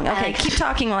that song. Okay, keep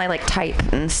talking while I like type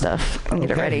and stuff and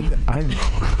get it ready.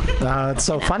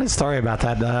 So funny story about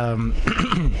that.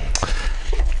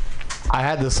 I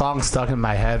had the song stuck in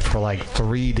my head for like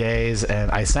 3 days,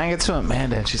 and I sang it to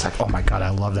Amanda, and she's like, "Oh my god, I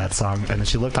love that song!" And then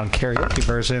she looked on karaoke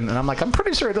version, and I'm like, "I'm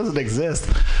pretty sure it doesn't exist."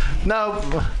 No,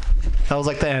 that was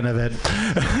like the end of it.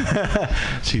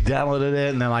 She downloaded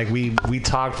it, and then like we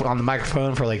talked on the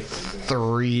microphone for like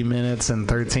 3 minutes and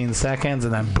 13 seconds,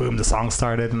 and then boom, the song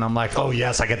started, and I'm like, "Oh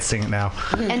yes, I get to sing it now."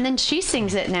 And then she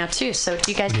sings it now too. So do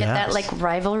you guys get that like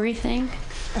rivalry thing?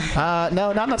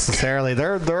 No, not necessarily.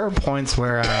 There are points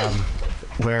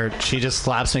where she just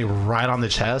slaps me right on the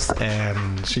chest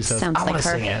and she says, Sounds "I like want to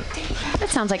her. sing it." That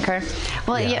sounds like her.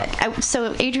 Well, yeah.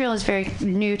 So Adriel is very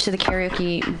new to the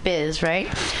karaoke biz, right?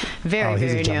 Very, he's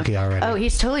very a junkie new. already. Oh,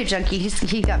 he's totally junkie.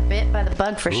 He got bit by the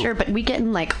bug for sure. But we get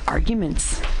in like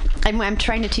arguments. I'm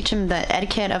trying to teach him the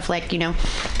etiquette of like, you know.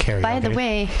 Karaoke. By the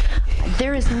way,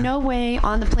 there is no way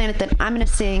on the planet that I'm gonna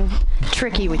sing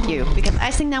 "Tricky" with you because I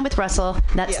sing that with Russell.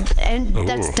 That's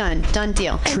done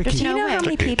deal. Do you know how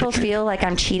many people feel like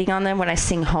I'm cheating on them when I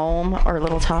sing "Home" or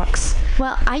 "Little Talks"?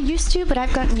 Well, I used to, but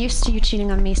I've gotten used to you cheating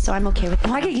on me, so I'm okay with that.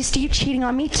 Well, I get used to you cheating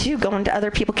on me too, going to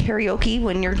other people karaoke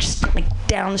when you're just like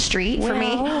down the street for me.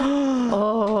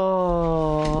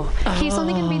 He's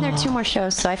only going to be there 2 more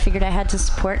shows, so I figured I had to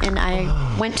support, and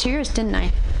I went to yours, didn't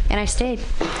I? And I stayed,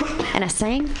 and I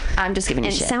sang. I'm just giving you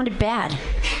and shit. It sounded bad,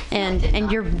 and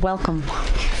you're welcome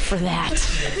for that.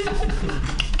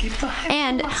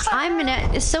 And I'm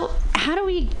gonna. So how do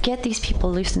we get these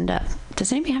people loosened up?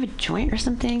 Does anybody have a joint or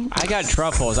something? I got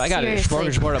truffles. I got a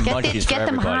smorgasbord of munchies for Get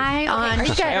them everybody. high on.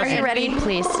 Are you ready?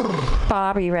 Please.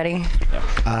 Bob, are you ready?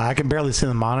 I can barely see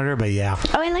the monitor, but yeah.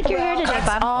 Oh, I like your hair today, That's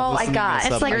Bob. all I got.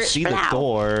 It's like see the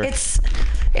door.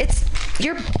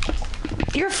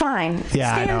 You're fine.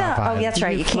 Yeah, I stand know, I'm up. fine. Oh, that's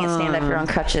right. You can't stand up. You're on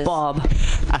crutches. Bob.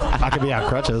 I could be on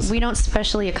crutches. We don't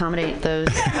specially accommodate those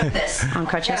on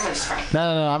crutches.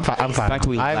 No, I'm fine. I'm fine. In fact,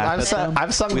 we laugh at them.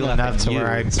 I've sung We them laugh enough at to you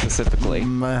where I specifically.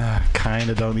 kind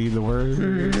of don't need the word.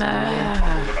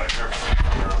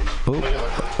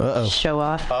 Uh-oh. Show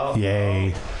off.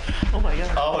 Yay. Oh my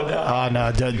god. Oh no. Oh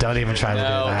no, don't even try to do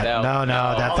that. No,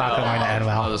 that's not going to end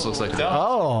well. Oh, this looks like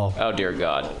Oh dear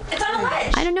God. It's on a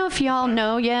ledge. I don't know if y'all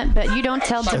know yet, but you don't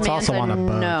tell It's also on Samantha a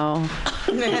boat. no.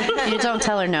 You don't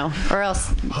tell her no, or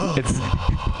else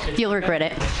you'll regret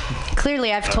it.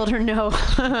 Clearly, I've told her no.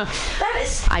 That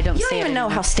is. I don't. You don't even know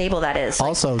how stable that is.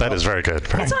 Also, that is very good.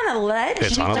 It's on a ledge.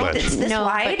 It's on a ledge. It's this No,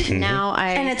 wide. but now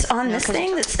and it's on this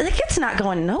thing. That's like it's not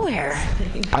going nowhere.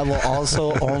 I will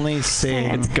also only sing.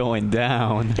 It's going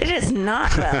down. It is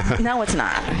not. No, it's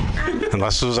not.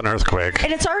 Unless it was an earthquake.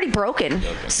 And it's already broken.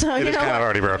 So It you is know kind of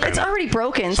already broken. It's already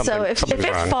broken. So Something- if something's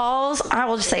it wrong. falls, I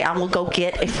will just say I will go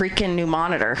get a freaking new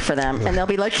monitor for them, and they'll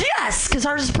be like, yes, because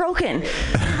ours is broken.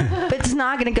 But it's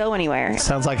not going to go anywhere.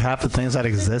 Sounds like half the things that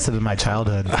existed in my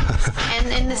childhood. And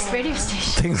in this radio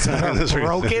station. Things that are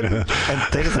broken and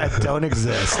things that don't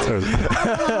exist.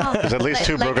 There's at least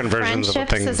two broken versions of a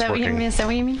thing Is that's that what you working. mean? Is that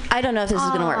what you mean? I don't know if this is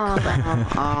going to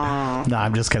work. No,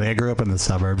 I'm just kidding. I grew up in the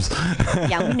suburbs.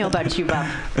 Yeah, we know about you, Bob.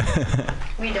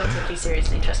 We don't take you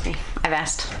seriously, trust me. I've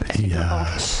asked.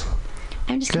 Yes.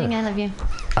 I'm just kidding. I love you.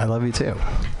 I love you too.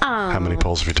 How many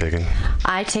polls have you taken?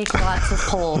 I take lots of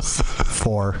polls,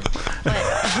 4.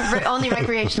 but only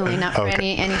recreationally, not for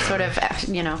Okay. any sort of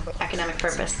academic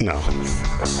purpose. No.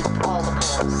 All the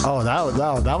polls. Oh,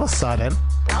 that was sudden.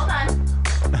 Hold on.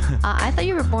 I thought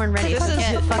you were born ready. This is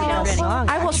Forget a fucking false ready. song.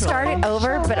 I will start it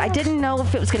over, but I didn't know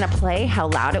if it was going to play, how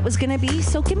loud it was going to be.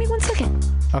 So give me 1 second.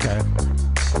 Okay.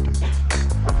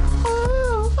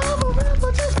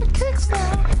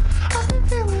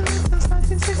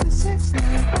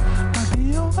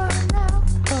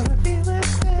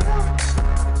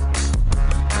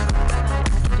 Do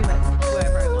it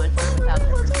whoever I want without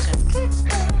their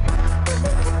permission.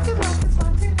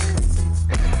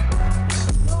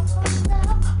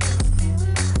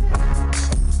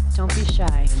 Don't be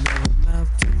shy.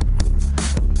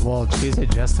 Well, she's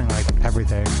adjusting like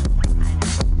everything.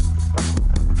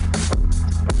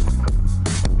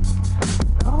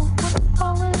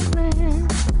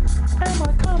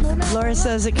 Laura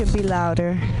says it could be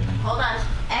louder. Hold on.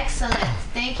 Excellent.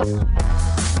 Thank you so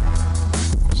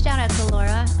much. Shout out to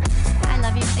Laura. I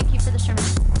love you. Thank you for the sermon.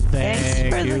 Thanks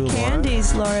for you, the Laura.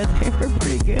 candies, Laura. They were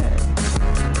pretty good.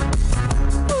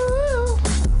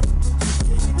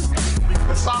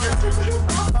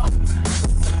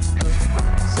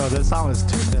 So this song is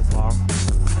 2 minutes long.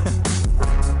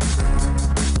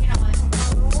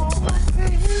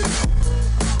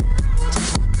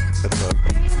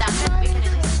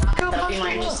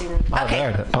 Oh, there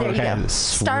it is. There you Okay, go.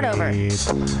 Start over.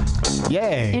 sweet.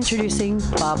 Yay. Introducing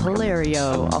Bob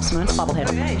Hilario, also known as Bobblehead.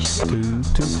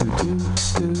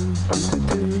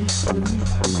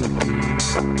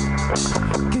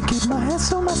 Can keep my hands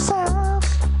to myself.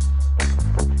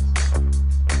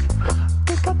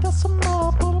 Think I got some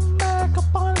more, put 'em back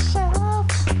up on the shelf.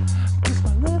 'Cause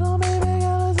my little baby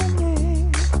girl is in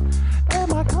me.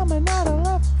 Am I coming out of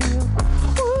left field?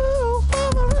 Woo,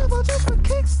 from a rebel just for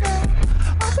kicks now.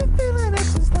 I've been feeling it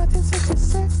since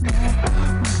 1966 now.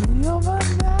 Maybe over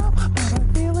now, but I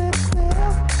feel it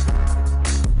still.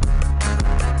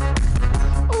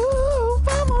 Ooh,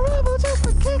 from a rebel just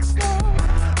for kicks now.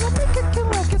 Let me kick it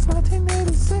like it's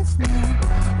 1986 now.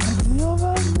 Maybe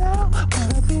over now, but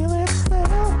I feel it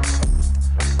still.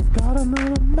 Got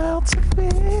another mouth to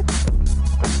feed.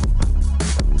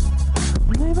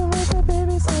 Leaving with the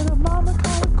baby, so the mama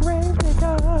call a grave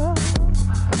digger.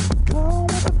 Going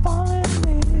with the fallen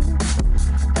leaves.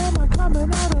 Am I coming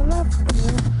out of left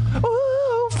field?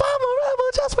 Ooh, I'm a rebel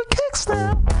just for kicks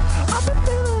now. I've been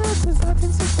feeling it since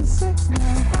 1966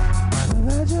 now. I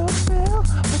know that you feel,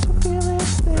 but you feel it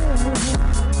still.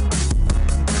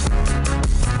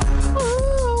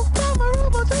 Ooh, I'm a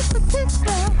rebel just for kicks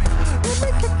now. Let me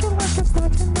kick it like it's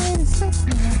 1986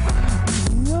 now.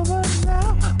 Maybe over now,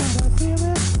 but I feel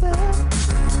it still.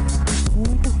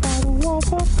 We can fight a war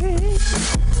for peace.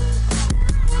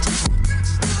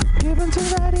 Giving to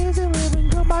that easy living,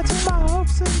 goodbye to my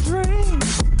hopes and dreams.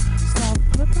 Stop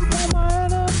flipping for my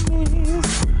enemies.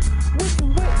 We can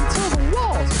wait until the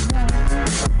walls are down.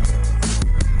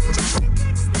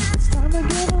 It's time to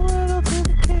give a little to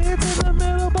the kids in the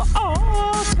middle, but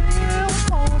all still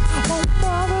falls won't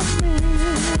bother me.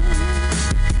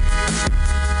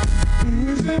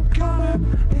 Is it coming?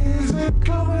 Is it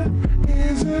coming?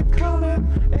 Is it coming?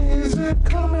 Is it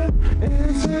coming?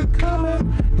 Is it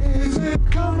coming? Is it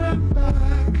coming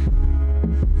back?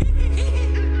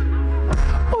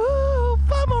 Ooh,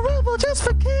 I'm a rebel just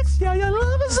for kicks. Yeah, your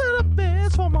love is in a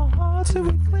bitch for my heart to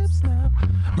eclipse now.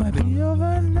 Might be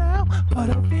over now, but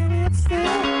I feel it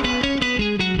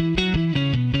still.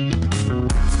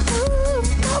 Ooh,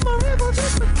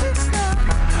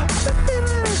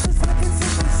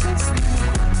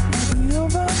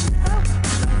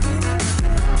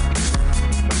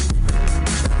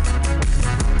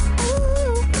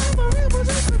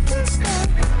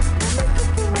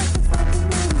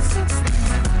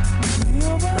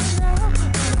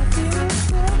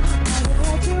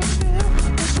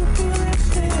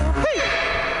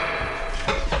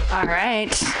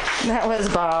 right. That was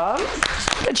Bob.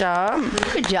 Good job.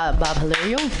 Good job, Bob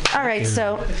Hilario. All right,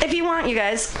 so if you want, you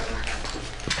guys,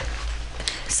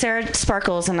 Sarah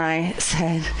Sparkles and I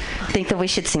think that we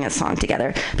should sing a song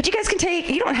together. But you guys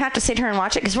you don't have to sit here and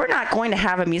watch it because we're not going to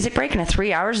have a music break, and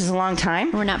 3 hours is a long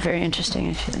time. We're not very interesting,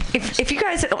 actually. If you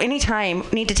guys at any time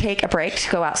need to take a break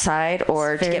to go outside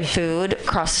or to get food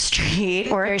across the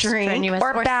street or a drink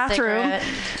or a bathroom,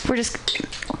 we're just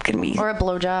going to be... Or a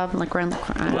blowjob, like around the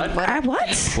corner.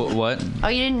 What? Oh,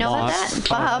 you didn't know that,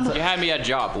 Bob? You had me at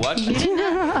job. What?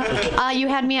 You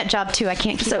had me at job, too. I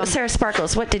can't keep So, Sarah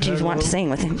Sparkles, what did you want to sing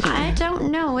with him? I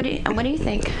don't know. What do you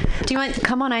think? Do you want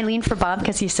Come On Eileen for Bob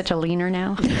because he's such a leaner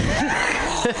now?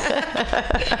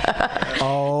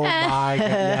 Oh my god,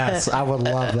 yes, I would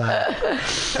love that.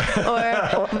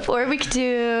 or we could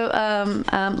do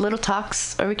Little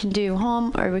Talks, or we can do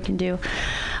Home, or we can do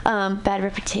Bad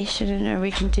Reputation, or we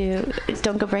can do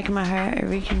Don't Go Breaking My Heart, or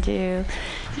we can do,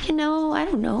 I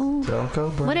don't know. Don't go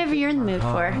breaking whatever you're in the mood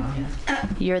for.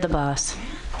 You're the boss.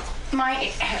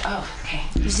 Okay.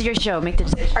 This is your show. Make the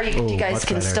decision. You guys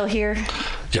can still hear?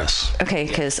 Yes. Okay,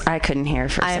 because I couldn't hear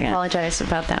for a second. I apologize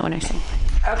about that when I sing.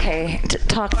 Okay,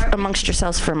 talk amongst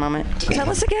yourselves for a moment. Tell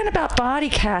us again about body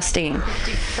casting.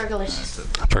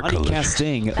 Body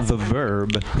casting, the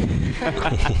verb.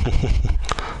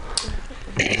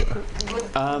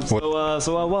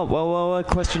 What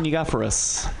question you got for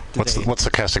us today? What's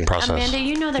the casting process? Amanda,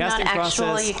 you know they're Casting not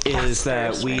actually process is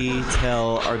that we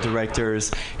tell our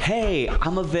directors, hey,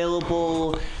 I'm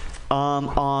available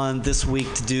on this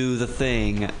week to do the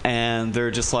thing, and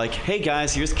they're just like, hey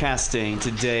guys, here's casting.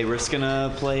 Today we're just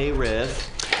gonna play riff.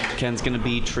 Ken's gonna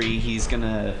be Tree. He's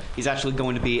actually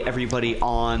going to be everybody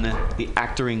on the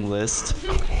actoring list.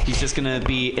 He's just gonna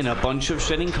be in a bunch of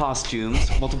shedding costumes,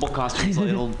 multiple costumes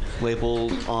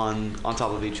labeled on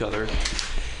top of each other.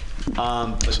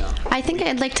 But no. I think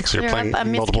I'd like to clear up a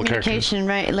miscommunication,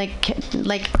 right?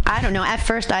 Like I don't know. At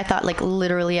first, I thought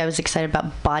literally I was excited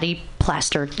about body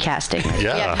plaster casting.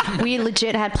 Yeah. We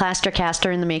legit had plaster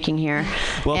caster in the making here.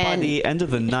 Well, by the end of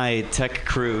the night, tech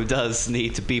crew does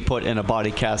need to be put in a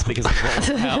body cast because of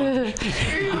rolling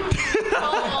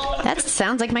out. That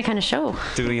sounds like my kind of show.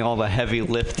 Doing all the heavy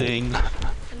lifting.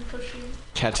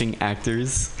 Catching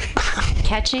actors.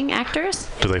 Catching actors?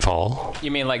 Do they fall?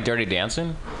 You mean like Dirty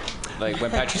Dancing? Like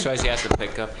when Patrick Swayze has to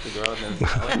pick up the girl and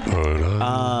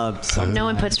then no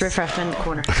one puts refreshment in the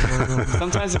corner.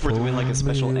 Sometimes if we're doing like a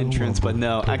special entrance, but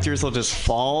no, actors will just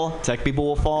fall. Tech people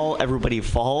will fall. Everybody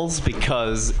falls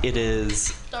because it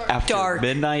is after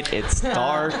midnight. It's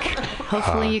dark.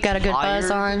 Hopefully you got a good buzz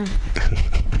on.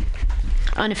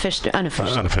 Unofficial.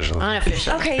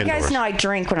 Okay, you guys know I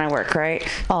drink when I work, right?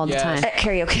 All the time. At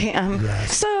karaoke.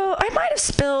 So I might have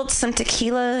spilled some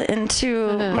tequila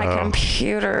into my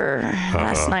computer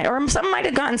last night, or something might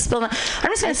have gotten spilled. I'm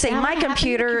just gonna say my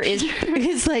computer is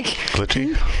like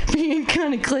glitchy, being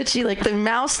kind of glitchy. Like the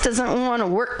mouse doesn't want to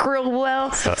work real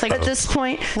well at this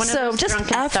point. So just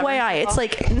FYI,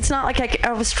 it's not like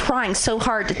I was trying so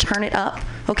hard to turn it up,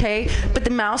 okay? But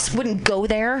the mouse wouldn't go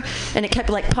there, and it kept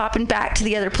popping back to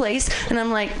the other place, and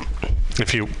I'm like.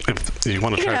 If you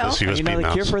want to try this USB the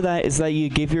mouse. cure for that is that you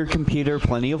give your computer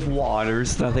plenty of water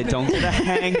so that they don't get a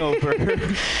hangover.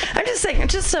 I'm just saying,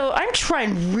 so I'm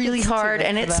trying really hard,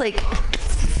 and it's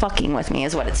fucking with me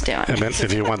is what it's doing. And then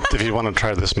if you want to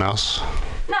try this mouse.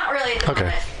 Not really.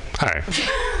 Okay. All right.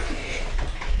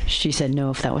 She said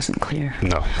no if that wasn't clear.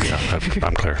 No. Yeah,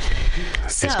 I'm clear.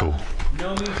 So, it's cool.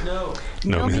 No means no.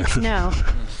 No means no.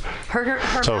 Her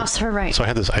mouse, her right. So I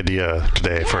had this idea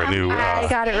today for a new. I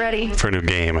got it ready. For a new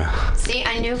game. See,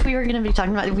 I knew if we were going to be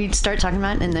talking about it, we'd start talking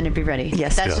about it, and then it'd be ready.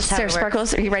 Yes. That's just how Sarah it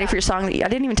Sparkles, are you ready for your song? I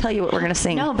didn't even tell you what we're going to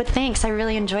sing. No, but thanks. I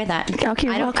really enjoy that. Okay,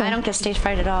 you're welcome. I don't get stage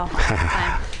fright at all.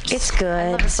 It's good.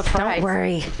 I love a surprise. Don't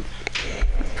worry.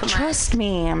 Trust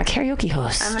me, I'm a karaoke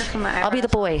host. I'm gonna put my I'll be the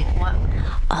boy. What?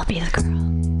 I'll be the girl.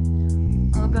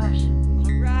 Oh gosh.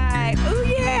 Right. Oh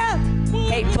yeah.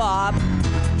 Hey Bob,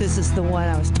 this is the one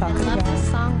I was talking about. I love this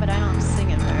song, but I don't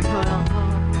sing it very well.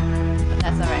 But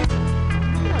that's all right.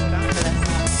 I'm drunk for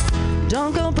this.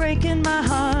 Don't go breaking my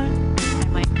heart.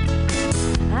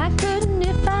 I couldn't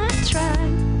if I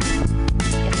tried.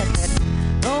 Yes, I could.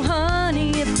 Oh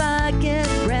honey, if I get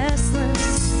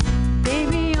restless,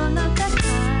 baby, you're not that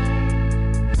kind.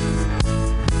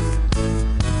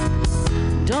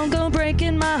 Don't go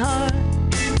breaking my heart.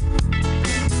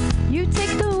 You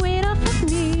take the weight off of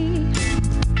me.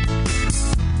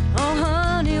 Oh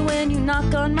honey, when you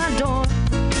knock on my door,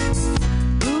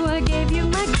 ooh, I gave you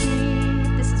my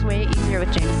key. This is way easier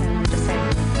with Jameson, I'm just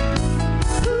saying.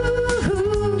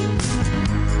 Ooh,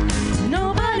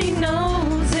 nobody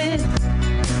knows it.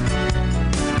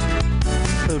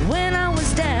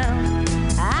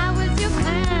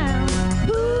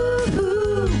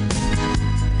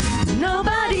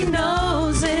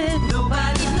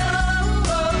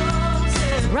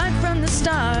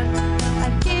 start. I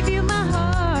gave you my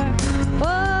heart. Whoa,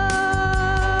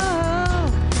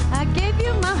 I gave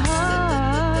you my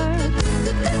heart.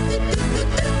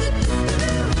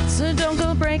 So don't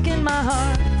go breaking my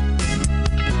heart.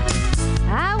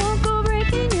 I won't go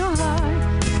breaking your heart.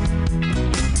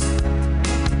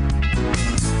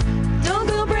 Don't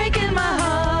go breaking my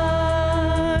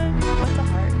heart. What's a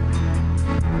heart?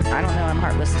 I don't know. I'm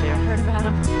heartless too. Heard about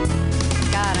him.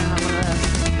 God, I'm on the list.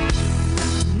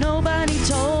 Nobody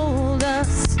told us,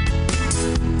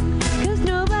 'cause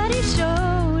nobody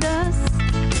showed us,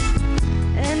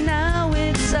 and now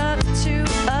it's up to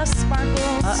us,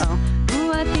 Sparkles. Uh-oh.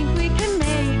 Ooh, I think we can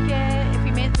make it. If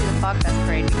you made it through the Fog Fest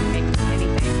parade, you can make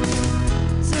anything.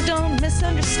 So don't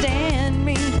misunderstand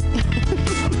me.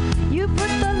 You put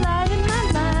the light in my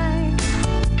mind.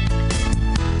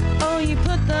 Oh, you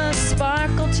put the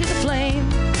sparkle to the flame.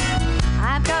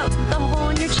 I've got the hole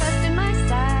in your chest in my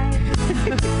side.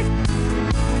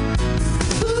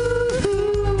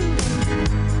 Ooh,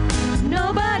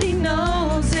 nobody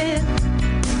knows it,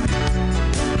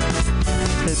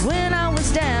 but when I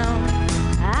was down,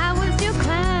 I was your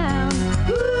clown.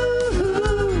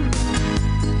 Ooh,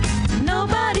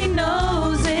 nobody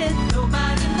knows it.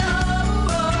 Nobody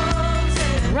knows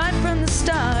it. Right from the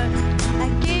start, I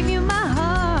gave you my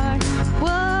heart. Whoa,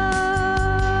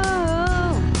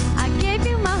 I gave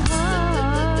you my heart.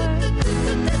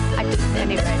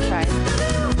 Anyway, try it.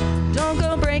 Don't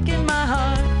go breaking my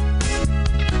heart.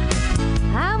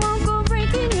 I won't go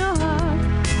breaking your heart.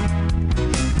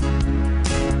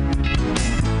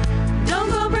 Don't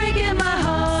go breaking my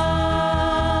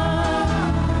heart.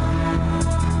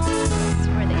 This is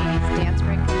where the 80s dance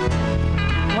break comes in.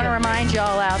 I want to remind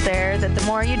y'all out there that the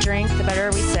more you drink, the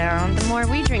better we sound. The more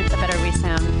we drink, the better we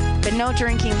sound. But no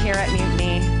drinking here at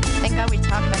Mutiny. Thank God we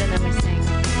talk better than we sing.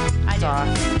 I do. Off.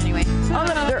 Anyway. Oh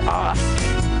no, they're off.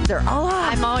 They're all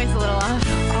off. I'm always a little off.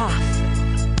 Off.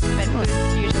 But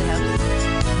booze usually helps.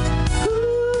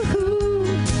 Ooh,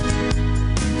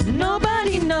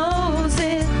 nobody knows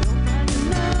it,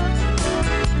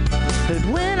 but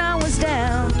when I was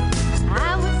down,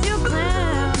 I was your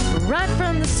clown. Right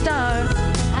from the start,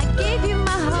 I gave you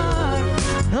my heart.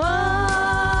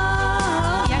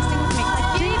 Oh, Yeah, I sing with me.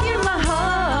 I gave you my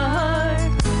heart.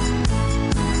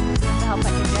 The help I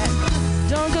can get.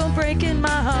 Don't go breaking my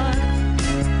heart.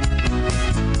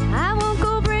 I won't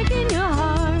go breaking your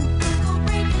heart.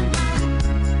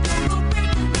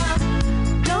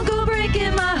 Don't go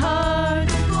breaking my heart.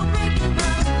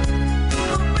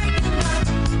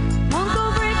 Won't go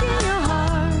breaking your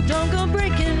heart. Don't go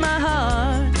breaking my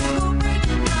heart.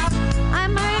 I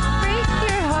might break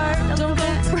your heart. Don't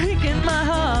go breaking my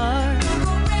heart.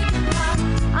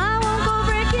 I won't go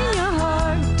breaking your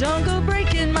heart. Don't go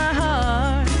breaking my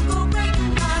heart.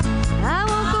 I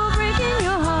won't go breaking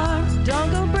your heart. Don't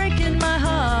go breaking my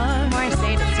heart. The more I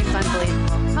say it, it seems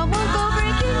unbelievable. I won't go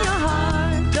breaking your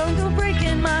heart. Don't go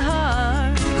breaking my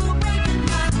heart.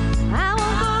 I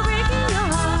won't go breaking your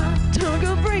heart. Don't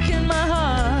go breaking my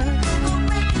heart.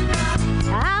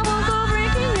 I won't go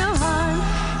breaking your heart.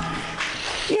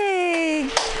 Yay!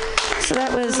 So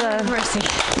that was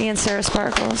me and Sarah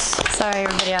Sparkles. Sorry,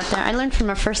 everybody out there. I learned from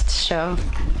our first show.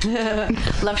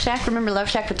 Love Shack. Remember Love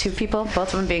Shack with two people,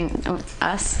 both of them being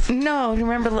us? No, do you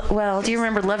remember? Well, do you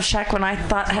remember Love Shack when I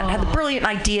had the brilliant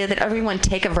idea that everyone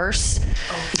take a verse?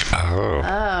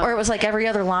 Oh. Or it was like every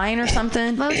other line or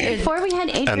something. Well, before we had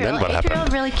Adriel. And then what Adriel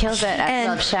happened? really kills it at And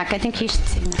Love Shack. I think he should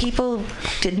sing. People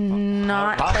did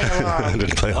not play along.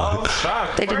 Didn't play along.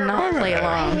 They did not play I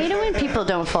along. hate it when people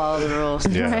don't follow the rules.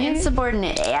 Yeah.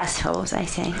 Insubordinate assholes, I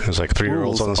say. It was like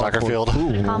 3-year-olds on the soccer field.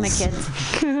 Call my kids.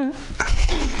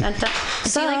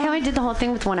 See, like how I did the whole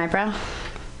thing with one eyebrow?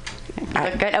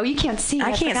 Look good. Oh, you can't see.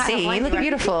 I can't forgot see. how You look blind you are.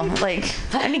 beautiful. Like,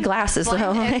 I need glasses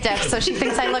though. Blind and deaf, so she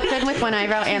thinks I look good with one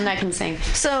eyebrow and I can sing.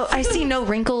 So I see no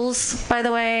wrinkles, by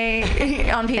the way,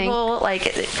 on people.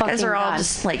 Like, guys are all God.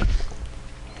 just like,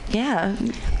 yeah,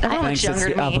 everyone looks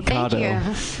younger than me. Thank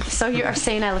you. So you are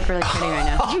saying I look really pretty right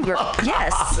now. You are,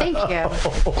 yes. Thank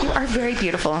you. You are very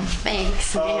beautiful.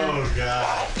 Thanks. Oh,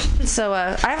 God. So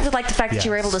I like the fact that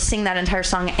you were able to sing that entire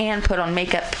song and put on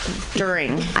makeup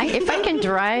during. If I can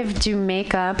drive, do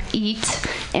makeup, eat,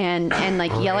 and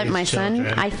like yell at my son,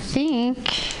 I think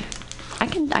I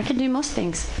can do most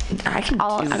things. I can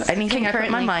do anything I put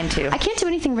my mind to. I can't do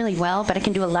anything really well, but I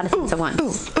can do a lot of things at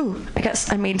once. Ooh!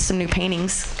 I made some new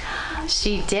paintings.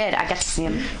 She did. I got to see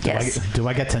him. Yes. Do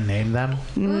I get to name them?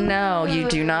 No, you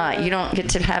do not. You don't get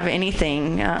to have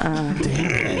anything.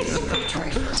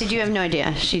 Did you have no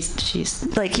idea? She's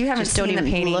like, you haven't just don't seen the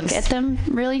even paintings. look at them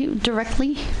really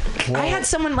directly. I had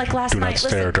someone like last Do night. not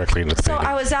stare directly into the So painting.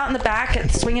 I was out in the back at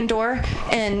the swinging door,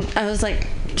 and I was like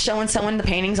showing someone the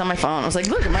paintings on my phone. I was like,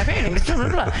 look at my paintings. Blah, blah,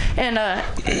 blah. And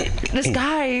this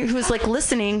guy who was like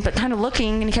listening but kind of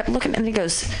looking, and he kept looking, and he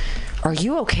goes, "Are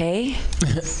you okay?"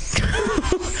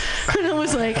 And I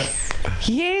was like,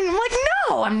 yeah. I'm like,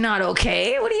 no, I'm not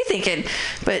okay. What are you thinking?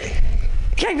 But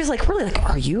yeah, he was like, really, like,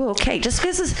 are you okay? Just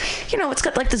because it's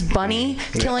got like this bunny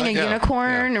killing a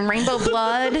unicorn and rainbow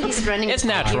blood. He's running. It's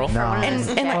natural.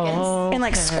 And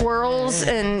like squirrels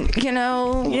and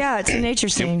Yeah, it's a nature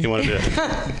scene. You wanted to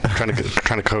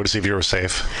trying to code to see if you were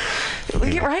safe.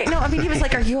 Yeah, right? No, I mean, he was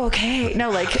like, "Are you okay?"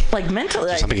 No, like mentally.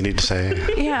 Like, Something you need to say.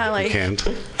 Yeah, like you can't.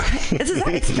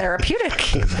 It's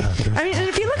therapeutic. I mean, and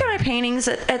if you look at my paintings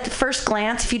at the first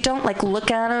glance, if you don't like look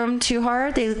at them too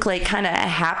hard, they look like kind of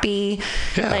happy,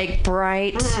 like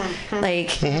bright,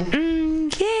 like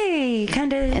yay,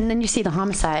 kind of. And then you see the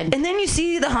homicide. And then you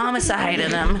see the homicide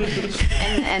in them.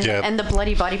 And the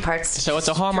bloody body parts. So it's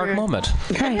a Hallmark moment.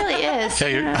 It really is.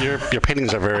 Yeah, your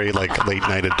paintings are very like late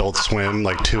night Adult Swim,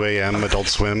 like 2 a.m. Adult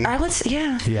Swim.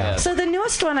 Yeah. So the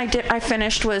newest one I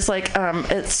finished was like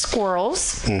it's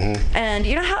squirrels. Mm-hmm. And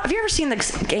have you ever seen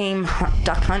the game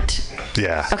Duck Hunt?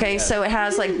 Yeah. Okay, so it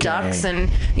has like ducks, and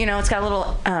it's got a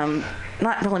little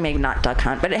not really, maybe not Duck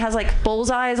Hunt, but it has like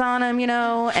bullseyes on them,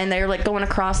 and they're like going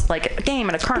across like a game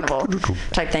at a carnival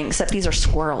type thing, except these are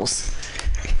squirrels,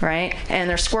 right? And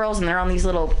they're squirrels, and they're on these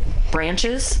little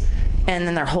branches, and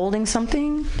then they're holding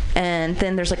something, and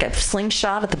then there's like a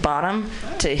slingshot at the bottom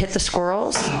to hit the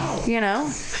squirrels,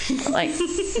 like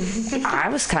I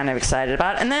was kind of excited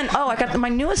about it. And then I got my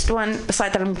newest one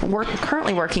beside that I'm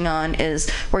currently working on is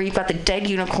where you've got the dead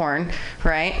unicorn,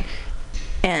 right?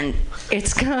 And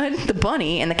it's got the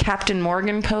bunny in the Captain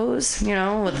Morgan pose,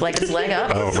 with like his leg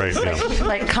up. Oh, right, yeah.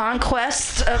 Like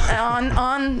conquest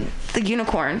on the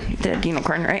unicorn, dead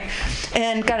unicorn, right?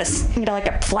 And got like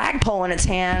a flagpole in its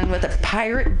hand with a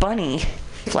pirate bunny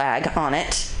flag on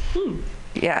it.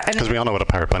 Yeah, because we all know what a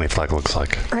pirate bunny flag looks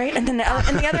like, right? And then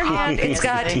on the other hand,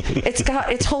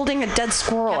 it's holding a dead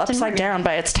squirrel upside down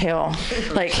by its tail,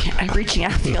 like reaching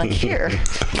out, and be like, here.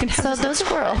 So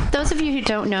those of you who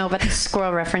don't know about the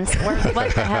squirrel reference, what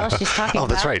the hell she's talking about? Oh,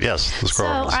 that's right. Yes, the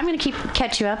squirrel. So I'm going to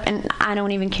catch you up, and I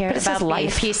don't even care but about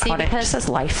life PC because it says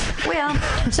life. Well,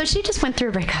 so she just went through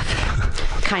a breakup,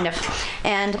 kind of,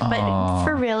 but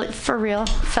for real,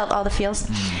 felt all the feels,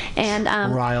 and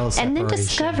then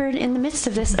discovered in the midst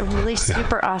of this a really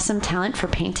super awesome talent for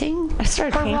painting. I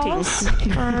started painting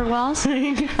for walls.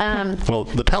 Well,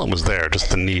 the talent was there,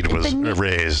 just the need was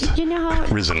raised. You know how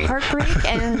risen. Heartbreak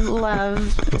and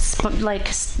love like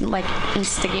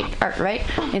instigate art, right?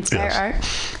 Inspire art.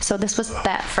 So this was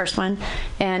that first one,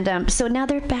 and so now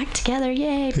they're back together,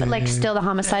 yay! But like still the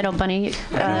homicidal bunny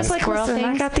squirrel thing.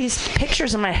 I got these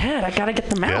pictures in my head. I got to get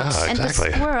them out. Yeah,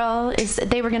 exactly. And the squirrel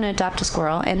they were going to adopt a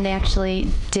squirrel, and they actually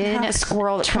did have a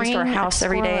squirrel that comes to our house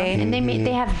every day. And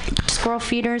they have squirrel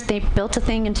feeders. They built a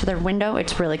thing into their window.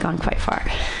 It's really gone quite far,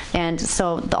 and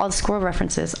so all the squirrel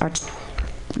references are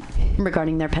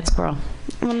regarding their pet squirrel.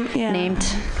 Named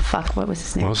what was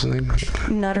his name? What was his name?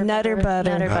 Nutter Butter.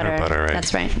 Nutter Butter, right.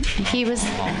 That's right. He was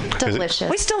delicious.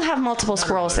 We still have multiple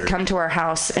squirrels that come to our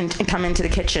house and come into the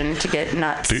kitchen to get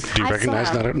nuts. Do you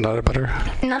recognize Nutter Butter?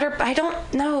 Nutter, I don't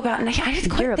know about.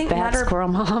 You're a bad squirrel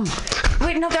mom.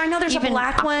 Wait, no, I know there's a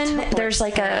black one. There's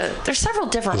several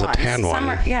different ones. There's a tan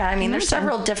one. There's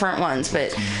several different ones,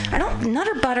 but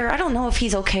Nutter Butter. I don't know if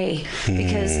he's okay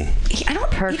because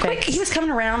he was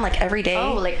coming around like every day.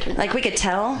 Oh, like we could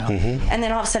tell. And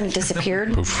then all of a sudden he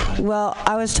disappeared. Well,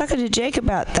 I was talking to Jake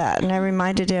about that, and I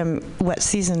reminded him what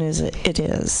season it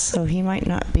is, so he might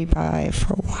not be by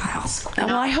for a while.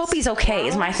 Well, I hope he's okay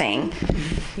is my thing.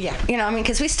 Yeah.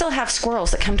 Because we still have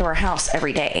squirrels that come to our house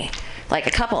every day,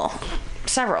 like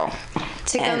several.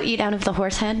 To go eat out of the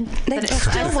horse head? They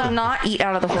still will not eat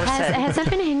out of the horse head. Has that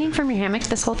been hanging from your hammock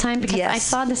this whole time? Because I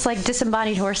saw this like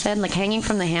disembodied horse head like hanging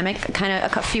from the hammock, kind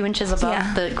of a few inches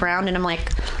above the ground, and I'm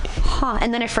like,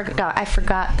 and then I forgot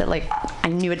that like I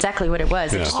knew exactly what it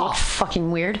was. It just looked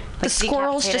fucking weird. The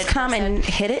squirrels just come and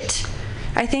hit it.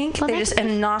 I think they just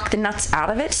knock the nuts out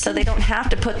of it, so they don't have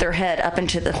to put their head up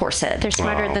into the horse head. They're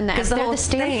smarter than that. Because they're the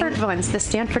Stanford ones, the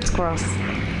Stanford squirrels,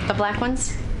 the black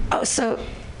ones. Oh, so.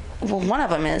 Well, one of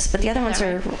them is, but the other ones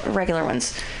are regular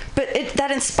ones. But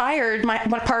that inspired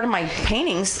part of my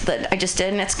paintings that I just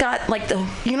did, and it's got like the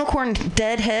unicorn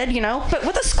dead head, but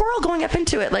with a squirrel going up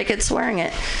into it, like it's wearing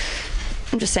it.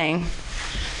 I'm just saying.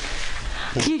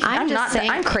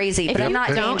 I'm crazy, but I'm not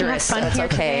dangerous. Have fun That's here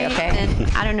okay. today, Okay. then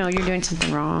I don't know. You're doing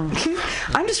something wrong.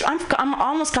 I'm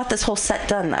almost got this whole set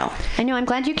done though. I know. I'm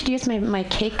glad you could use my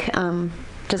cake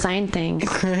design things.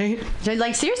 Right.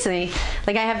 Like seriously,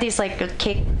 like I have these like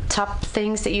cake top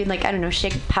things that you like. I don't know,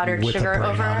 shake powdered With the sugar brain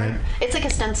over. on it. It's like a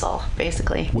stencil,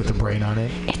 basically. With the brain on it.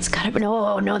 It's gotta be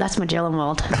no. That's Magellan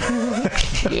mold.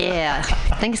 Yeah,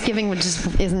 Thanksgiving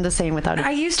just isn't the same without a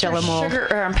I used Jello mold.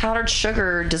 powdered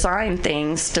sugar design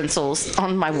things, stencils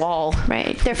on my wall.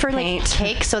 Right. They're for like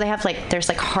cake, so they have there's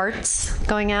like hearts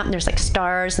going out, and there's like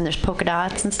stars, and there's polka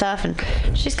dots and stuff. And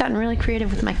she's gotten really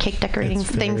creative with my cake decorating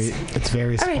things. It's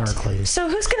very All right. sparkly. So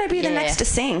who's gonna be the next to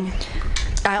sing?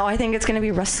 I think it's gonna be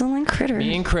Russell and Critter.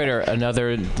 Me and Critter,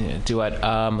 another duet.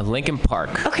 Lincoln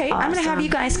Park. Okay, I'm gonna have you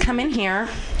guys come in here.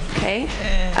 Okay,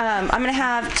 I'm gonna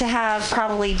have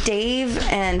probably Dave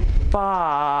and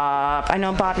Bob. I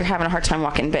know Bob, you're having a hard time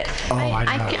walking, but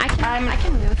I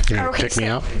can move. You gonna pick me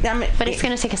up? But it's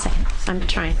gonna take a second. I'm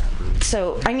trying.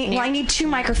 So I need 2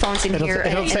 microphones in here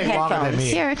it'll and take longer than headphones. me.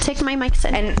 Here, take my mic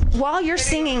set. And while you're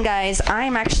singing, guys,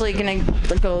 I'm actually gonna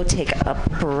go take a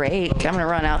break. I'm gonna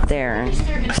run out there and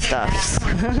stuff.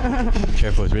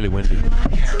 Careful, it's really windy.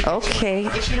 Okay.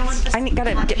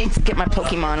 Gotta get my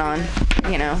Pokemon on.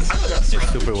 You know. It's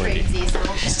super windy.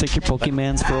 Just take your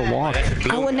Pokemans for a walk.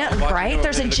 Oh, and right?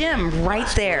 There's a gym right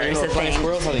there is the thing.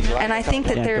 And I think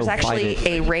that Yeah, there's go fight actually it.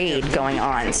 a raid going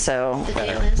on, so.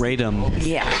 Raid them.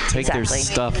 Yeah, Take their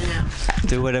exactly. stuff.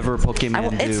 Do whatever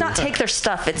Pokemon do. It's not take their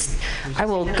stuff, I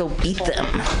will go beat them.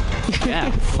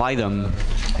 Yeah, fight them.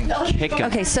 Kick them.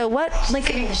 Okay, so what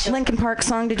Lincoln Park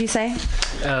song did you say?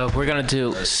 We're gonna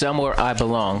do Somewhere I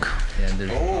Belong. That's a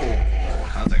good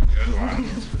one.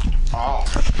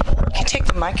 You can take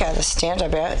the mic out of the stand, I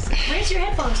bet. Where's your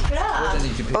headphones? Put up.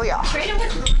 Oh, yeah. Trade them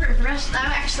with the rest.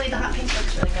 Actually, the hot pink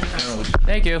looks really good.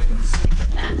 Thank you.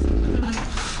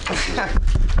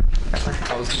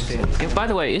 Yeah, by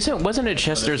the way, wasn't it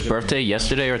Chester's birthday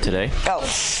yesterday or today? Oh,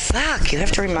 fuck. You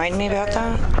have to remind me about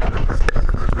that?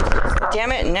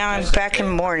 Damn it, now I'm back in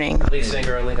mourning. Lead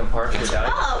singer of Lincoln Park who died.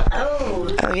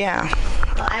 Oh, yeah.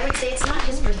 Well, I would say it's not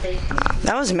his birthday.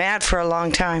 I was mad for a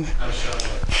long time.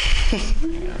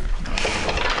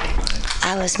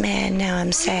 I was mad, now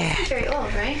I'm sad. He's very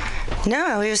old, right?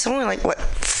 No, he was only like, what,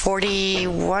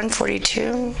 41,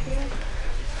 42?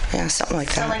 Yeah, something like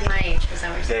So that. like my age, is that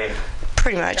what you're saying?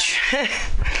 Pretty much.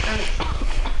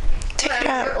 Take it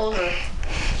You're out. older.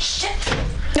 Shit.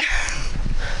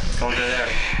 Over there.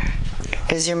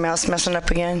 Is your mouse messing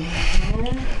up again?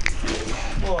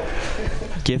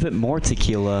 Give it more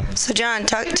tequila. So, John,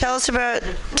 tell us about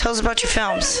your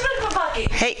films.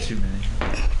 Hey,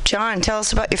 John, tell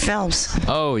us about your films.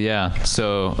 Oh yeah,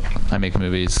 so I make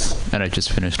movies, and I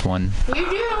just finished one. You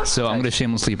do? So I'm gonna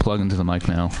shamelessly plug into the mic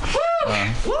now.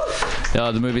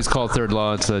 The movie's called Third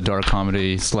Law. It's a dark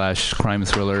comedy / crime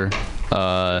thriller.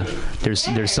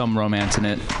 There's some romance in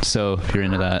it, so if you're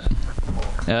into that.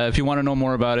 If you want to know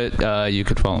more about it, you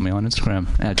could follow me on Instagram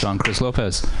at John Chris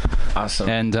Lopez. Awesome.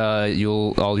 And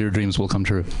all your dreams will come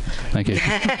true. Thank you.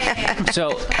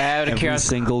 So, out of Every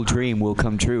curiosity, single dream will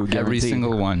come true. Every Guaranteed.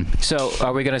 single one. so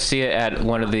are we gonna see it at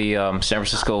one of the San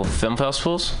Francisco film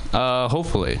festivals?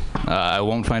 Hopefully. I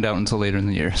won't find out until later in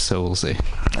the year, so we'll see.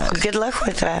 Good luck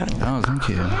with that. Oh, thank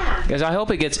you. Because I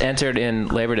hope it gets entered in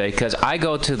Labor Day. Because I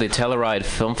go to the Telluride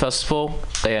Film Festival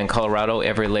in Colorado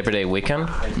every Labor Day weekend,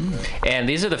 and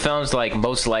these are the films like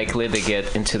most likely to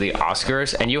get into the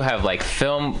Oscars. And you have like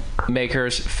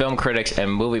filmmakers, film critics,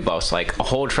 and movie buffs, like a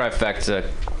whole trifecta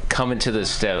come into this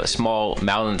small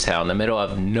mountain town in the middle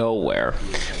of nowhere,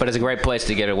 but it's a great place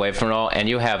to get away from it all. And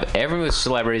you have every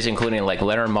celebrities, including like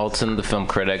Leonard Maltin, the film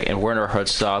critic, and Werner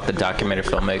Herzog, the documentary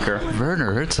filmmaker.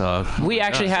 Werner Herzog. We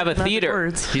actually have a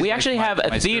theater. We actually have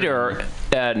a theater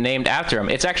named after him.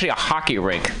 It's actually a hockey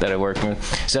rink that I work with.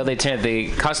 So they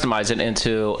customize it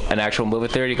into an actual movie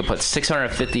theater. You can put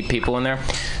 650 people in there.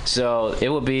 So it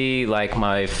will be like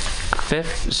my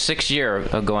 6th year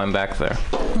of going back there.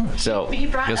 So He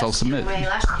brought Guess us I'll submit. away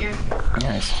last year.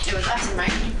 nice. It was awesome,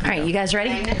 right? All right, you guys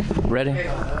ready? Ready?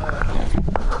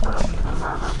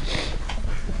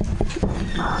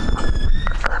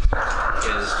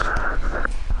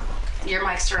 Your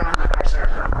mics are on. Ours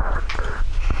are.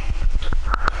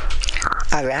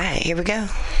 All right, here we go.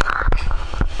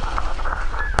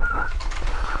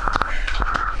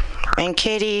 And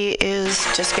Katie is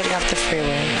just getting off the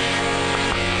freeway.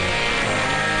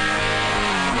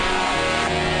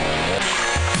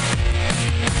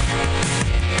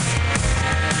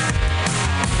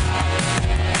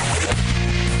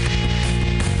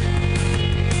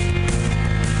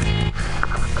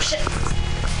 Shit.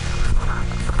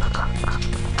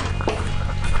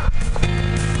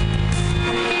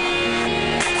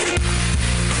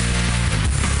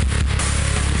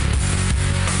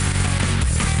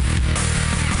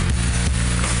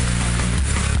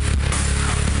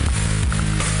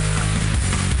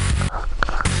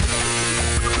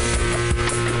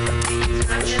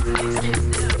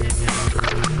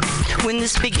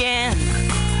 this began.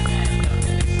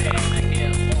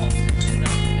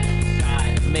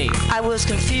 Me. I was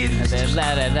confused. And then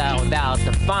let it out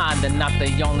to find that not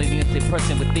the only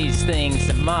person with these things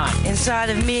in mind. Inside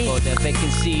of me. For the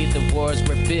vacancy, the words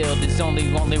revealed. It's only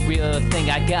real thing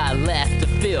I got left to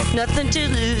feel. Nothing to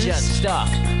lose. Just stuck,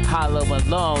 hollow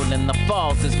alone, and the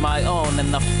fault is my own,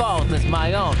 and the fault is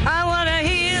my own. I wanna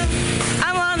heal,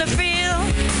 I wanna feel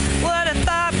what I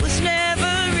thought was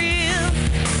never real.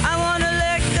 I wanna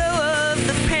let go of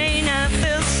the pain I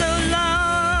felt so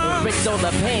long. Erase all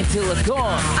the pain till it's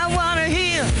gone. I wanna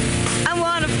heal, I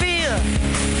wanna feel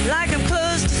like I'm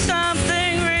close to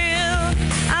something real.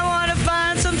 I wanna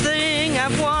find something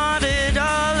I've wanted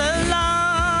all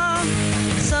along.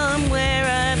 Somewhere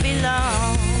I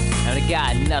belong. And I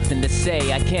got nothing to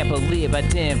say. I can't believe I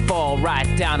didn't fall right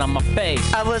down on my face.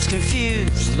 I was confused.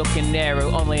 Looking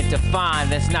narrow only to find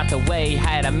that's not the way I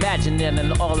had imagined it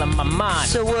in all of my mind.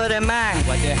 So what am I?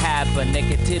 What to have but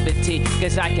negativity,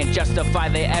 cause I can justify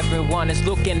that everyone is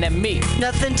looking at me.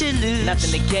 Nothing to lose.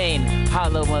 Nothing to gain.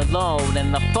 Hollow alone,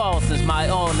 and the fault is my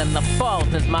own, and the fault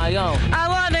is my own. I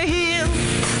wanna heal,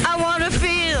 I wanna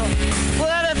feel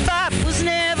what I thought was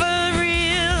never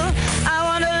real. I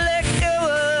wanna let go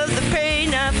of the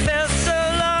pain I felt so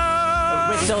long.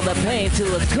 Erase all the pain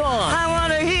till it's gone. I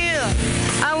wanna heal,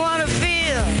 I wanna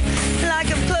feel like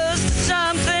I'm close to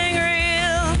something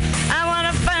real. I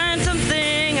wanna find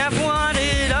something I've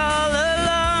wanted all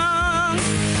along.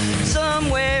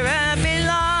 Somewhere I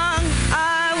belong.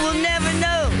 I will never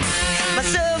know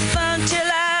myself until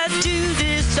I do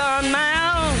this on my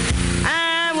own.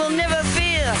 I will never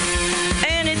feel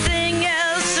anything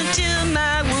else until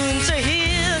my wounds are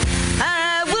healed.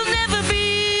 I will never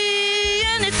be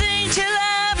anything till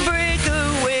I break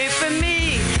away from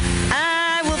me.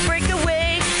 I will break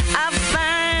away. I'll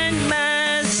find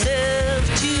myself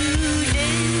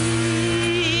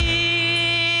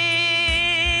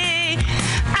today.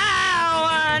 I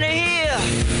wanna heal.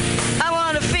 I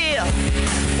wanna feel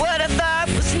what I thought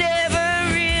was never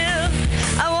real.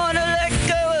 I wanna let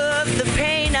go of the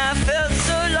pain I felt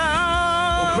so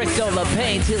long. Erase all the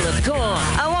pain till it's gone.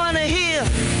 I wanna heal.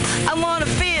 I wanna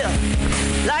feel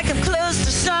like I'm close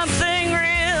to something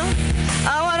real.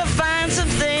 I wanna find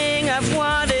something I've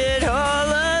wanted all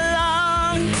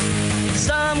along.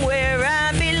 Somewhere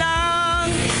I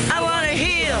belong. I wanna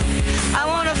heal. I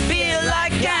wanna feel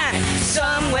like I'm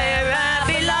somewhere I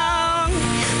belong.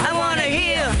 I wanna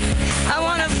heal. I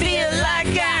wanna feel like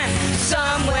I'm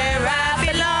somewhere I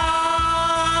belong.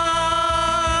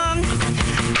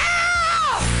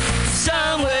 Ah!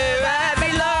 Somewhere I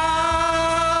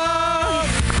belong.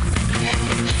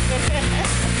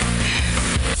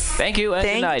 Thank you, and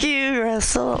good night. Thank you,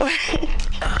 Russell. Turn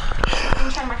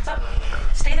mics up.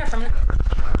 Stay there for a minute.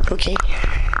 Okay.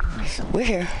 We're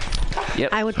here. Yep.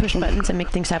 I would push buttons and make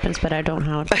things happen, but I don't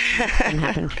know how it can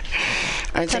happen.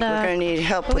 I think we're going to need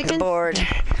help But with the board.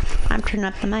 I'm turning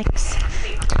up the mics.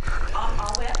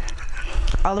 All the way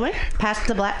up. All the way? Past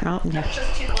the black? No. Yeah.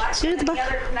 Just to the black. To the And black.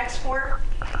 other next four.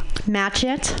 Match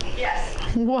yet? Yes.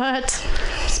 What?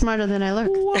 Smarter than I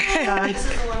look. This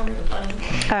is the one with the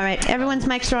button. All right. Everyone's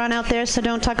mics are on out there, so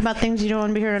don't talk about things you don't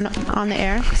want to be heard on the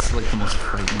air. It's like the most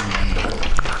frightening one.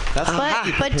 That's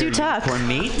But do talk. for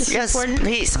meat. Yes,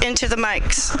 please, into the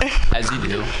mics. As you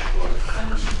do.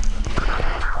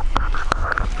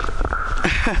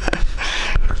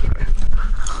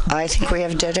 I think we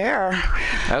have dead air.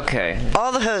 Okay.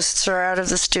 All the hosts are out of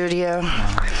the studio.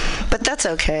 But that's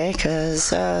okay,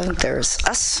 because there's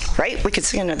us, right? We could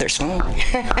sing another song.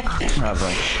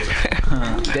 Probably.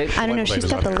 I don't know. She's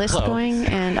got the list going,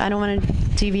 and I don't want to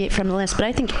deviate from the list, but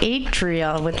I think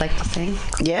Adriel would like to sing.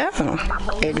 Yeah,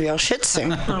 Adriel should sing.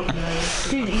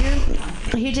 Dude,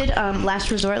 he did Last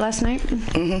Resort last night.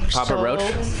 Mm-hmm. Papa so Roach?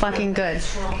 Fucking good.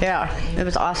 Yeah, it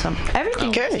was awesome.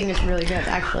 Everything Good. he's singing is really good,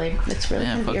 actually. It's really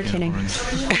Yeah, kind of fucking irritating. horns.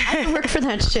 I have to work for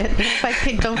that shit. If I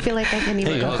don't feel like I can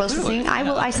even Hey, go close to singing, I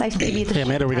will Ice Ice Baby the Hey,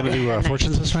 Amanda, are we going to do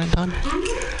fortunes this night, Don?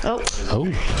 Oh, Oh.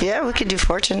 Yeah, we could do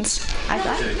fortunes. I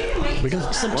thought We can.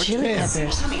 some chili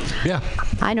peppers. Yeah.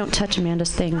 I don't touch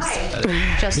Amanda's things.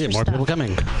 Just We her have more stuff. people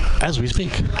coming as we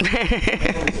speak.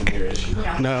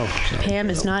 No. Pam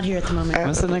is not here at the moment.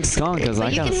 What's the next song? Because But I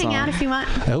you got can a hang song. out if you want.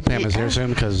 I hope Pam is here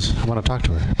soon because I want to talk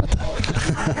to her about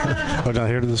that. Oh, not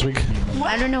here this week?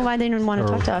 I don't know why they didn't want to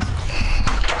talk to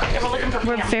us.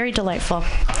 We're very delightful.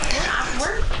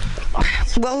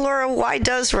 Well, Laura, why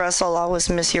does Russell always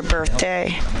miss your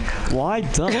birthday? Why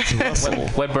does Russell?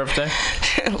 What birthday?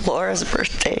 Laura's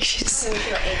birthday.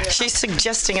 She's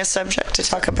suggesting a subject to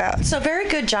talk about. So very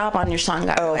good job on your song,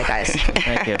 by the way, guys.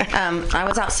 Thank you. I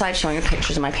was outside showing you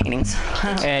pictures of my paintings.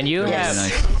 And you Yes.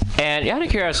 have And out of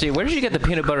curiosity, where did you get the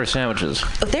peanut butter sandwiches?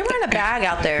 They were in a bag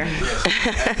out there.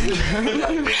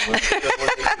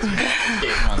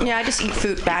 Yeah, I just eat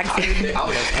food, bag food.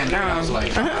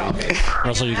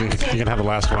 Also, you can have the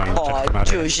last one.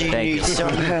 Thank you.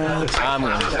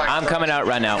 I'm coming out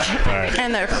right now. All right.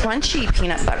 And they're crunchy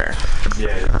peanut butter.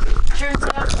 Turns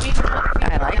out to be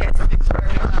I like it.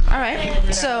 All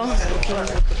right, so.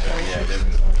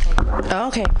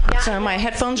 Okay, so my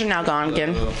headphones are now gone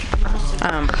again.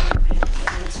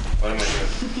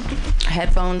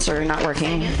 Headphones are not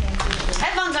working.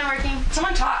 Headphones aren't working.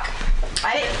 Someone talk.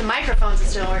 The microphones are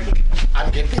still working.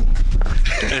 I'm Gimpy.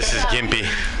 This is Gimpy.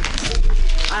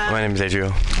 My name is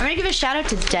Adriel. I'm gonna give a shout out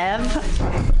to Dev.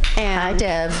 And Hi,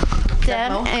 Dev.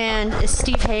 Dev and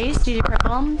Steve Hayes, DJ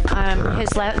Purple.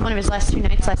 One of his last 2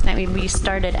 nights last night, we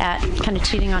started at kind of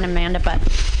cheating on Amanda, but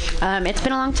it's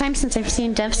been a long time since I've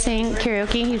seen Dev sing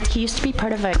karaoke. He used to be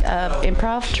part of a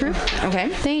improv troupe. Okay.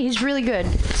 Thing. He's really good.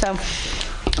 So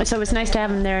it was nice to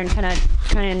have him there and kind of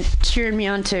cheering me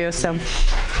on too. So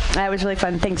that was really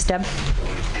fun. Thanks, Deb.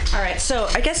 All right, so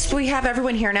I guess we have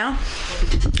everyone here now,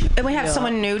 and we have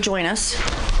someone new join us.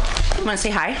 You want to say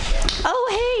hi?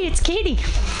 Oh, hey, it's Katie.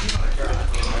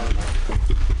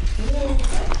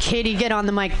 Katie, get on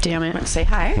the mic, damn it. Say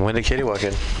hi. When did Katie walk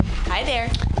in? Hi there.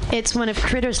 It's one of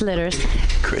Critter's litters.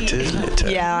 Critter's litter.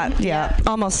 Yeah,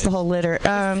 almost the whole litter.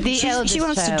 She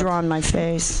wants to draw on my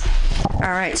face.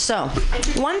 All right, so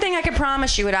one thing I can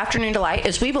promise you at Afternoon Delight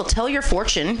is we will tell your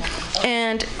fortune,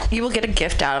 and you will get a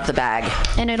gift out of the bag.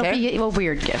 And it'll be a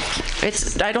weird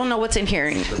gift. I don't know what's in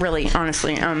here, really,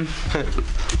 honestly.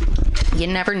 You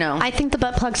never know. I think the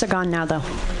butt plugs are gone now, though.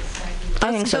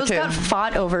 I think so Those too. got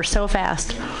fought over so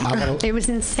fast. It was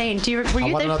insane. Were you I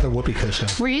want there? another whoopee cushion.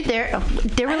 Were you there?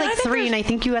 There were like 3, and I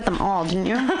think you got them all, didn't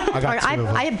you? I got 2 of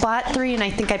them. I bought 3, and I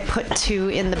think I put 2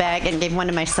 in the bag and gave one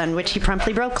to my son, which he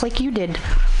promptly broke, like you did.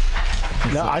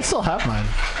 No, I still have mine.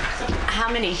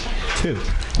 How many? 2.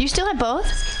 You still have both?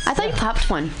 I thought you popped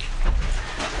one.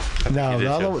 No,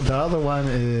 the other one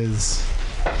is.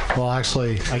 Well,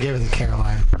 actually, I gave it to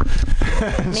Caroline.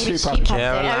 Maybe she popped it.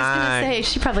 I was gonna say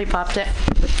she probably popped it,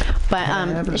 but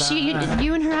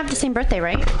you and her have the same birthday,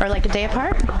 right? Or like a day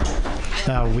apart?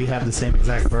 No, we have the same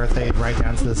exact birthday, right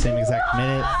down to the same exact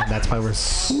minute, and that's why we're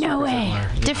No way. similar.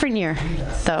 Different year,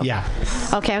 though. Yeah.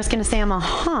 Okay, I was gonna say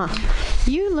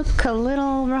you look a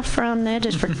little rough around the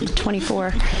edges for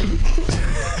 24,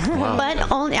 Wow. but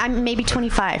only I'm maybe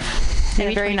 25. In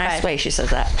a very nice way, she says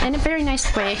that. In a very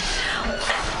nice way.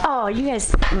 Oh, you guys.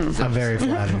 I'm very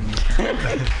flattered.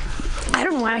 I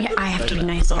don't know why I have to be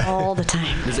nice all the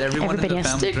time. Does everyone in Everybody the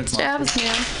has family to drink jabs me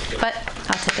on. But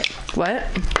I'll take it. What?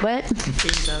 What?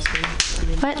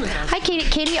 Hi, Katie.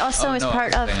 Katie also is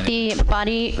part of the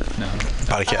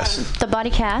Bodycast. The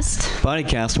Bodycast.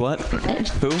 Bodycast, what?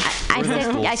 Who?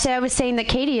 I said I was saying that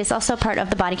Katie is also part of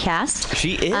the Bodycast.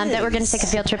 She is. That we're going to take a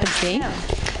field trip and see.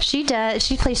 She does.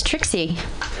 She plays Trixie.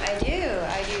 I do.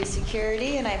 I do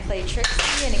security, and I play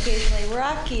Trixie, and occasionally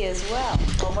Rocky as well.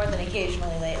 Well, more than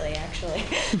occasionally lately, actually.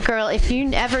 Girl, if you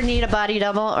ever need a body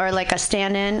double or like a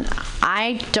stand-in,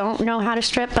 I don't know how to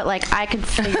strip, but like I could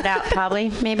figure it out probably,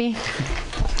 maybe.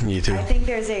 You too. I think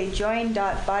there's a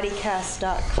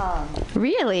join.bodycast.com.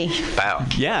 Really? Wow.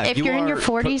 Yeah. If you're in your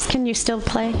 40s, can you still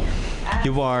play?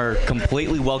 You are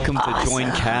completely welcome to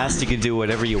join cast. You can do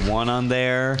whatever you want on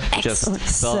there. Just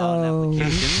fill out an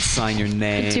application, sign your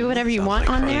name. Do whatever you want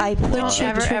on there? I put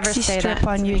your Trixie strip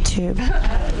on YouTube.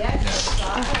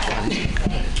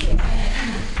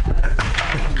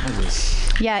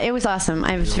 Yeah, it was awesome.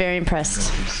 I was very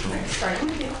impressed.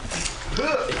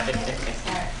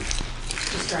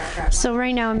 So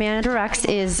right now, Amanda Rux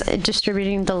is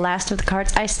distributing the last of the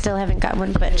cards. I still haven't got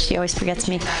one, but she always forgets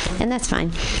me, and that's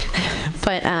fine.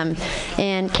 But and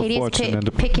Katie is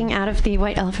picking out of the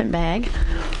white elephant bag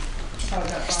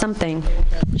something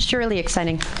surely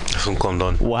exciting. Es un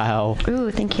condón. Wow. Ooh,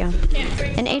 thank you.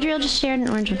 And Adriel just shared an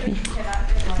orange with me,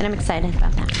 and I'm excited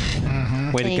about that.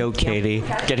 Way to go, Thank you. Katie.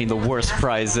 Getting the worst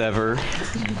prize ever.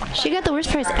 She got the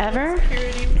worst prize ever.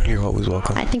 You're always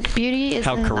welcome. I think beauty is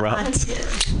How in the corrupt.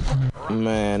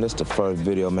 Man, this the first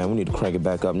video, man. We need to crank it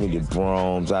back up. We need the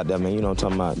Broms out there, man. You know what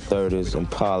I'm talking about? 30s,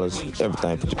 Impalas,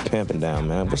 everything. Put your pimping down,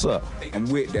 man. What's up? I'm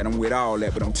with that. I'm with all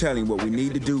that. But I'm telling you what we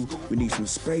need to do. We need some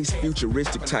space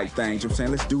futuristic type things. You know what I'm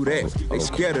saying? Let's do that. They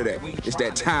scared of that. It's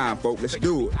that time, folks. Let's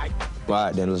do it. All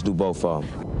right, then. Let's do both of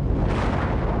them.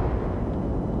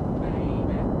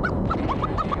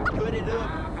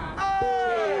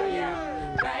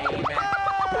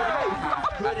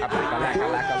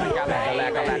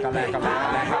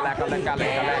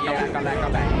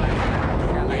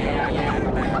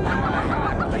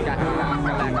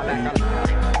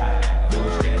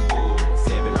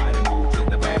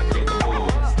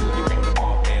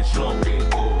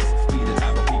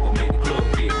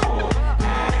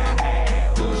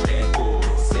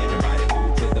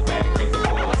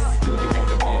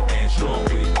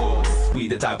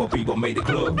 Type of people made the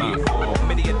club get full.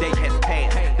 Many a day has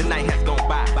passed, the night has gone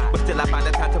by, but still I find the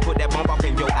time to put that bomb off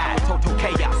in your eye. Total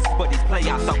chaos, but these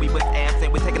playoffs thought we was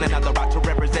absent. We're taking another route to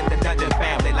represent the Dungeon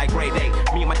family like grade A.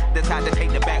 Me and my decide to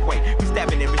take the back way. We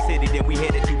stabbing every city, then we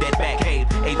headed to that back cave.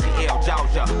 ATL,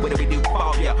 Georgia, what do we do?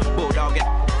 Fall ya, bulldogging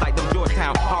like them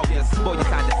Georgetown Hawkers. Boy, you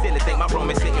sound silly, think my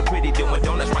room is sitting pretty, doing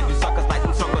donuts while you suckers like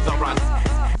them suckers are runs.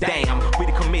 Damn, we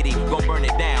the committee, gon' burn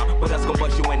it down, but us gon'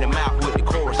 bust you in the mouth with the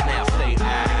chorus now. Say,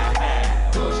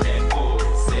 push that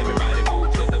force. Everybody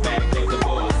move to the back of the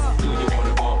bus. Do you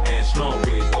wanna bump and slump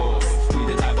with us? We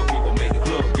the type of people make the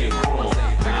club get crunk.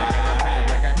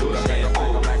 Push that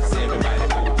force. Everybody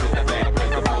move to the back of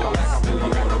the bus. Do you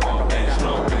wanna bump and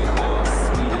slump with us?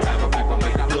 We the type of people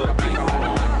make the club get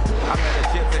crunk. I met a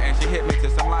gypsy and she hit me to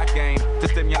some life game to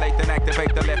stimulate and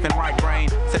activate the left and right brain.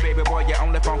 Say, baby boy, you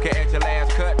only funky at your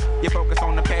last cut. You focus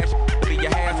on the cash, be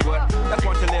your has what. That's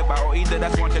one you live by, or either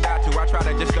that's one you die to. I try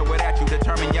to just throw it at you,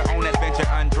 determine your own adventure,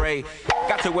 Andre.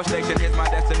 Got to a station, here's my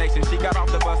destination. She got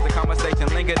off the bus, the conversation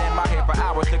lingered in my head for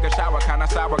hours. Took a shower, kinda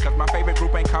sour, cause my favorite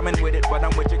group ain't coming with it. But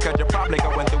I'm with you, cause you're probably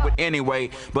going through it anyway.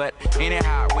 But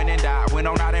anyhow, went and died, went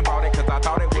on out and bought it, cause I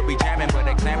thought it would be jamming. But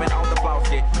examine all the flaws,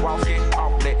 get walls get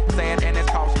awfully sad and it's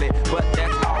costly. But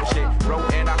that's all shit, bro,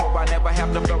 and I hope I never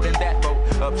have to float in that boat.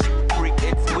 Up creek,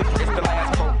 it's sweet, it's the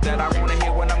last quote that I wanna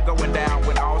hear when I'm going down.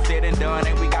 When all said and done,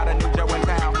 and we got a new Joe in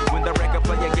town. When the record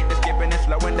player get to skipping and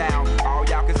slowing down, all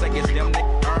y'all can say is them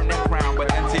niggas earn that crown.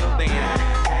 But until then,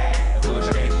 push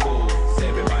that force.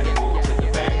 Everybody move to the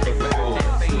back of the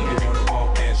bus. Do you wanna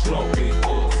bump and slump with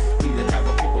us? We the type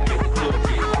of people make the club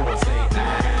get crunk. Say,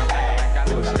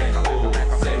 push that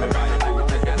force. Everybody move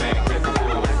to the back of the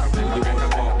bus. Do you wanna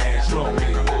bump and slump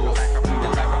with us? We the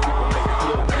type of people make the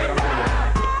club get crunk.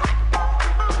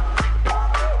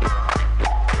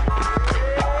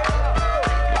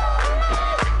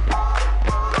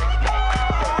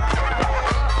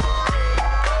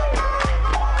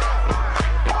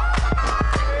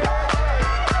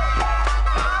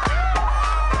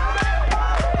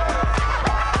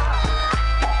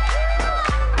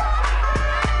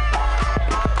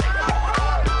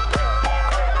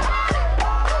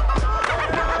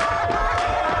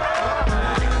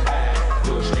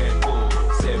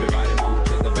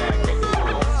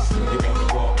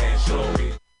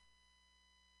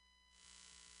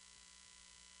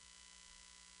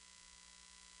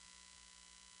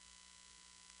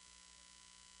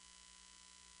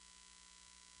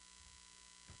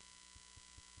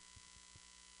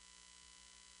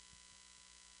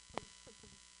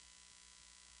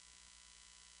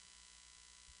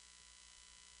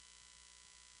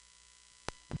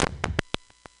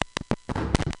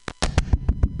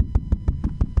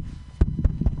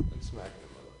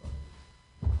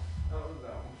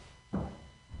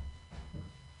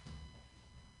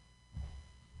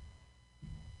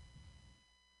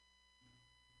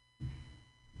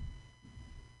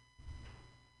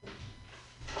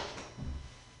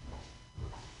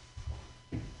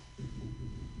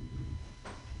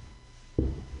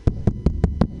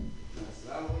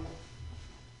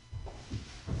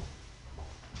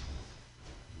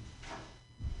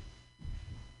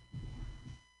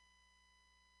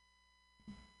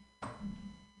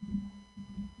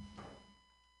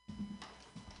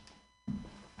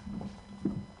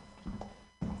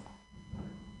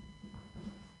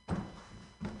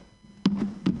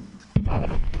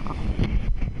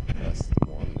 That's the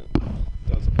one that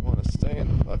doesn't want to stay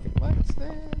in the fucking mic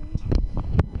stand.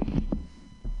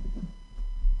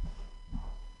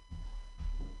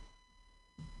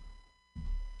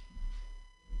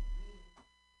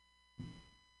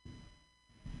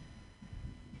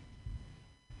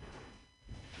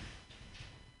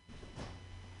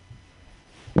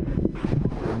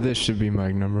 This should be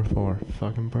mic number 4.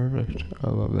 Fucking perfect. I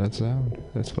love that sound.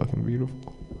 That's fucking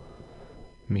beautiful.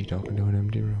 Me talking to an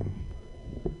empty room.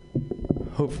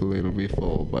 Hopefully it'll be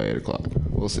full by 8 o'clock.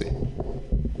 We'll see.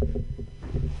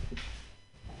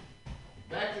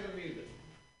 Back to the music.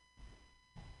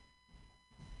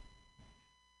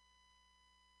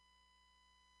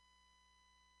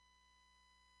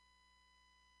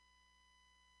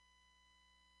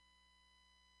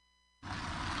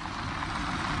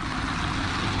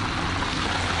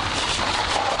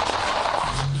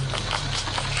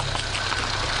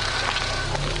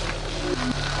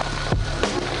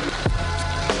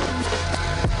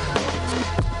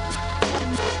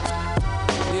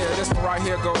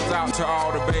 out to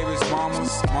all the babies,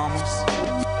 mamas.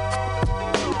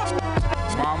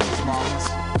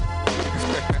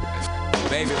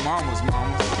 Baby mamas.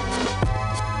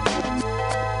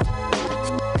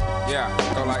 Yeah,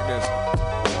 go like this.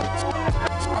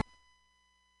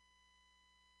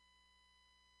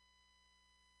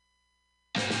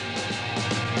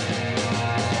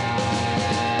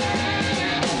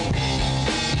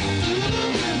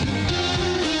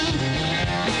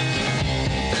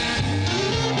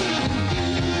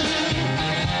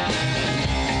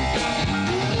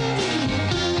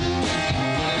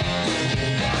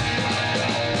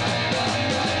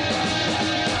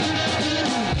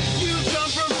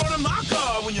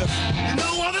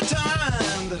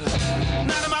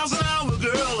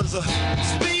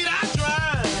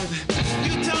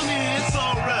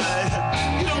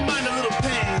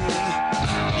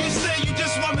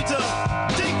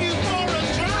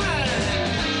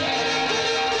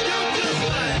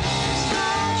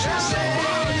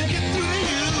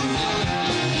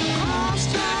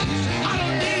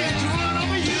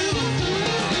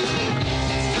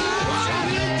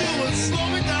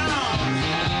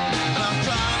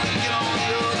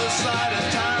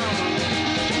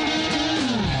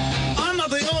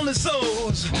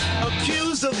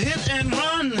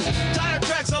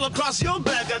 Your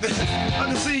back, I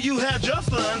can see you had your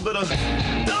fun, but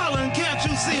darling, can't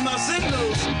you see my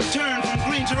signals turn from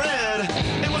green to red?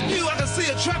 And with you, I can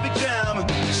see a traffic jam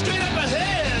straight up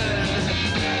ahead.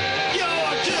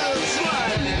 You're just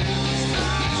right,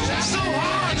 so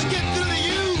hard to get through to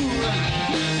you.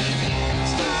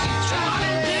 I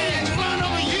don't dare to run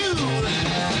over you.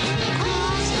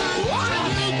 All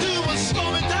you do was slow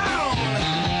me down,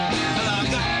 and I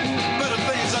got better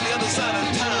things on the other side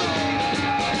of town.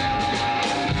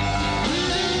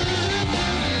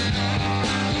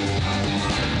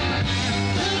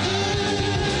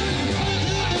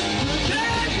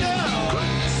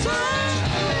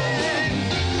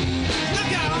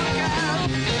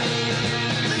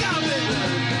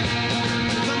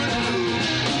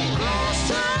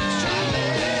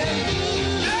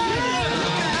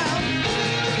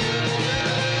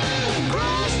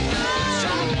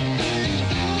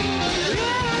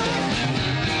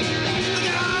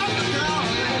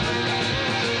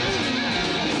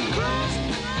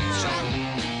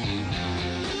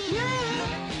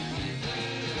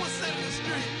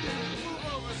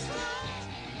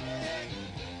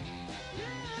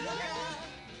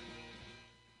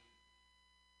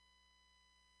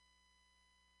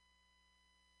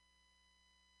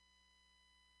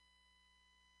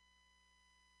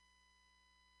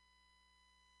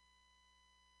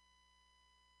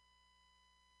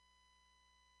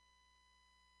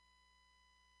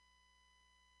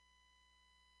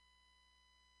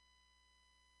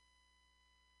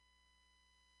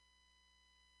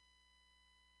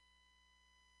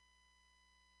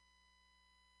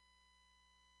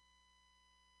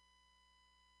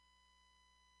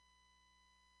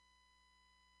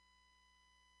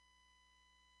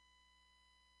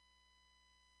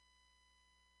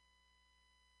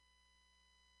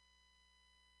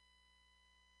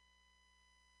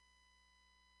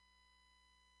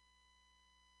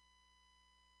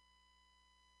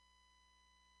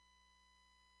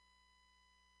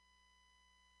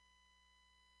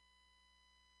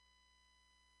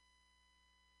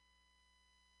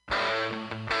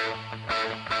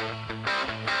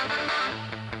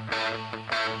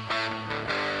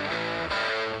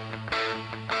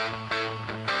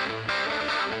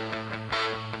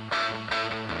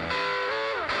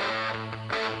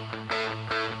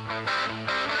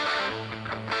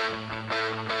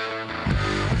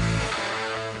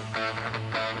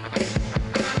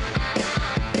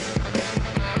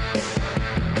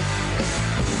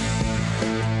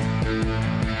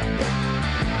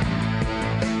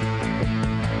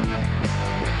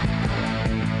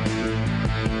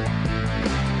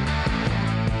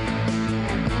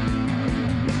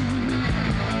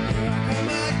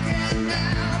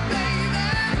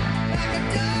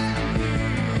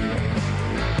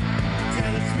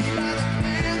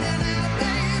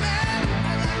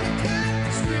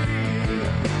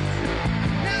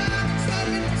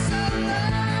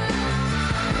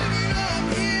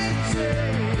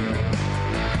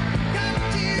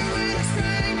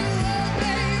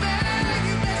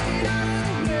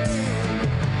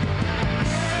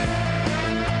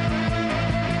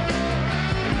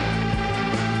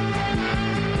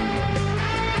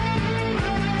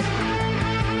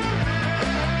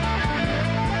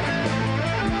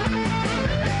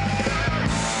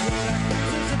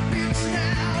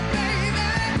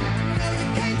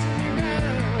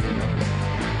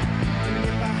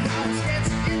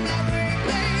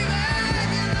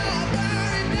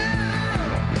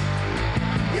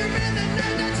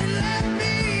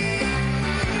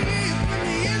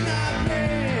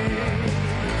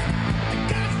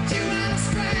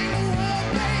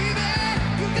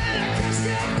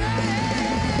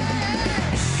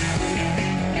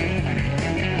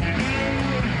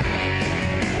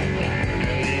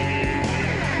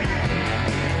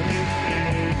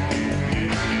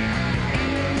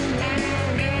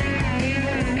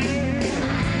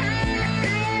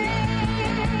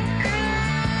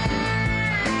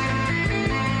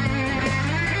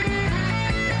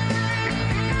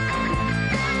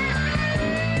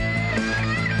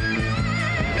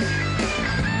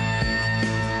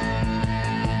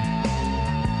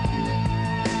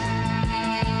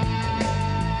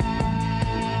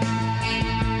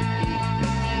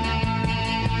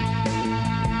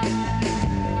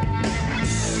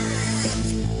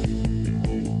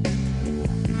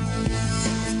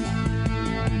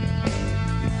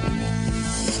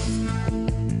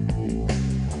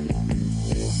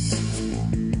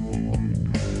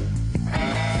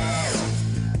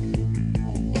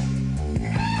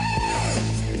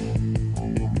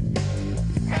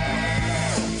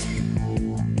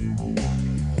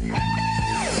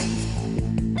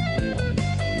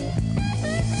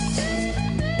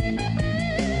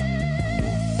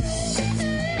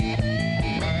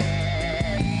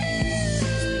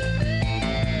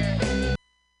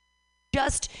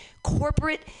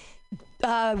 corporate.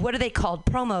 What are they called?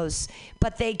 Promos,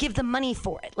 but they give them money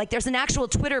for it. Like there's an actual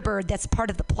Twitter bird that's part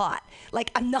of the plot.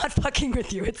 Like I'm not fucking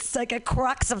with you. It's like a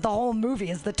crux of the whole movie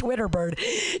is the Twitter bird.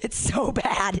 It's so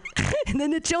bad. And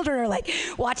then the children are like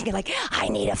watching it like, I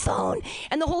need a phone.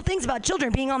 And the whole thing's about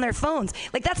children being on their phones.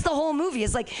 Like that's the whole movie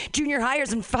is like junior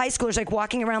hires and high schoolers like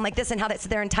walking around like this and how that's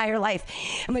their entire life.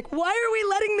 I'm like, why are we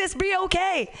letting this be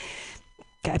okay?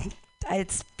 Okay,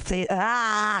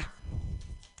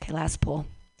 okay, last poll.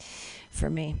 For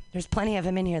me. There's plenty of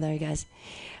them in here, though, you guys.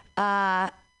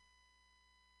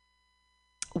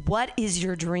 What is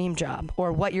your dream job,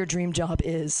 or what your dream job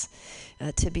is?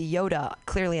 To be Yoda.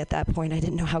 Clearly, at that point, I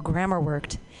didn't know how grammar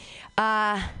worked.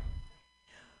 What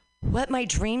my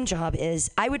dream job is,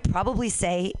 I would probably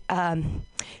say I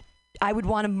would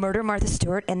want to murder Martha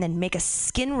Stewart and then make a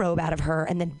skin robe out of her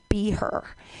and then be her.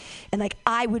 And, like,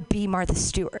 I would be Martha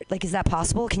Stewart. Like, is that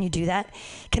possible? Can you do that?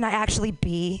 Can I actually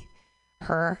be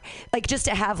her? Like, just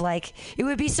to have, like, it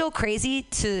would be so crazy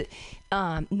to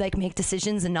like make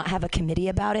decisions and not have a committee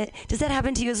about it. Does that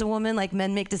happen to you as a woman? Like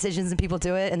men make decisions and people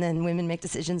do it, and then women make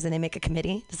decisions and they make a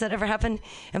committee? Does that ever happen?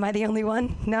 Am I the only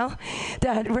one? No?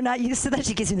 Dad, we're not used to that.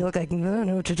 She gives me the look like, I don't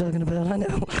know what you're talking about. I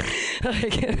know.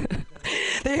 Like,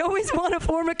 they always want to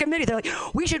form a committee. They're like,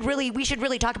 we should really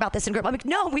talk about this in group. I'm like,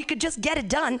 no, we could just get it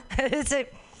done.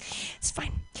 It's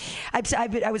fine.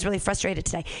 I was really frustrated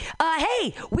today.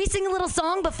 Hey, we sing a little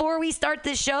song before we start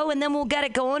this show, and then we'll get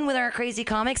it going with our crazy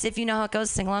comics. If you know how it goes,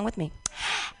 sing along with me.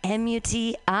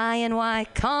 MUTINY,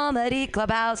 comedy,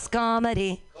 clubhouse,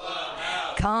 comedy.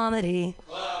 Clubhouse. Comedy.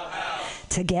 Clubhouse.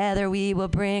 Together we will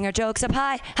bring our jokes up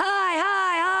high, high,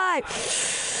 high, high.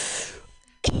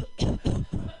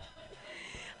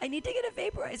 I need to get a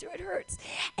vaporizer. It hurts.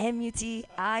 MUTINY,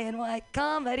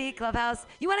 comedy, clubhouse.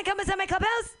 You want to come inside my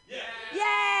clubhouse? Yeah.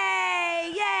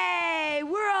 Yay! Yay!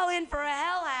 We're all in for a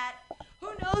hell hat.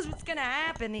 Who knows what's going to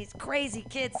happen? These crazy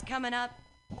kids coming up.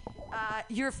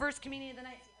 Your first comedian of the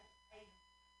night.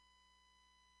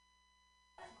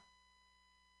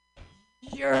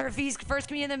 If he's first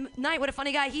comedian of the night, what a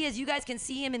funny guy he is. You guys can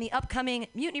see him in the upcoming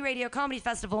Mutiny Radio Comedy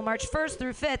Festival, March 1st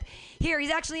through 5th. Here,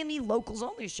 he's actually in the Locals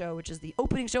Only show, which is the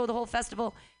opening show of the whole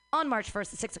festival on March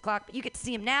 1st at 6 o'clock. But you get to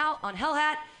see him now on Hell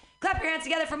Hat. Clap your hands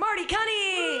together for Marty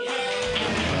Cunny!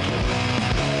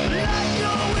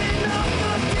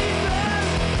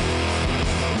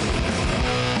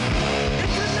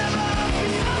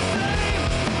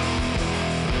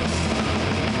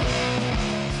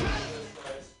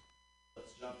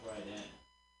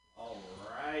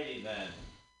 Alrighty then.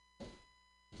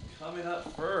 Coming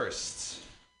up first,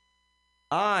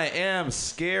 I am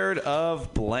scared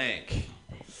of blank.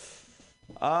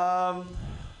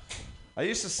 I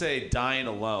used to say dying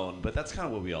alone, but that's kind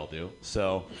of what we all do.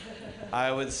 So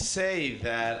I would say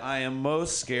that I am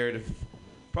most scared of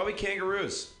probably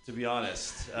kangaroos, to be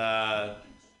honest.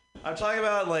 I'm talking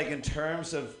about like in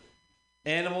terms of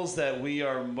animals that we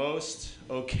are most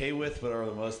okay with but are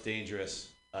the most dangerous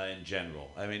in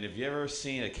general. I mean, have you ever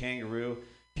seen a kangaroo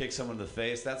kick someone in the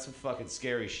face? That's some fucking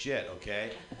scary shit,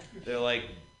 okay? They're like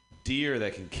deer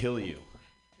that can kill you.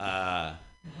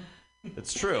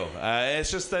 It's true.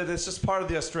 It's just part of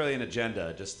the Australian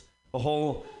agenda. Just a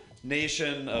whole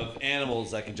nation of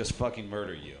animals that can just fucking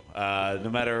murder you. No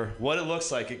matter what it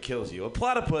looks like, it kills you. A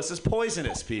platypus is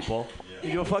poisonous, people.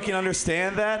 You fucking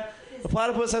understand that? A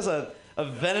platypus has a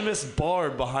venomous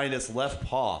barb behind its left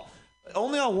paw.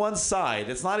 Only on one side.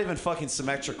 It's not even fucking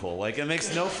symmetrical. Like, it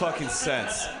makes no fucking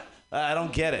sense. I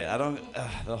don't get it.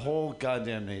 The whole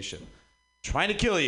goddamn nation trying to kill you.